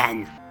quest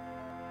again.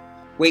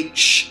 Wait,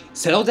 shh,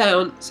 settle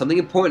down. Something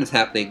important is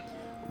happening.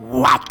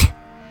 What?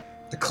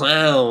 The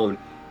clown.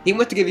 He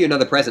wants to give you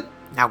another present.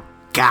 Oh,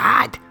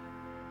 God.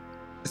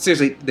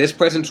 Seriously, this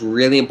present's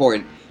really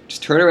important.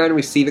 Just turn around and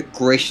receive it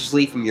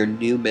graciously from your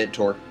new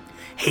mentor.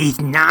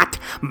 He's not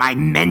my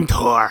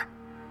mentor.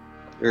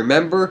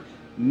 Remember,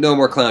 no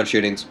more clown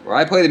shootings, or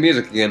I play the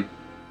music again.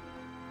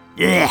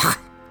 Ugh.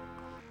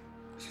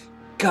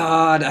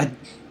 God,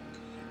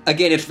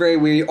 again, it's very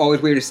weird,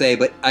 always weird to say,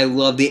 but I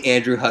love the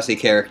Andrew Hussey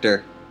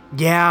character.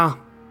 Yeah.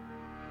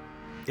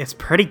 It's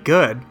pretty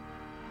good.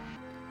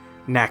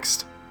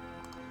 Next.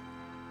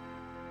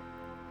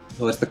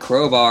 Oh, it's the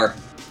crowbar.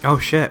 Oh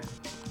shit.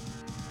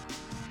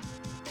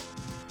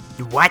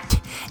 What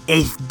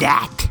is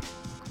that?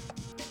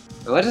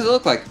 What does it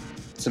look like?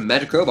 It's a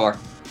magic crowbar.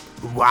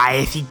 Why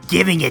is he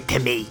giving it to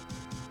me?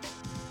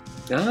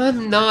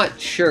 I'm not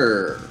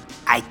sure.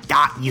 I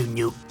thought you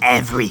knew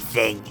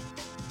everything.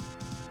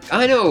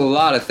 I know a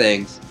lot of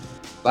things,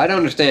 but I don't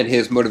understand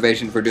his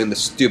motivation for doing the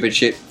stupid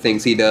shit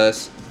things he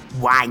does.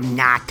 Why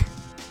not?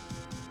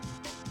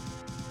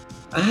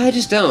 I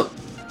just don't.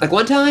 Like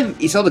one time,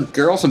 he saw the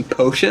girl some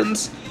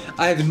potions.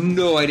 I have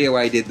no idea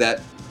why he did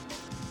that.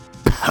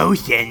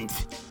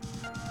 Potions.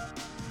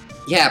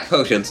 Yeah,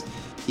 potions.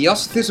 He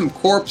also threw some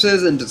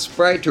corpses into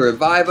Sprite to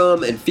revive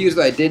them and fused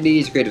their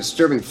identities to create a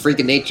disturbing freak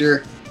of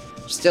nature.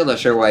 Still not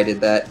sure why I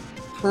did that.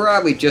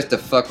 Probably just to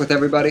fuck with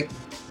everybody.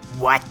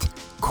 What?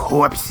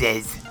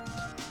 Corpses?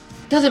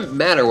 Doesn't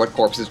matter what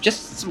corpses,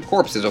 just some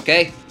corpses,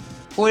 okay?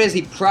 Point is,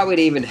 he probably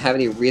didn't even have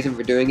any reason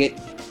for doing it.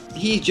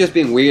 He's just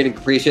being weird and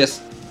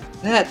capricious.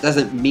 That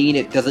doesn't mean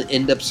it doesn't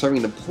end up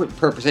serving the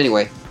purpose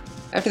anyway.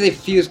 After they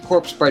fused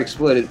Corpse Sprite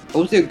exploded,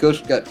 both their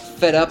ghosts got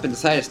fed up and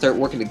decided to start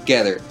working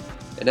together.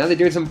 And now they're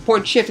doing some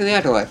important shift in the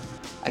afterlife.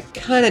 I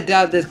kinda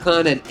doubt this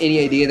clown had any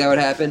idea that would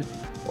happen.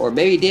 Or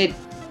maybe he did.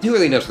 Who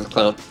really knows this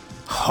clown?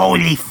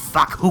 Holy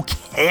fuck, who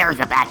cares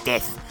about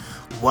this?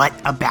 What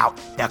about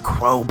the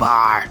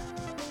crowbar?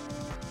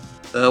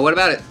 What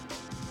about it?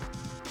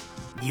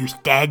 You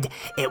said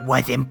it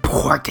was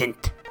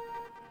important.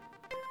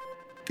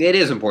 It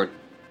is important.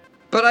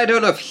 But I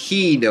don't know if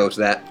he knows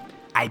that.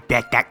 I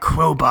bet that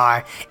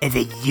crowbar is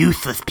a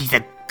useless piece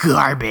of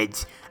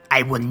garbage.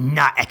 I will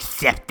not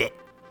accept it.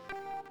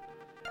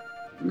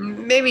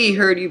 Maybe he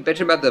heard you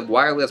mention about the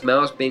wireless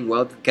mouse being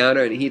welded to the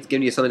counter and he's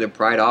giving you something to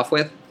pry it off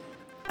with.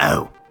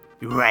 Oh,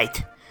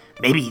 right.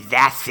 Maybe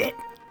that's it.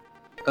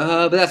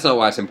 But that's not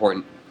why it's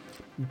important.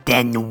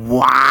 Then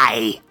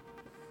why?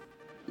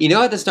 You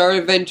know, at the start of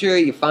the adventure,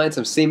 you find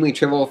some seemingly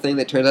trivial thing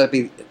that turns out to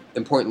be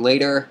important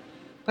later.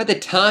 But at the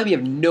time, you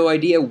have no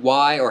idea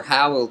why or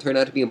how it'll turn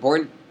out to be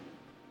important.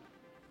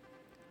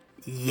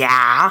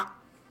 Yeah?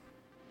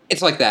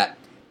 It's like that.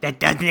 That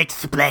doesn't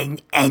explain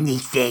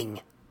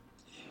anything.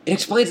 It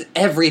explains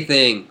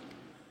everything.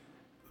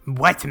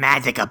 What's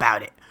magic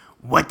about it?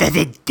 What does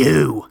it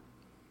do?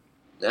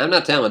 I'm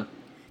not telling.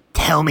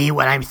 Tell me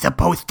what I'm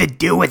supposed to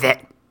do with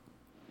it.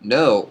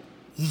 No.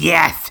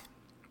 Yes.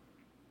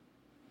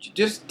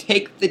 Just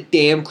take the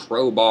damn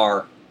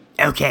crowbar.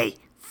 Okay,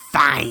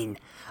 fine.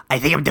 I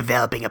think I'm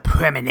developing a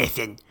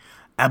premonition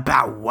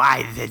about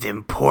why this is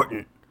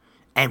important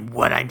and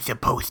what I'm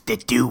supposed to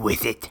do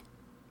with it.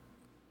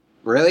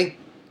 Really?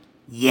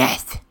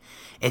 Yes,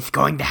 it's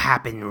going to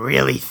happen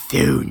really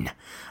soon.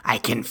 I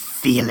can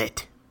feel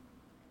it.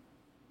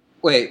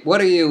 Wait, what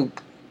are you...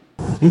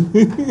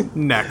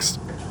 Next.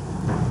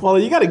 Well,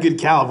 you got a good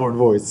Caliborn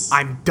voice.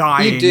 I'm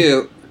dying. You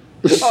do.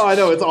 Oh, I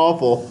know, it's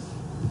awful.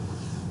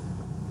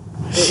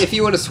 If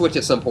you want to switch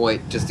at some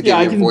point, just to give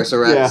I your can- voice a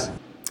rest. yeah.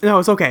 No,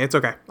 it's okay. It's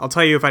okay. I'll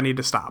tell you if I need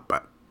to stop,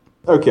 but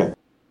Okay.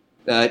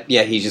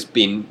 Yeah, he's just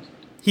being...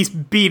 he's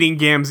beating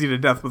Gamzee to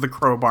death with a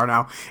crowbar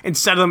now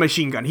instead of the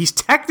machine gun. He's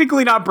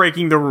technically not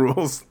breaking the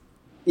rules.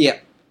 Yeah.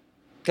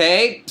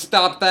 Okay,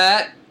 stop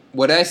that.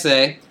 What'd I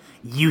say?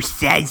 You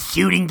said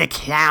shooting the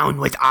clown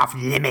was off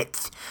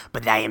limits,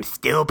 but I am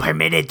still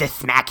permitted to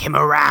smack him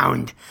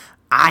around.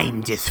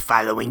 I'm just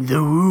following the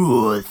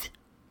rules.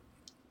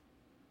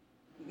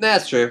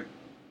 That's true.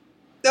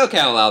 Okay,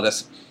 I'll allow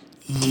this.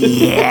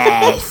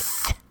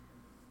 Yes.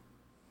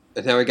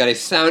 And now we got a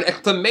sound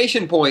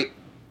exclamation point.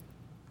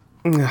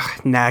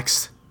 Ugh,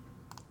 next.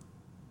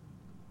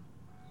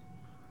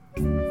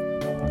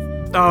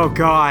 Oh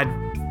god.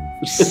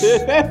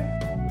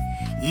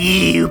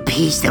 You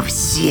piece of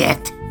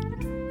shit.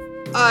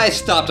 I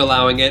stopped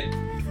allowing it.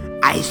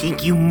 I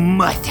think you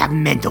must have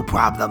mental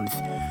problems.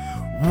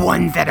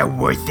 Ones that are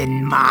worse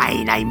than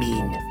mine, I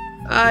mean.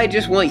 I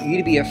just want you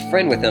to be a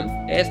friend with him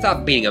and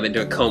stop beating him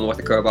into a coma with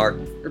a crowbar,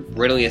 or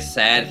riddling his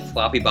sad,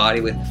 floppy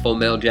body with full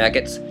metal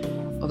jackets.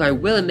 Although I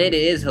will admit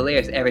it is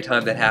hilarious every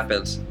time that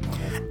happens.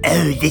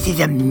 Oh, this is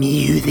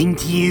amusing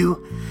to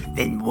you?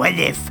 Then what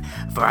if,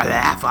 for a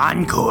laugh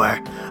encore,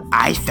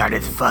 I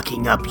started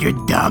fucking up your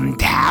dumb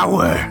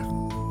tower?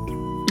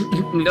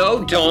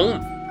 No,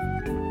 don't.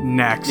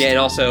 Next. Yeah, and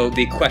also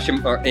the question,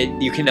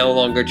 you can no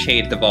longer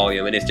change the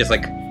volume, and it's just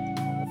like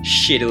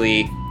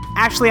shittily.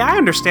 Actually, I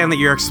understand that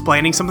you're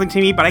explaining something to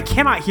me, but I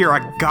cannot hear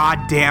a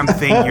goddamn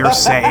thing you're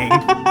saying.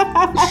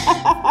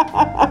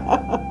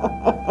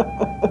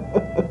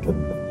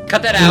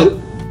 Cut that out.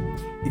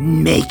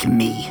 Make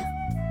me.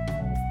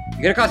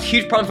 You're gonna cause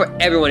huge problems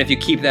for everyone if you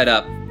keep that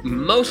up.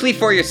 Mostly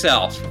for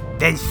yourself.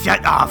 Then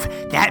shut off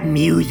that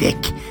music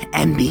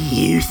and be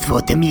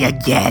useful to me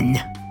again.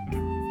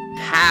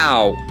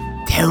 How?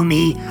 Tell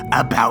me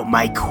about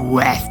my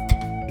quest.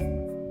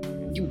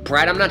 You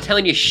brat, I'm not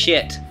telling you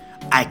shit.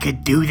 I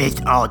could do this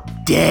all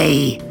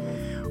day.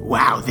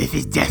 Wow, this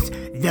is just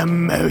the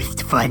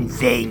most fun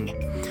thing.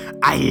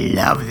 I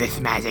love this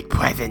magic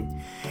present.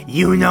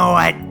 You know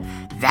what?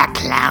 That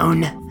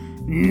clown,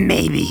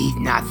 maybe he's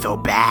not so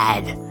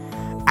bad.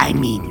 I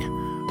mean,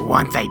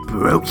 once I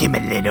broke him a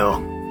little.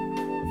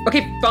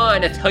 Okay,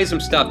 fine, I'll tell you some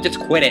stuff. Just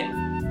quit it.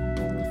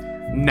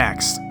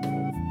 Next.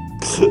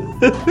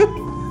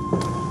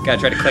 Gotta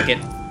try to click it.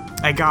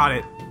 I got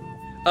it.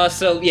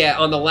 So yeah,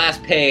 on the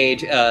last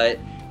page,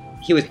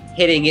 he was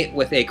hitting it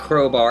with a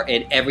crowbar,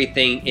 and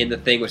everything in the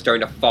thing was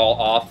starting to fall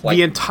off. Like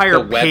The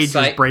entire the page is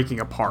website, breaking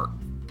apart.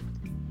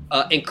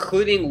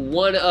 including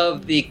one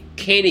of the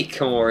candy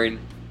corn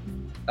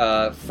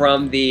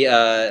from the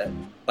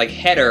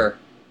header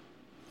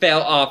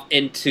fell off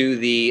into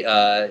the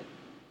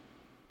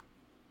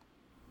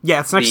Yeah,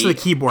 it's next to the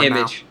keyboard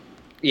image. now.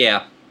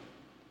 Yeah.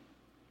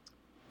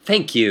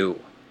 Thank you.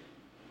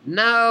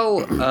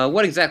 Now,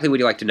 what exactly would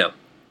you like to know?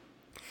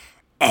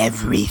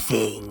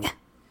 Everything.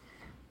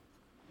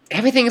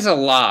 Everything is a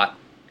lot.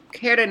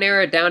 Care to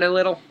narrow it down a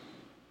little?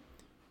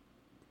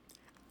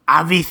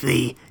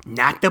 Obviously,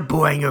 not the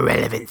boring,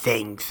 irrelevant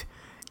things.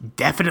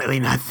 Definitely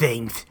not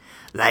things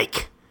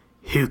like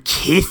who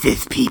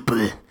kisses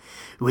people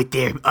with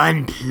their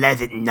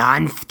unpleasant,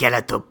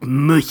 non-skeletal,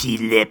 mushy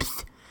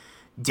lips.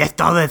 Just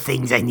all the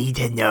things I need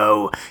to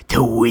know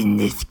to win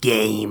this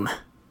game.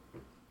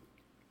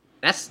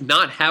 That's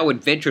not how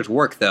adventures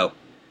work, though.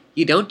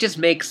 You don't just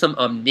make some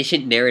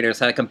omniscient narrator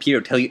inside a computer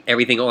tell you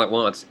everything all at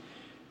once.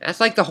 That's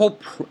like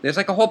there's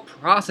like a whole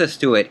process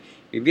to it.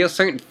 You reveal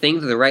certain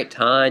things at the right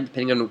time,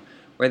 depending on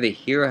where the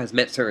hero has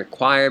met certain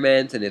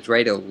requirements and is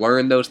ready to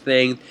learn those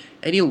things.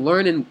 And you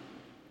learn,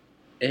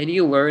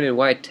 and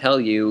what I tell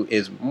you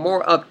is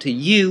more up to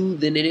you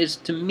than it is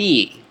to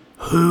me.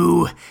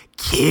 Who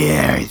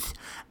cares?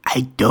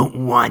 I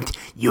don't want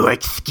your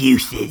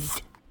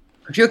excuses.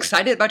 Aren't you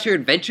excited about your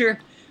adventure?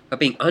 About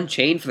being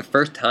unchained for the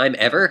first time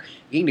ever?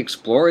 Getting to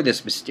explore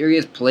this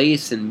mysterious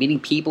place and meeting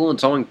people and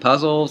solving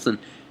puzzles and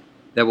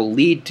that will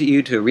lead to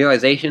you to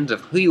realizations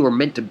of who you were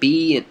meant to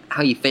be and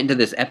how you fit into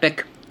this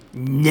epic?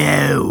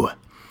 No.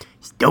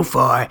 So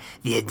far,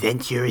 the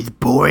adventure is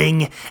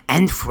boring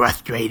and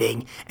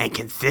frustrating and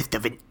consists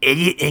of an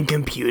idiot in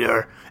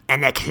computer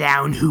and a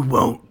clown who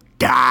won't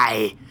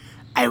die.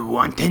 I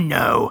want to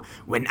know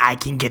when I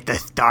can get to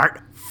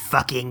start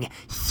fucking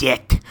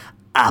shit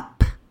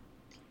up.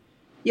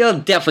 You'll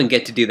definitely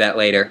get to do that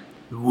later.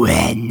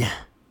 When?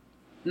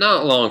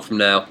 Not long from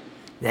now.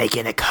 Like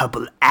in a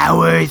couple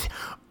hours,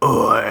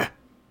 or...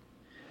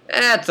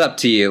 That's up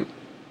to you.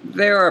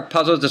 There are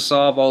puzzles to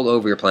solve all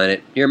over your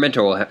planet. Your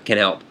mentor can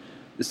help.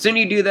 The sooner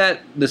you do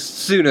that, the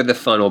sooner the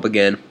fun will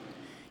begin.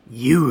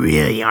 You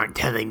really aren't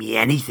telling me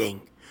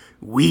anything.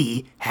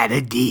 We had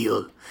a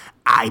deal.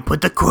 I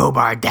put the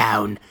crowbar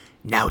down.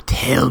 Now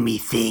tell me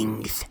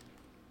things.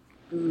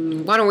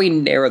 Why don't we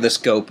narrow the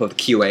scope of the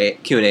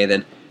Q&A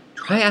then?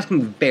 Try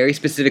asking very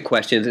specific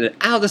questions, and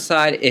I'll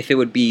decide if it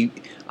would be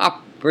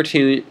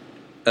opportune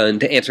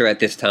to answer at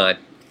this time.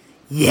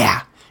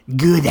 Yeah,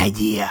 good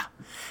idea.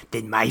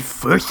 Then my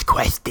first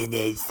question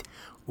is,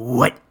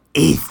 what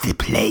is the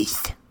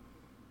place?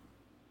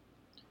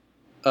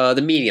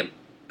 The medium.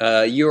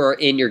 You are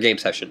in your game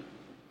session.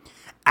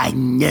 I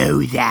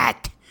know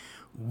that.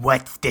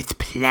 What's this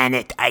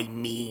planet, I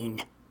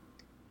mean?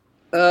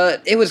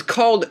 It was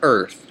called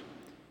Earth.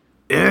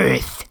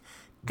 Earth?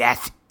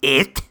 That's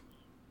it?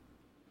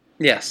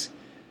 Yes.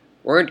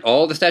 Weren't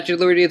all the Statue of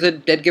Liberty a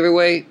dead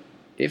giveaway?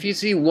 If you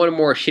see one or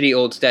more shitty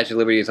old Statue of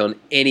Liberties on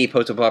any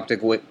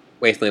post-apocalyptic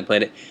wasteland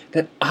planet,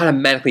 that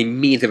automatically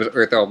means it was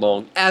Earth all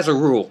along, as a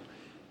rule.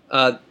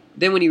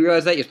 Then when you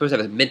realize that, you're supposed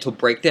to have a mental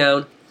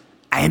breakdown.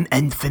 I am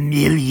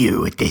unfamiliar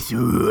with this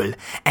rule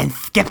and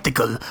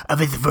skeptical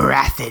of its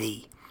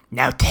veracity.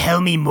 Now tell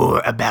me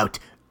more about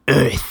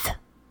Earth.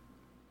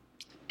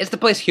 It's the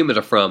place humans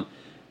are from.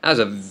 That was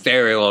a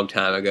very long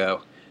time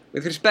ago.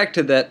 With respect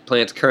to that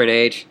planet's current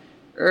age,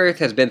 Earth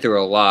has been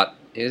through a lot.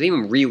 It was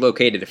even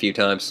relocated a few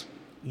times.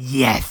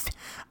 Yes,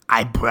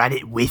 I brought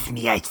it with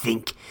me, I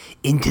think,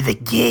 into the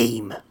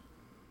game.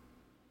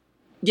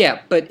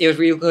 Yeah, but it was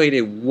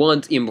relocated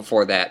once even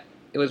before that.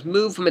 It was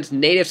moved from its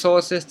native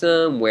solar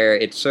system, where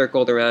it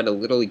circled around a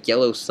little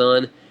yellow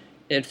sun,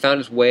 and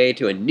found its way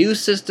to a new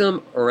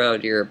system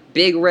around your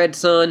big red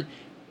sun.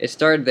 It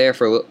stayed there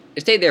for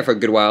a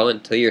good while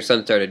until your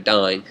sun started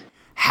dying.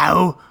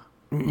 How?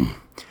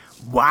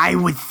 Why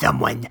would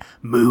someone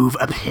move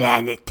a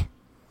planet?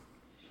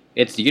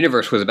 Its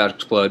universe was about to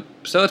explode,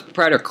 so its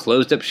proprietor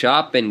closed up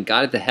shop and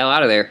got it the hell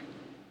out of there.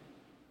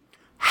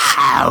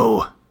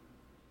 How?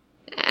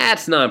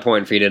 That's not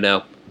important for you to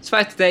know.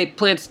 Suffice to say,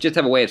 plants just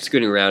have a way of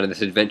scooting around in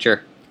this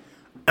adventure.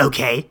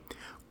 Okay,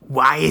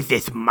 why is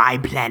this my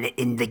planet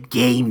in the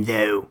game,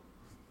 though?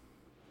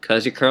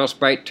 'Cause your kernel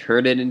sprite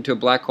turned it into a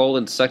black hole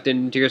and sucked it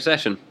into your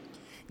session.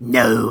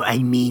 No, I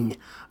mean,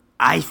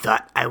 I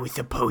thought I was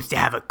supposed to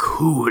have a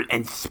cool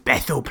and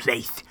special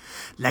place,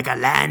 like a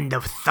land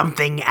of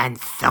something and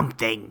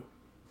something.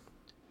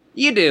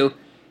 You do.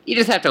 You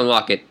just have to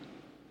unlock it.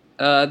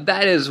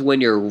 That is when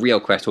your real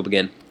quest will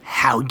begin.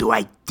 How do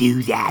I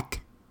do that?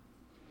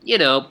 You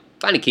know,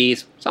 finding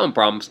keys, solving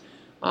problems.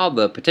 All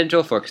the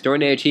potential for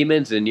extraordinary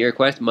achievements in your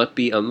quest must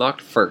be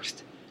unlocked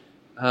first.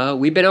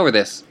 We've been over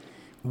this.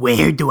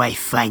 Where do I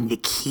find the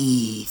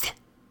keys?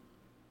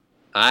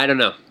 I don't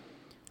know.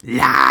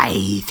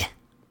 Lies.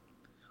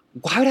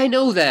 Why would I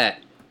know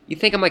that? You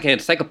think I'm like an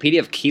encyclopedia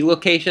of key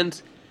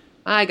locations?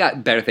 I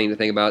got better things to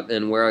think about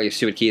than where all your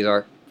stupid keys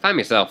are. Find them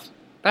yourself.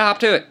 But hop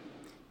to it.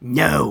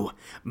 No,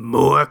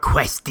 more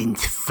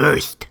questions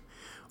first.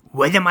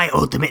 What am I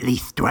ultimately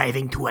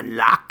striving to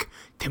unlock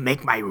to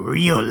make my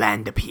real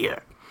land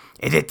appear?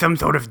 Is it some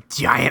sort of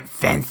giant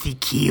fancy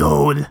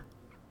keyhole?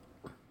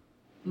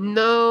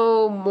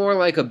 No, more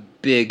like a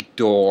big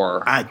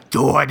door. A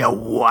door to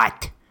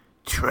what?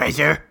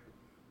 Treasure?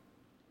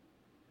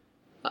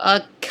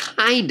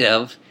 Kind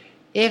of.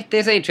 If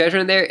there's any treasure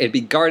in there, it'd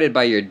be guarded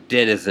by your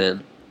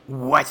denizen.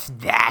 What's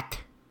that?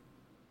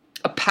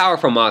 A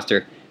powerful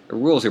monster that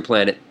rules your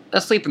planet,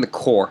 asleep in the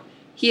core.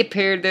 He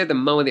appeared there the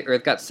moment the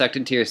Earth got sucked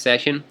into your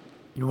session.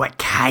 What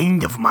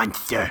kind of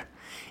monster?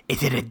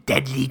 Is it a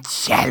deadly,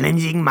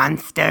 challenging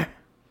monster?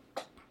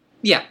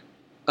 Yeah.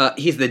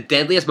 He's the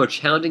deadliest, most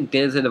challenging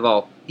denizen of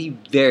all. He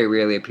very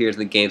rarely appears in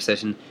the game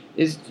session.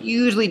 Is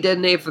usually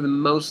designated for the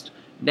most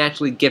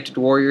naturally gifted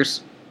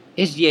warriors.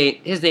 His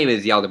name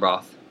is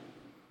Yaldabaoth.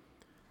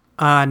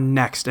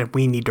 Next, and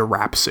we need to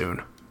wrap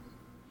soon.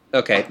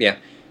 Okay, yeah.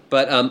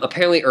 But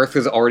apparently Earth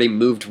has already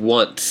moved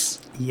once.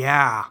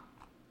 Yeah.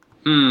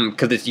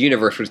 Because its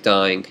universe was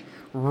dying.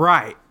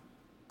 Right.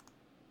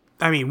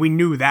 I mean, we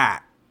knew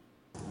that.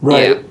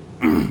 Right.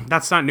 Yeah.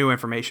 That's not new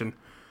information.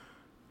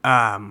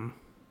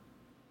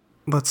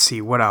 Let's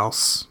see, what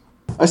else?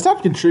 I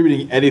stopped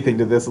contributing anything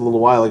to this a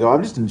little while ago.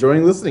 I'm just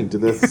enjoying listening to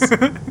this.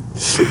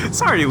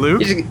 Sorry,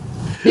 Luke.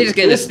 You're just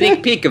getting a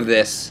sneak peek of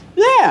this.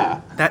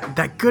 Yeah.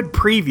 That good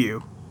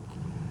preview.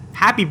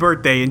 Happy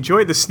birthday.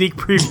 Enjoy the sneak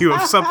preview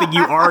of something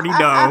you already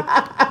know.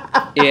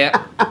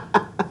 Yeah.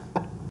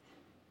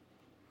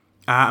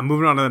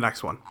 Moving on to the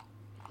next one.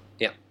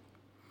 Yeah.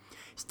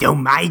 So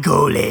my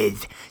goal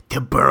is to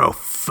burrow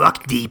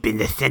fuck deep in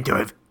the center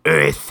of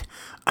Earth,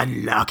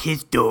 unlock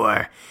his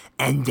door,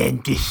 and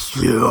then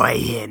destroy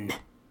him.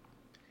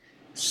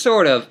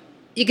 Sort of.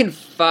 You can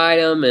fight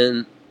him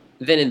and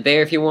then and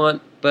there if you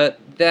want, but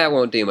that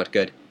won't do you much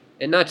good.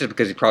 And not just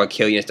because he'd probably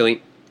kill you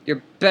instantly.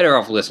 You're better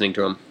off listening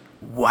to him.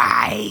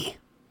 Why?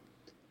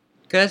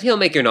 Because he'll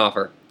make you an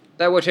offer.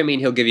 By which I mean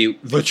he'll give you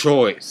the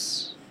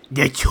choice.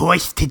 The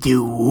choice to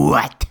do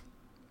what?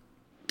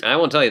 I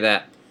won't tell you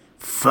that.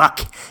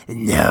 Fuck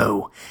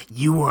no.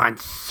 You want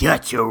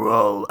such a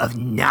role of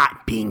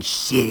not being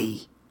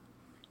shitty.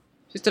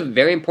 Just a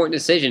very important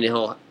decision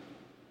he'll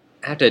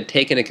have to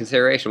take into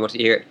consideration once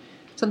you hear it.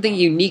 Something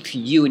unique to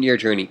you and your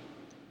journey.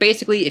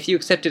 Basically, if you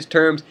accept his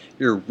terms,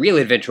 your real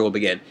adventure will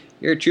begin.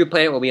 Your true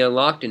planet will be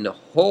unlocked and a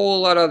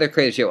whole lot of other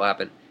crazy shit will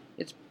happen.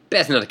 It's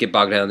best not to get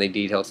bogged down in the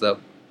details though.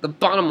 The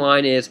bottom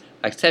line is,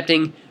 by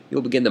accepting,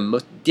 you'll begin the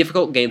most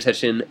difficult game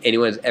session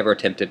anyone has ever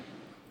attempted.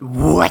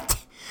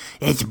 What?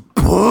 It's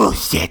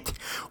bullshit.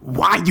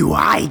 Why do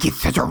I get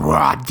such a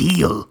raw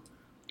deal?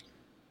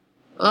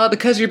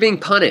 Because you're being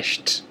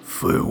punished.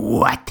 For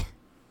what?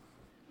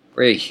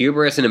 For your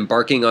hubris in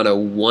embarking on a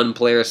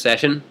one-player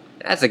session?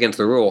 That's against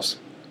the rules.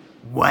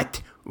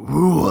 What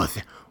rules?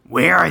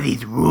 Where are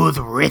these rules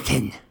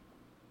written?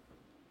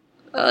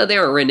 They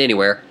aren't written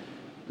anywhere.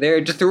 They're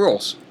just the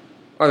rules.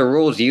 Are the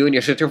rules you and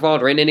your sister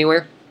followed written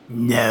anywhere?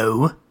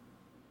 No.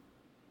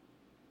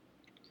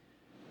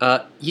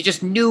 You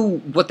just knew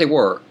what they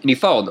were, and you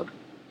followed them.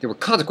 There were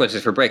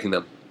consequences for breaking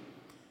them.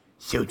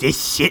 So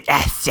this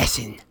shit-ass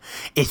session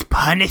is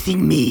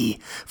punishing me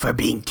for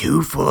being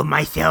too full of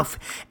myself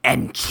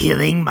and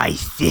killing my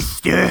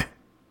sister?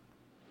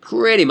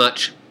 Pretty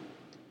much.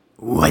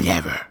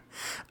 Whatever.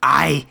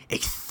 I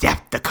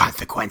accept the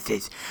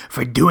consequences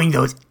for doing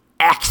those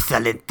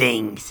excellent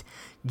things.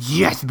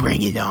 Just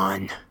bring it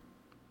on.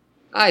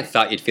 I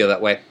thought you'd feel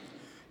that way.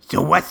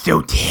 So what's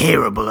so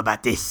terrible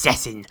about this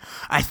session,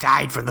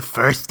 aside from the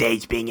first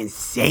stage being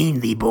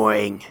insanely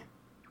boring?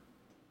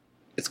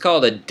 It's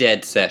called a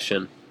dead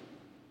session.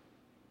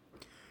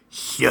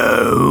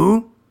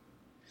 So?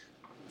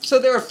 So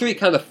there are three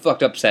kind of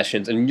fucked up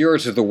sessions, and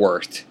yours is the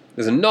worst.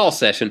 There's a null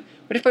session,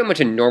 which is pretty much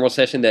a normal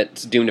session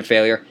that's doomed to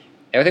failure.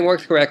 Everything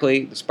works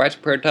correctly, the sprites are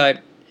prototype,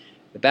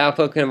 the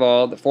battlefield can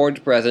evolve, the forge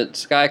is present,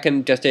 Sky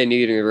can gestate a new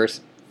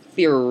universe,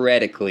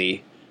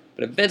 theoretically.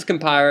 But events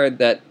compile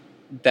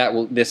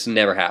this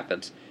never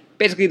happens.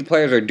 Basically, the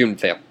players are doomed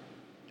to fail.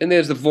 Then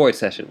there's the void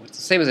session, which is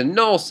the same as a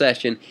null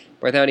session,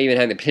 but without even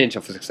having the potential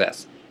for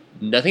success.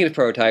 Nothing is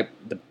prototype,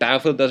 the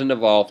battlefield doesn't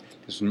evolve,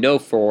 there's no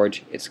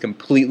forge, it's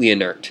completely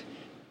inert.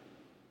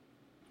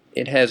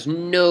 It has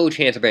no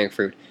chance of bearing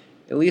fruit,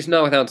 at least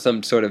not without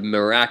some sort of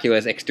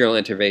miraculous external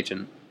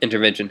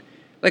intervention,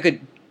 like a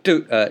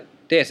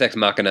Deus Ex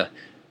Machina.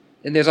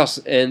 And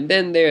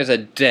then there's a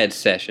dead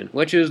session,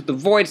 which is the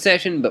void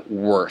session, but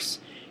worse.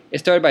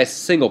 It's started by a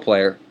single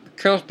player. The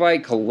kernel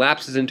sprite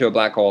collapses into a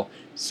black hole,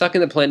 sucking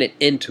the planet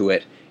into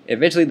it, and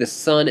eventually the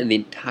sun and the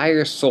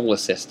entire solar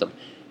system.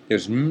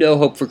 There's no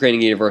hope for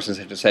creating a universe in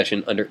such a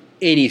session under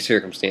any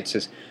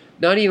circumstances,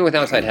 not even with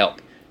outside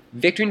help.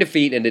 Victory and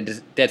defeat in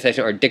the dead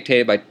session are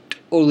dictated by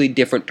totally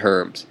different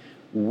terms.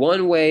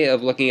 One way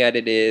of looking at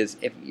it is,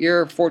 if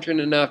you're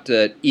fortunate enough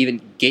to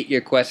even get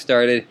your quest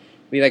started, it'd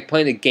be like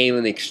playing the game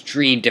in the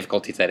extreme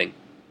difficulty setting.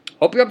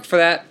 Hope you're up for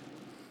that.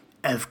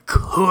 Of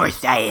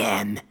course I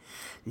am.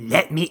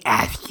 Let me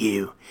ask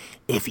you,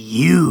 if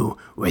you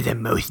were the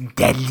most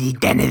deadly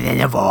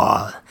denizen of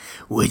all,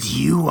 would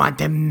you want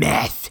to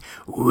mess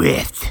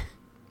with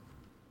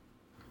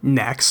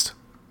Next.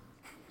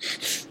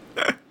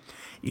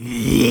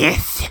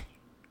 this?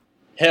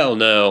 Hell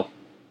no.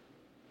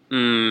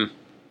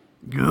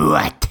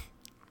 What?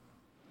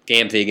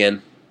 Gamzee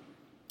again.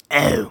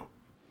 Oh,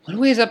 What are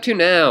we up to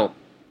now?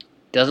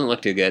 Doesn't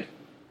look too good.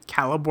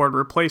 Caliborn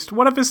replaced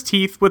one of his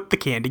teeth with the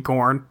candy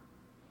corn.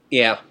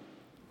 Yeah.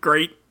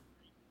 Great.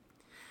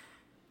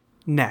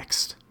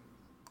 Next.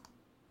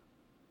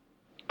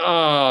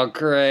 Oh,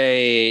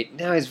 great.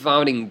 Now he's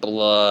vomiting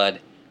blood.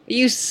 Are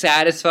you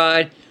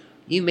satisfied?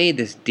 You made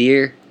this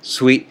dear,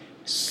 sweet,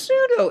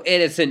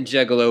 pseudo-innocent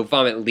juggalo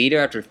vomit liter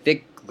after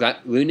thick,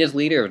 glutinous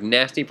liter of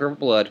nasty purple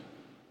blood.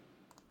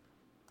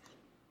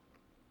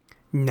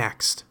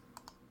 Next.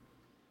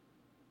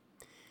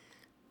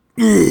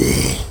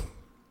 I'm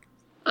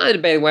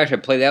debating whether I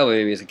should play the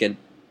elevator music again.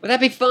 Would that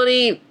be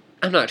funny?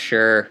 I'm not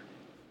sure.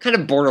 Kind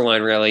of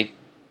borderline, really.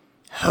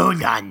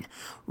 Hold on.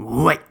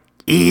 What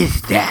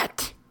is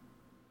that?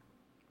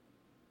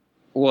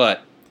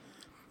 What?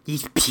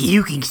 He's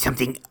puking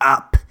something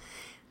up.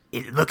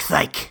 It looks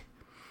like...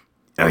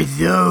 Are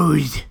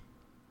those...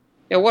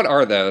 Yeah, what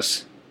are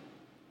those?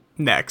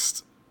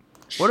 Next.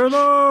 What are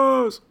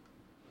those?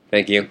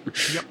 Thank you.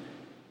 Yep.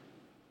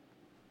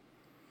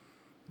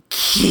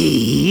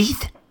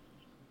 keys?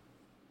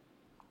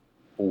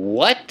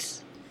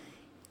 What?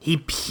 He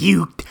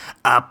puked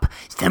up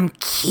some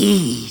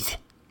keys.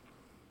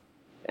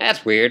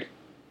 That's weird.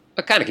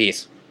 What kind of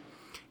keys?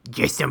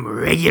 Just some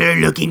regular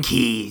looking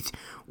keys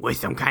with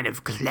some kind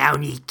of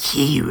clowny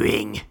key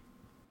ring.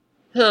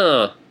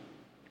 Huh.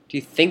 Do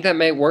you think that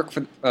might work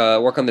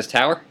on this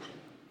tower?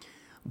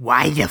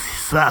 Why the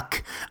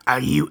fuck are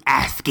you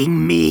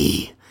asking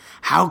me?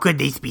 How could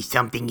this be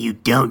something you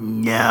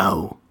don't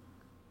know?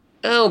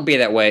 Don't be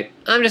that way.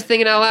 I'm just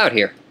thinking out loud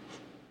here.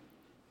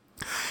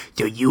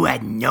 So you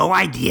had no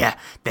idea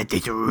that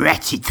this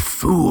wretched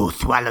fool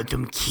swallowed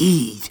some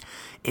keys,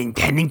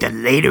 intending to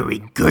later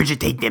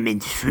regurgitate them in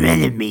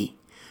front of me,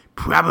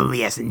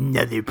 probably as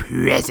another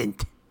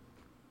present.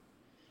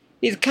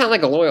 He's kind of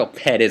like a loyal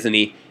pet, isn't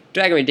he?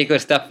 Dragging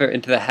ridiculous stuff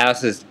into the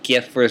house as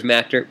gift for his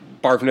master,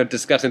 barfing out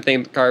disgusting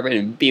things with carpet,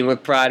 and beaming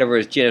with pride over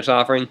his generous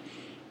offering.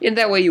 Isn't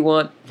that what you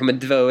want from a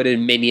devoted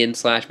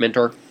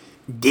minion/mentor?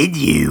 Did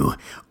you,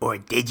 or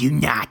did you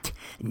not,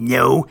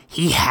 know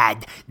he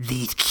had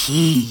these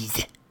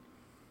keys?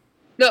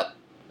 No,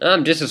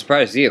 I'm just as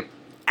surprised as you.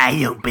 I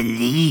don't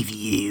believe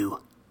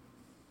you.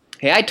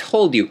 Hey, I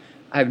told you,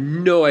 I have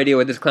no idea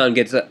what this clown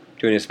gets up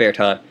to in his spare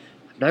time.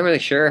 I'm not really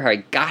sure how he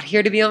got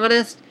here, to be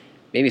honest.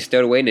 Maybe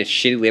stowed away in his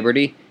shitty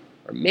Liberty.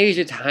 Or maybe he's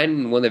just hiding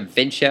in one of the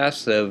vent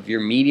shafts of your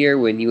meteor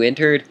when you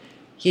entered.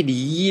 He had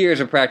years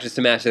of practice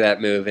to master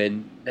that move,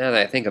 and now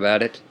that I think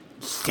about it...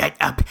 Shut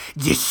up.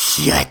 Just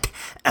shut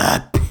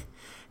up.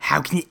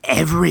 How can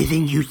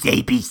everything you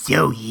say be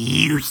so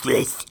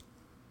useless?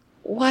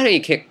 Why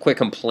don't you quit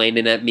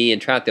complaining at me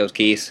and try out those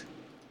keys?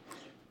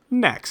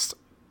 Next.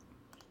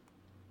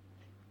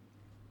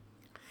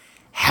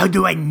 How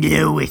do I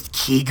know which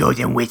key goes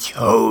in which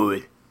hole?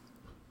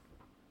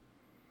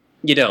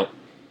 You don't.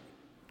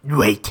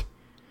 Wait,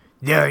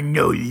 there are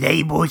no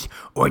labels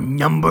or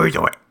numbers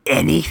or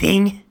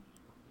anything?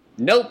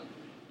 Nope.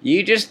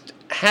 You just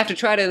have to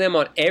try to them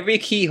on every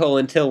keyhole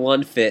until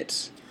one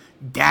fits.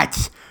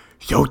 That's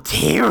so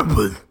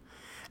terrible.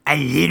 I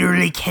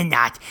literally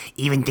cannot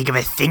even think of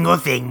a single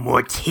thing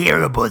more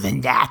terrible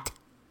than that.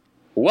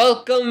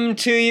 Welcome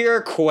to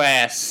your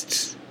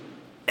quest.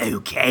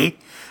 Okay,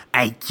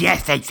 I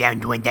guess I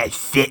found one that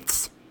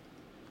fits.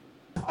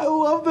 I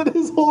love that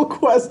his whole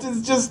quest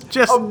is just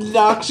Just-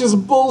 obnoxious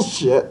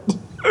bullshit.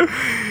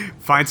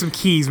 Find some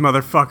keys,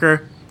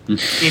 motherfucker.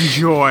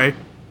 Enjoy.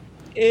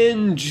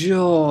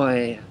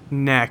 Enjoy.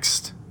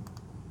 Next.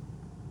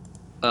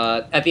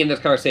 At the end of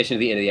this conversation, at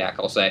the end of the act,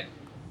 I'll say.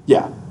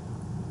 Yeah.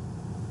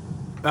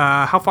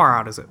 How far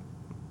out is it?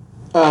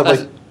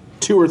 Like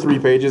 2 or 3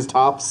 pages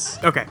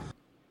tops. Okay.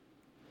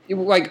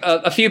 Like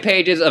a few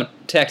pages of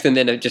text and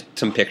then just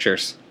some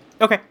pictures.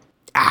 Okay.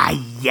 Ah,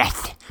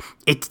 yes.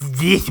 It's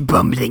this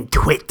bumbling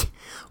twit.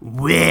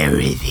 Where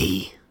is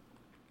he?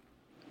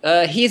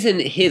 He's in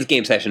his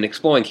game session,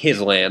 exploring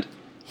his land.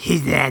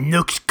 His land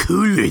looks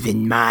cooler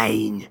than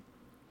mine.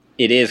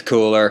 It is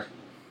cooler.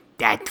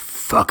 That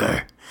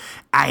fucker.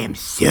 I am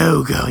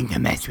so going to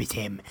mess with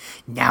him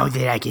now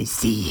that I can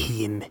see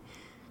him.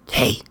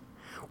 Hey,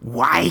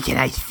 why can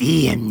I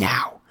see him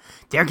now?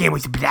 Their game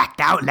was blacked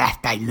out last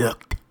I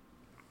looked.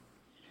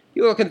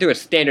 You're looking through a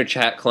standard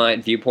chat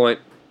client viewport.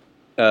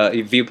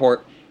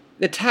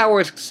 The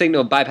tower's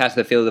signal bypasses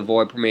the field of the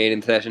void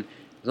permeating the session.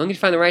 As long as you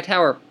find the right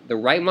tower, the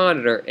right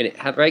monitor, and it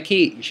have the right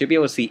key, you should be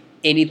able to see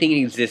anything in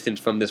existence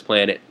from this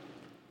planet.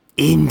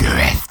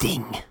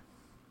 Interesting.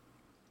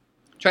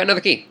 Try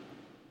another key.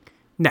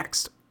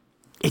 Next.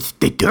 It's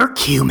the Dirk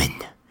Human.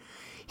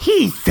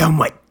 He's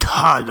somewhat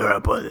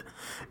tolerable.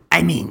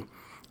 I mean,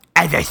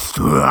 as a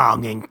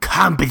strong and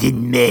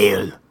competent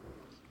male.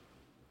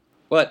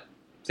 What?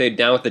 So you're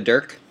down with the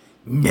Dirk?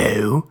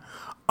 No,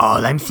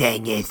 all I'm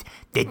saying is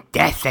the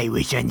death I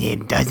wish on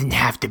him doesn't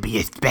have to be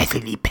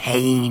especially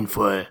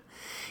painful.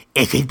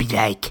 It could be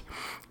like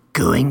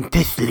going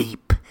to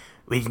sleep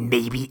with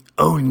maybe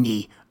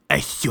only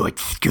a short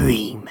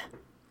scream.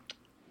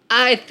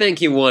 I think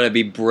you want to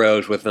be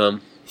bros with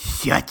them.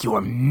 Shut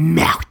your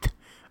mouth.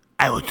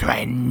 I will try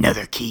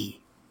another key.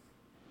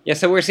 Yeah,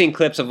 so we're seeing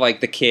clips of, like,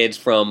 the kids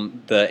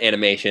from the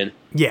animation.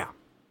 Yeah.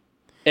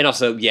 And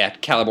also, yeah,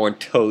 Caliborn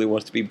totally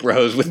wants to be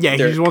bros with Yeah, he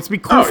Dirk. just wants to be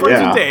cool Oh,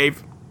 friends yeah. with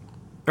Dave.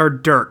 Or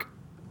Dirk.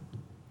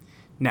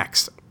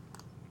 Next.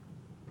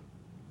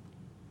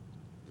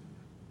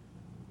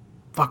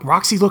 Fuck,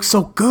 Roxy looks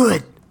so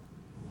good.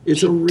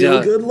 It's a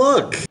real does. good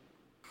look.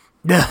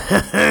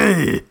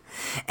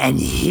 And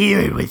here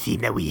it would seem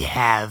that we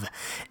have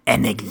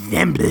an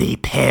exemplary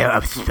pair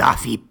of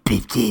saucy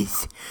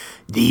bitches.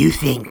 Do you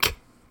think?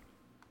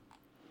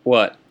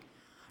 What?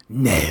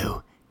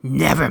 No,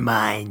 never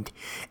mind.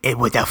 It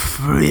was a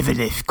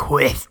frivolous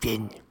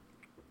question.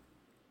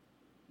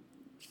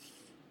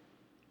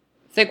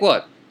 Think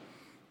what?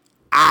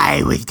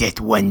 I was just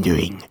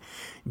wondering,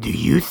 do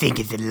you think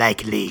it's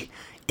likely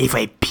if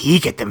I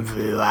peek at them for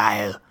a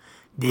while,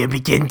 they'll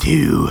begin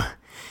to,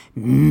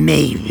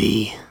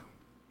 maybe,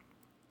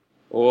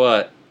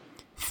 What?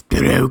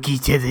 stroke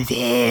each other's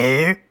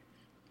hair?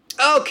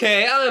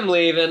 Okay, I'm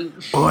leaving.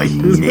 Or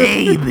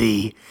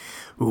maybe,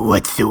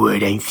 what's the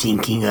word I'm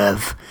thinking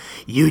of?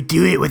 You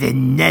do it with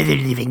another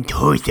living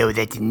torso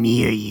that's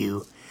near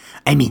you.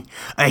 I mean,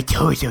 a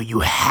torso you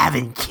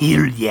haven't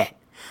killed yet.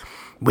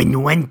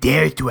 When one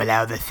dares to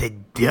allow the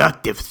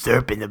seductive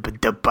serpent of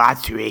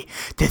debauchery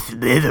to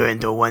slither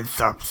into one's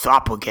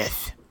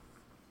sarcophagus.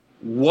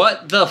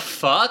 What the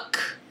fuck?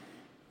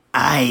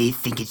 I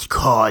think it's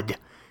called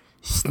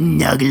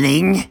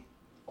snuggling.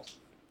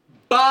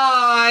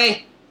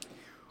 Bye!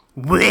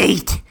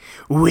 Wait,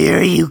 where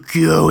are you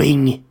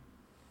going?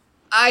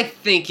 I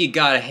think you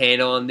got a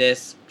handle on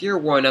this. If you're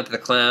warming up to the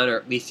clown, or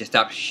at least you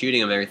stop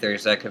shooting him every 30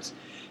 seconds.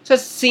 So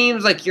it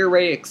seems like you're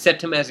ready to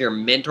accept him as your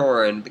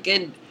mentor and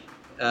begin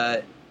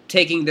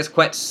taking this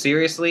quest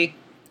seriously.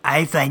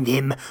 I find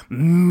him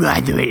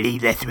moderately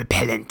less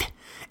repellent,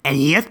 and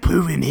he has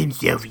proven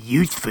himself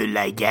useful,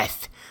 I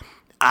guess.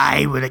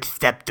 I will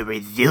accept the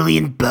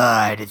resilient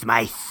bard as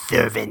my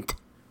servant.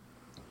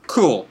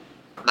 Cool.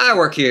 My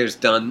work here is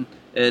done,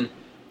 and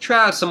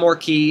try out some more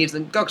keys,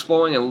 and go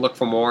exploring and look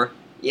for more.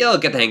 You'll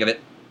get the hang of it.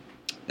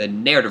 The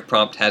narrative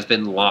prompt has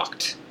been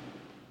locked.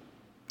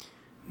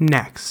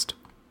 Next.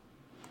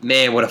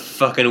 Man, what a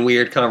fucking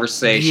weird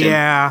conversation.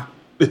 Yeah.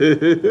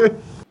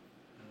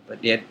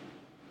 But yeah,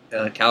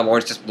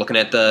 Caliborn's just looking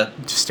at the...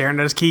 Just staring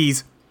at his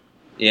keys.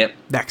 Yep.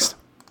 Next.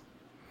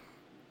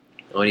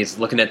 Oh, and he's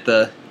looking at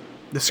the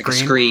The a screen.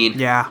 screen.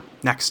 Yeah.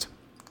 Next.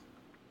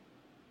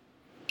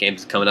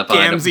 Game's coming up on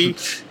him.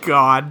 Gamzee.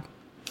 God.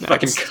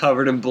 Fucking Next.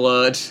 covered in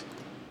blood.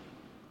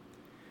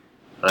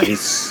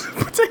 He's...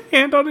 Puts a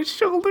hand on his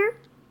shoulder.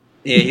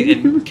 Yeah,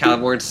 and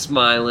Caliborn's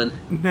smiling.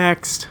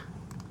 Next.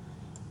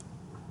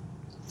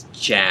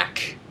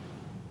 Jack.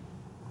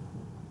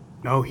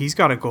 No, he's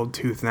got a gold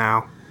tooth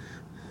now.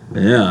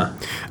 Yeah. Yeah,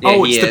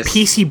 Oh, he it's is. the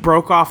piece he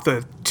broke off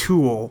the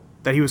tool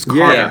that he was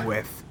carving Yeah.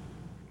 with.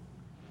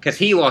 Because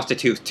he lost a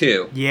tooth,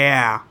 too,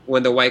 Yeah.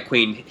 when the White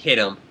Queen hit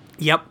him.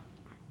 Yep.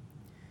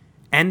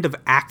 End of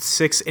Act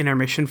 6,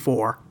 Intermission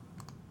 4.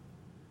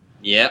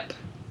 Yep.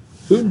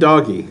 Who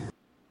doggy?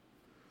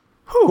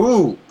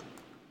 Ooh.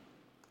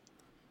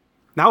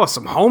 That was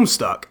some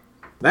Homestuck.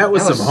 That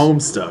was That some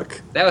was- Homestuck.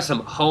 That was some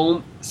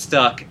home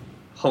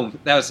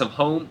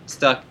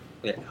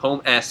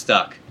ass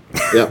stuck.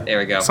 Yep. There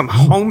we go. Some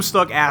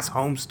Homestuck ass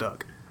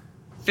Homestuck.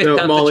 Fifth No,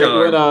 time's Molly,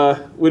 the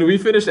charm. when we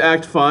finished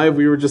Act 5,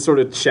 we were just sort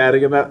of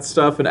chatting about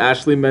stuff, and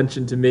Ashley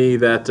mentioned to me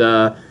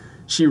that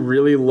she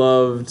really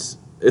loved...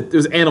 It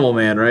was Animal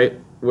Man, right?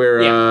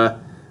 Where, Yeah.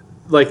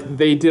 like,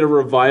 they did a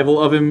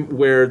revival of him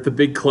where the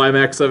big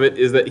climax of it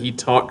is that he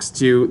talks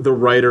to the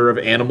writer of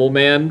Animal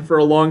Man for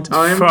a long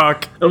time.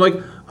 Fuck. And I'm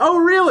like, oh,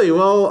 really?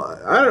 Well,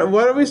 I don't,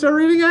 why don't we start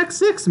reading Act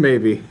 6,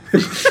 maybe?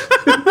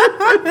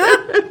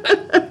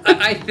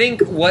 I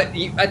think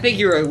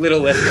you were a little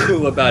less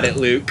cool about it,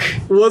 Luke.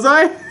 Was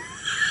I?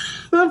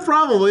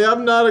 Probably.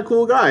 I'm not a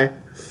cool guy.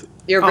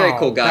 You're a very Oh,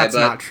 cool guy, that's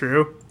not but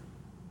true.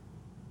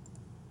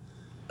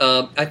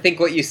 I think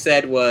what you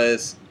said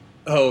was,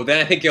 oh, then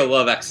I think you'll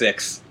love Act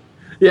 6.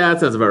 Yeah, that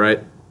sounds about right.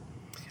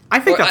 I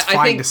think Well, that's I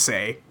fine think- to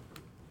say.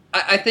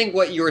 I think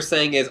what you were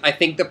saying is, I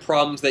think the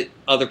problems that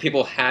other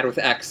people had with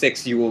Act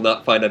 6, you will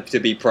not find them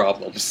to be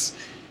problems.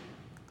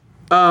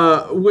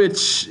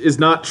 Which is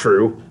not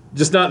true.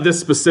 Just not this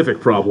specific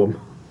problem.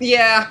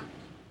 Yeah.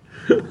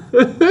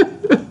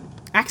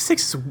 Act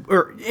 6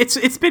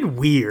 it's been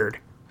weird.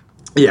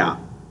 Yeah.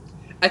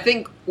 I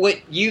think what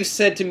you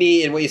said to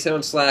me and what you said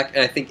on Slack,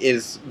 and I think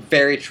is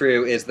very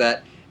true, is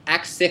that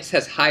Act 6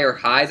 has higher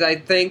highs, I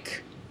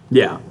think,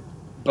 Yeah.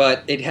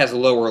 but it has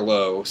lower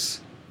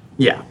lows.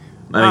 Yeah.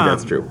 I think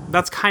that's true.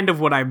 That's kind of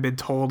what I've been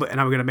told,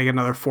 and I'm going to make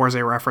another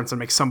Forza reference and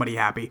make somebody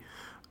happy.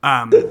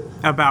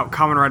 About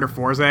Kamen Rider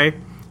Forza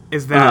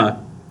is that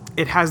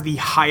it has the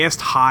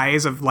highest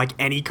highs of like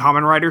any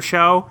Kamen Rider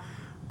show,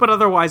 but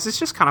otherwise it's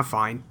just kind of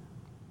fine.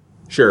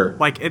 Sure.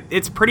 Like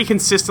it's pretty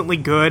consistently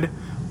good,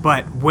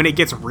 but when it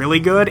gets really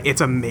good, it's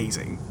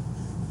amazing.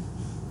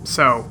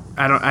 So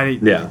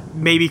Yeah.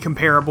 maybe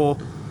comparable.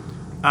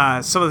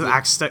 Some of the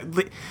acts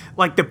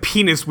like the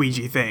penis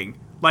Ouija thing,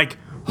 like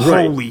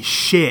Right. holy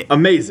shit.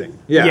 Amazing.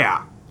 Yeah.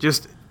 Yeah,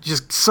 just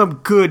some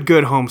good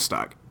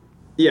Homestuck.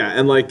 Yeah,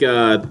 and like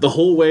the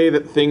whole way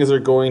that things are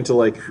going to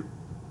like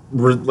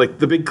like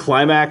the big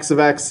climax of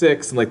Act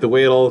 6 and like the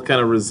way it all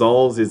kind of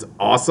resolves is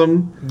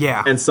awesome.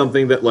 Yeah. And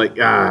something that like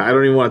I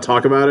don't even want to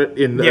talk about it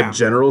in a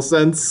general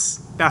sense.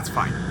 That's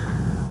fine.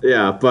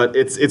 Yeah, but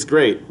it's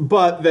great.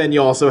 But then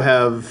you also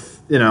have,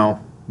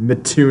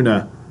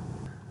 Matuna.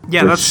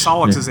 Yeah, that's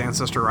Solix's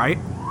ancestor, right?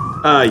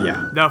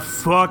 Yeah. The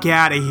fuck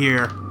out of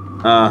here.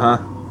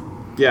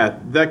 Yeah,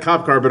 that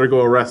cop car better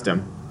go arrest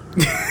him.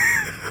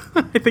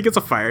 I think it's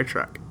a fire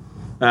truck.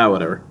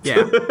 Whatever.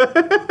 Yeah.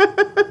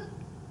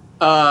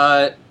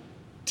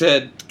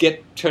 To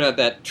turn out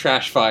that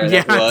trash fire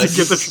Yeah, that was. to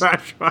get the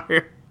trash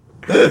fire.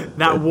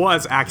 That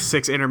was Act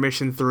 6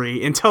 Intermission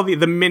 3 until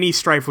the mini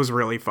strife was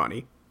really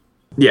funny.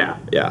 Yeah.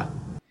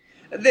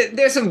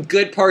 There's some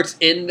good parts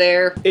in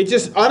there. It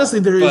just, honestly,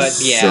 there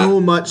is so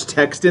much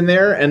text in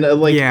there, and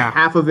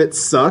half of it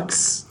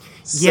sucks.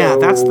 Yeah, So-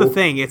 that's the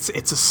thing. It's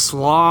a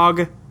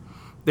slog.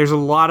 There's a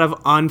lot of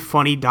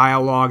unfunny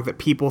dialogue that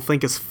people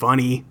think is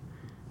funny.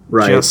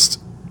 Right.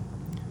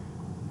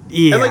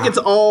 Yeah. And it's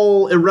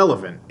all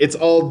irrelevant. It's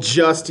all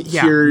just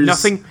here's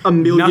nothing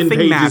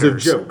pages matters. of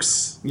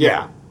jokes.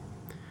 Yeah.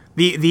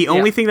 The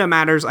only thing that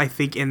matters, I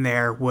think, in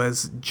there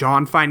was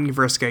John finding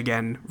Vriska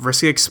again,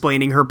 Vriska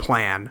explaining her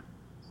plan,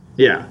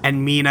 Yeah.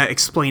 and Mina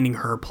explaining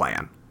her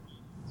plan.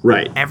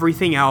 Right.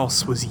 Everything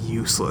else was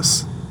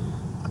useless.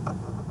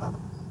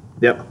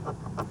 Yep.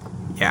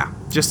 Yeah.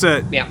 Just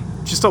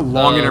a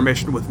long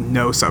intermission with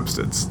no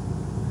substance.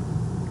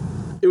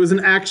 It was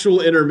an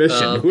actual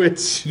intermission,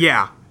 which...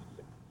 Yeah.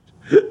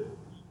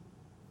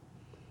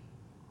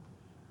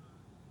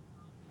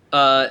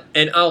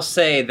 And I'll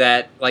say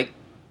that,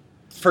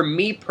 for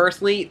me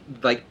personally,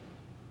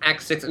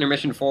 Act 6,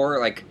 Intermission 4,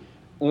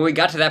 when we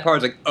got to that part, I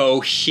was like,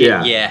 oh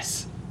shit,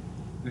 yes.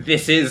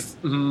 This is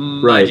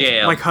my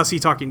jam. Like Hussey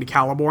talking to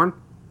Caliborn.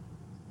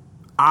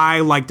 I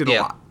liked it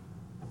a lot.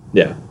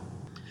 Yeah.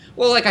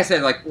 Well, like I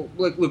said, like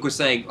Luke was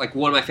saying,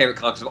 one of my favorite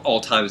comics of all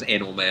time is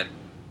Animal Man.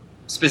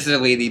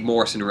 Specifically the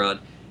Morrison run.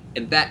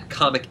 And that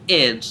comic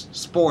ends,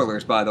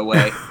 spoilers by the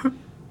way.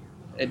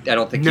 I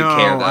don't think you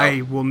care, though. No,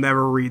 I will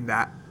never read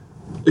that.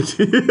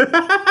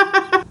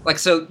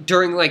 So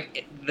during,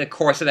 the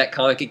course of that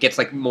comic, it gets,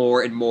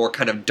 more and more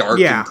kind of dark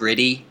and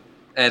gritty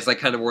as,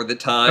 kind of were the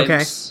times.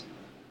 Okay.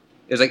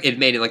 It was, it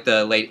made in,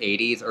 the late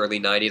 80s, early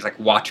 90s.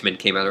 Watchmen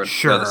came out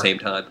around the same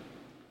time.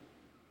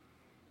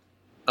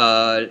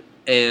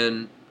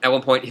 And at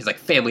one point, his,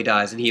 family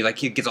dies, and he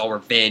gets all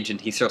revenge,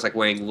 and he starts,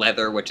 wearing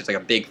leather, which is, a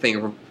big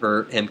thing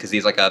for him, because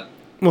he's, a...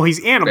 Well,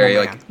 he's Animal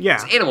very, Man.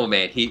 Yeah. He's Animal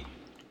Man. He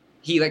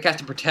has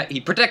to protect... He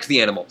protects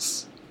the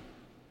animals.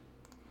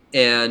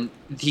 And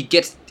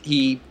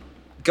he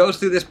goes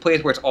through this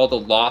place where it's all the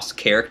lost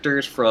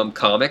characters from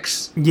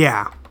comics.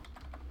 Yeah.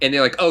 And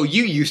they're like, oh,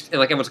 you used...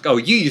 And, everyone's like, oh,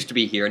 you used to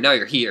be here, and now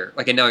you're here.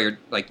 And now you're,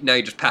 now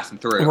you're just passing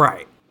through.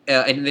 Right.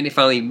 And then he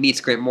finally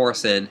meets Grant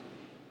Morrison,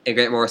 and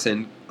Grant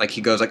Morrison,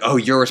 he goes, oh,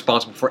 you're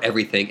responsible for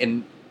everything.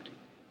 And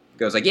he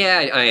goes,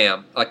 yeah, I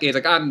am. He's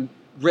like, I'm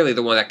really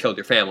the one that killed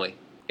your family. And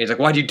he's like,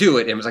 why'd you do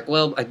it? And he was like,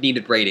 well, I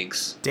needed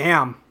ratings.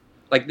 Damn.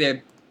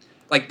 The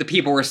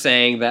people were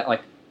saying that,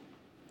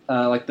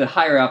 the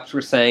higher-ups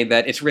were saying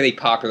that it's really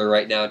popular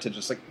right now to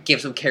just,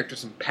 give some characters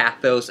some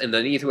pathos, and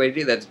the easy way to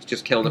do that is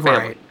just killing the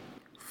family. Right.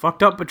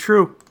 Fucked up, but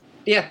true.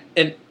 Yeah,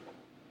 and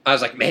I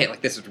was like, man,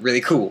 this is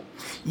really cool.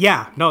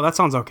 Yeah, no, that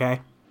sounds okay.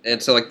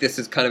 And so, this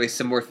is kind of a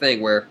similar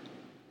thing where...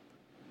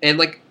 And,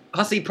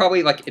 Hussey probably,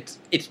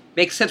 it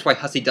makes sense why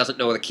Hussey doesn't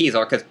know where the keys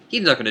are, because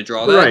he's not going to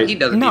draw that. Right. He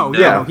doesn't No,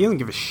 even know. he doesn't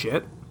give a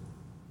shit.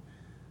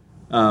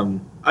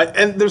 And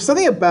there's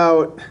something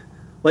about,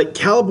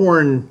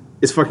 Caliborn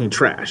is fucking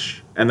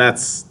trash, and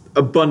that's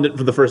abundant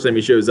from the first time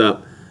he shows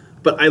up.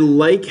 But I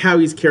like how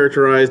he's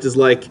characterized as,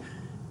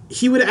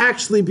 he would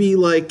actually be,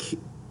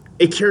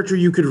 a character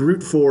you could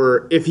root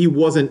for if he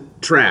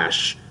wasn't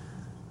trash.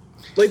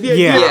 The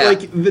idea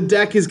that, the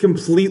deck is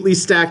completely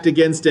stacked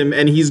against him,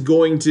 and he's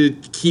going to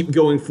keep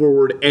going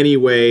forward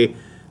anyway,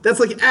 that's,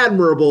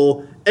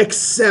 admirable,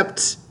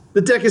 except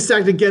the deck is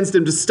stacked against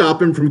him to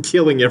stop him from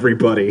killing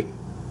everybody.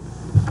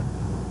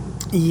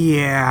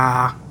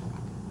 Yeah.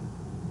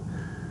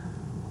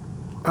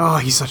 Oh,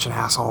 he's such an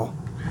asshole.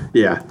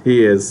 Yeah,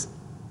 he is.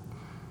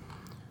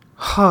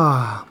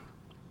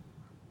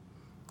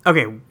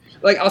 Okay.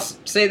 I'll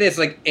say this,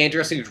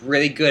 Andrew seems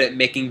really good at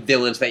making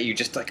villains that you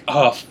just,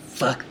 oh,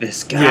 fuck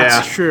this guy.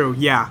 That's true,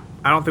 yeah.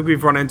 I don't think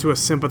we've run into a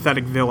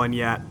sympathetic villain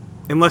yet.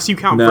 Unless you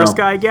count No.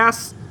 Vriska, I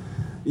guess.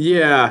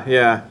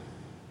 Yeah.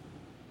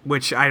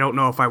 Which I don't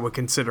know if I would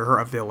consider her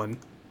a villain.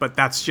 But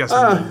that's just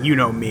me. You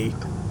know me.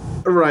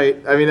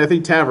 Right. I mean, I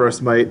think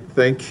Tavros might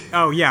think.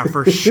 Oh, yeah,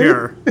 for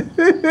sure.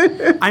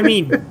 I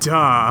mean,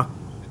 duh.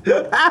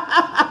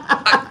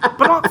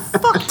 But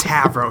fuck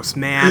Tavros,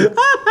 man.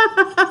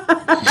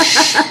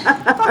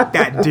 Fuck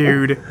that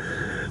dude.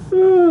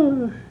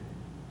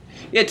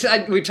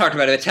 Yeah, we talked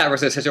about it.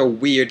 Tavros is such a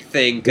weird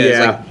thing,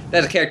 because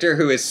that's a character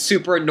who is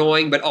super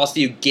annoying, but also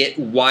you get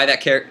why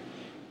that character...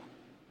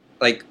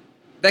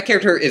 that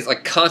character is,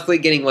 constantly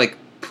getting,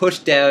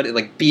 pushed down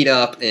and, beat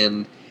up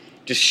and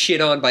just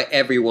shit on by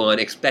everyone,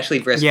 especially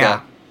Vriska.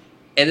 Yeah.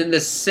 And then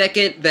the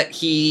second that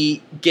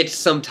he gets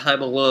some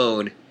time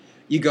alone,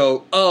 you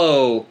go,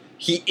 oh,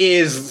 he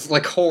is,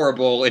 like,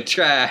 horrible and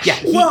trash. Yeah,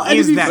 he Well, and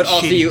is to be- that But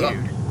also shitty you-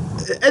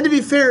 dude. And to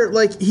be fair,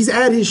 like, he's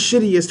at his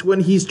shittiest when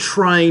he's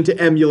trying to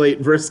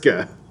emulate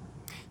Vriska.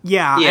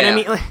 Yeah, and I Yeah.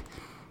 mean, like,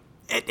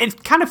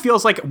 it kind of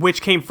feels like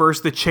which came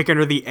first, the chicken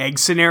or the egg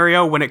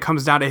scenario when it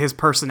comes down to his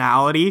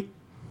personality.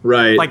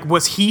 Right. Like,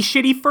 was he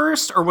shitty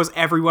first, or was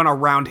everyone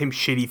around him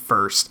shitty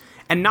first?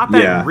 And not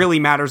that Yeah. it really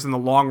matters in the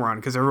long run,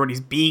 because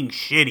everybody's being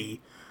shitty,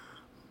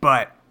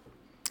 but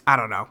I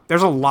don't know.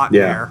 There's a lot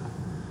Yeah. there.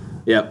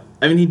 Yep.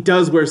 I mean, he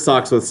does wear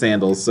socks with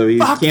sandals, so he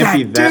Fuck can't that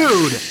be that.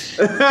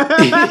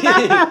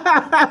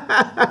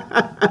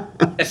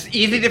 dude! It's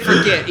easy to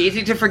forget.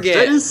 Easy to forget.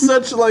 That is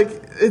such, like,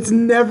 it's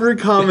never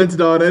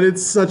commented on, and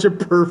it's such a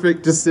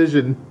perfect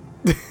decision.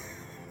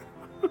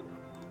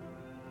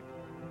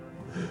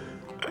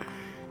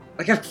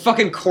 Like a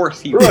fucking course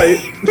he Right.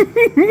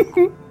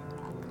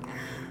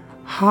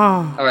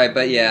 All right,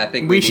 but yeah, I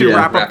think We should need to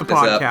wrap up the this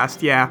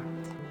podcast, yeah.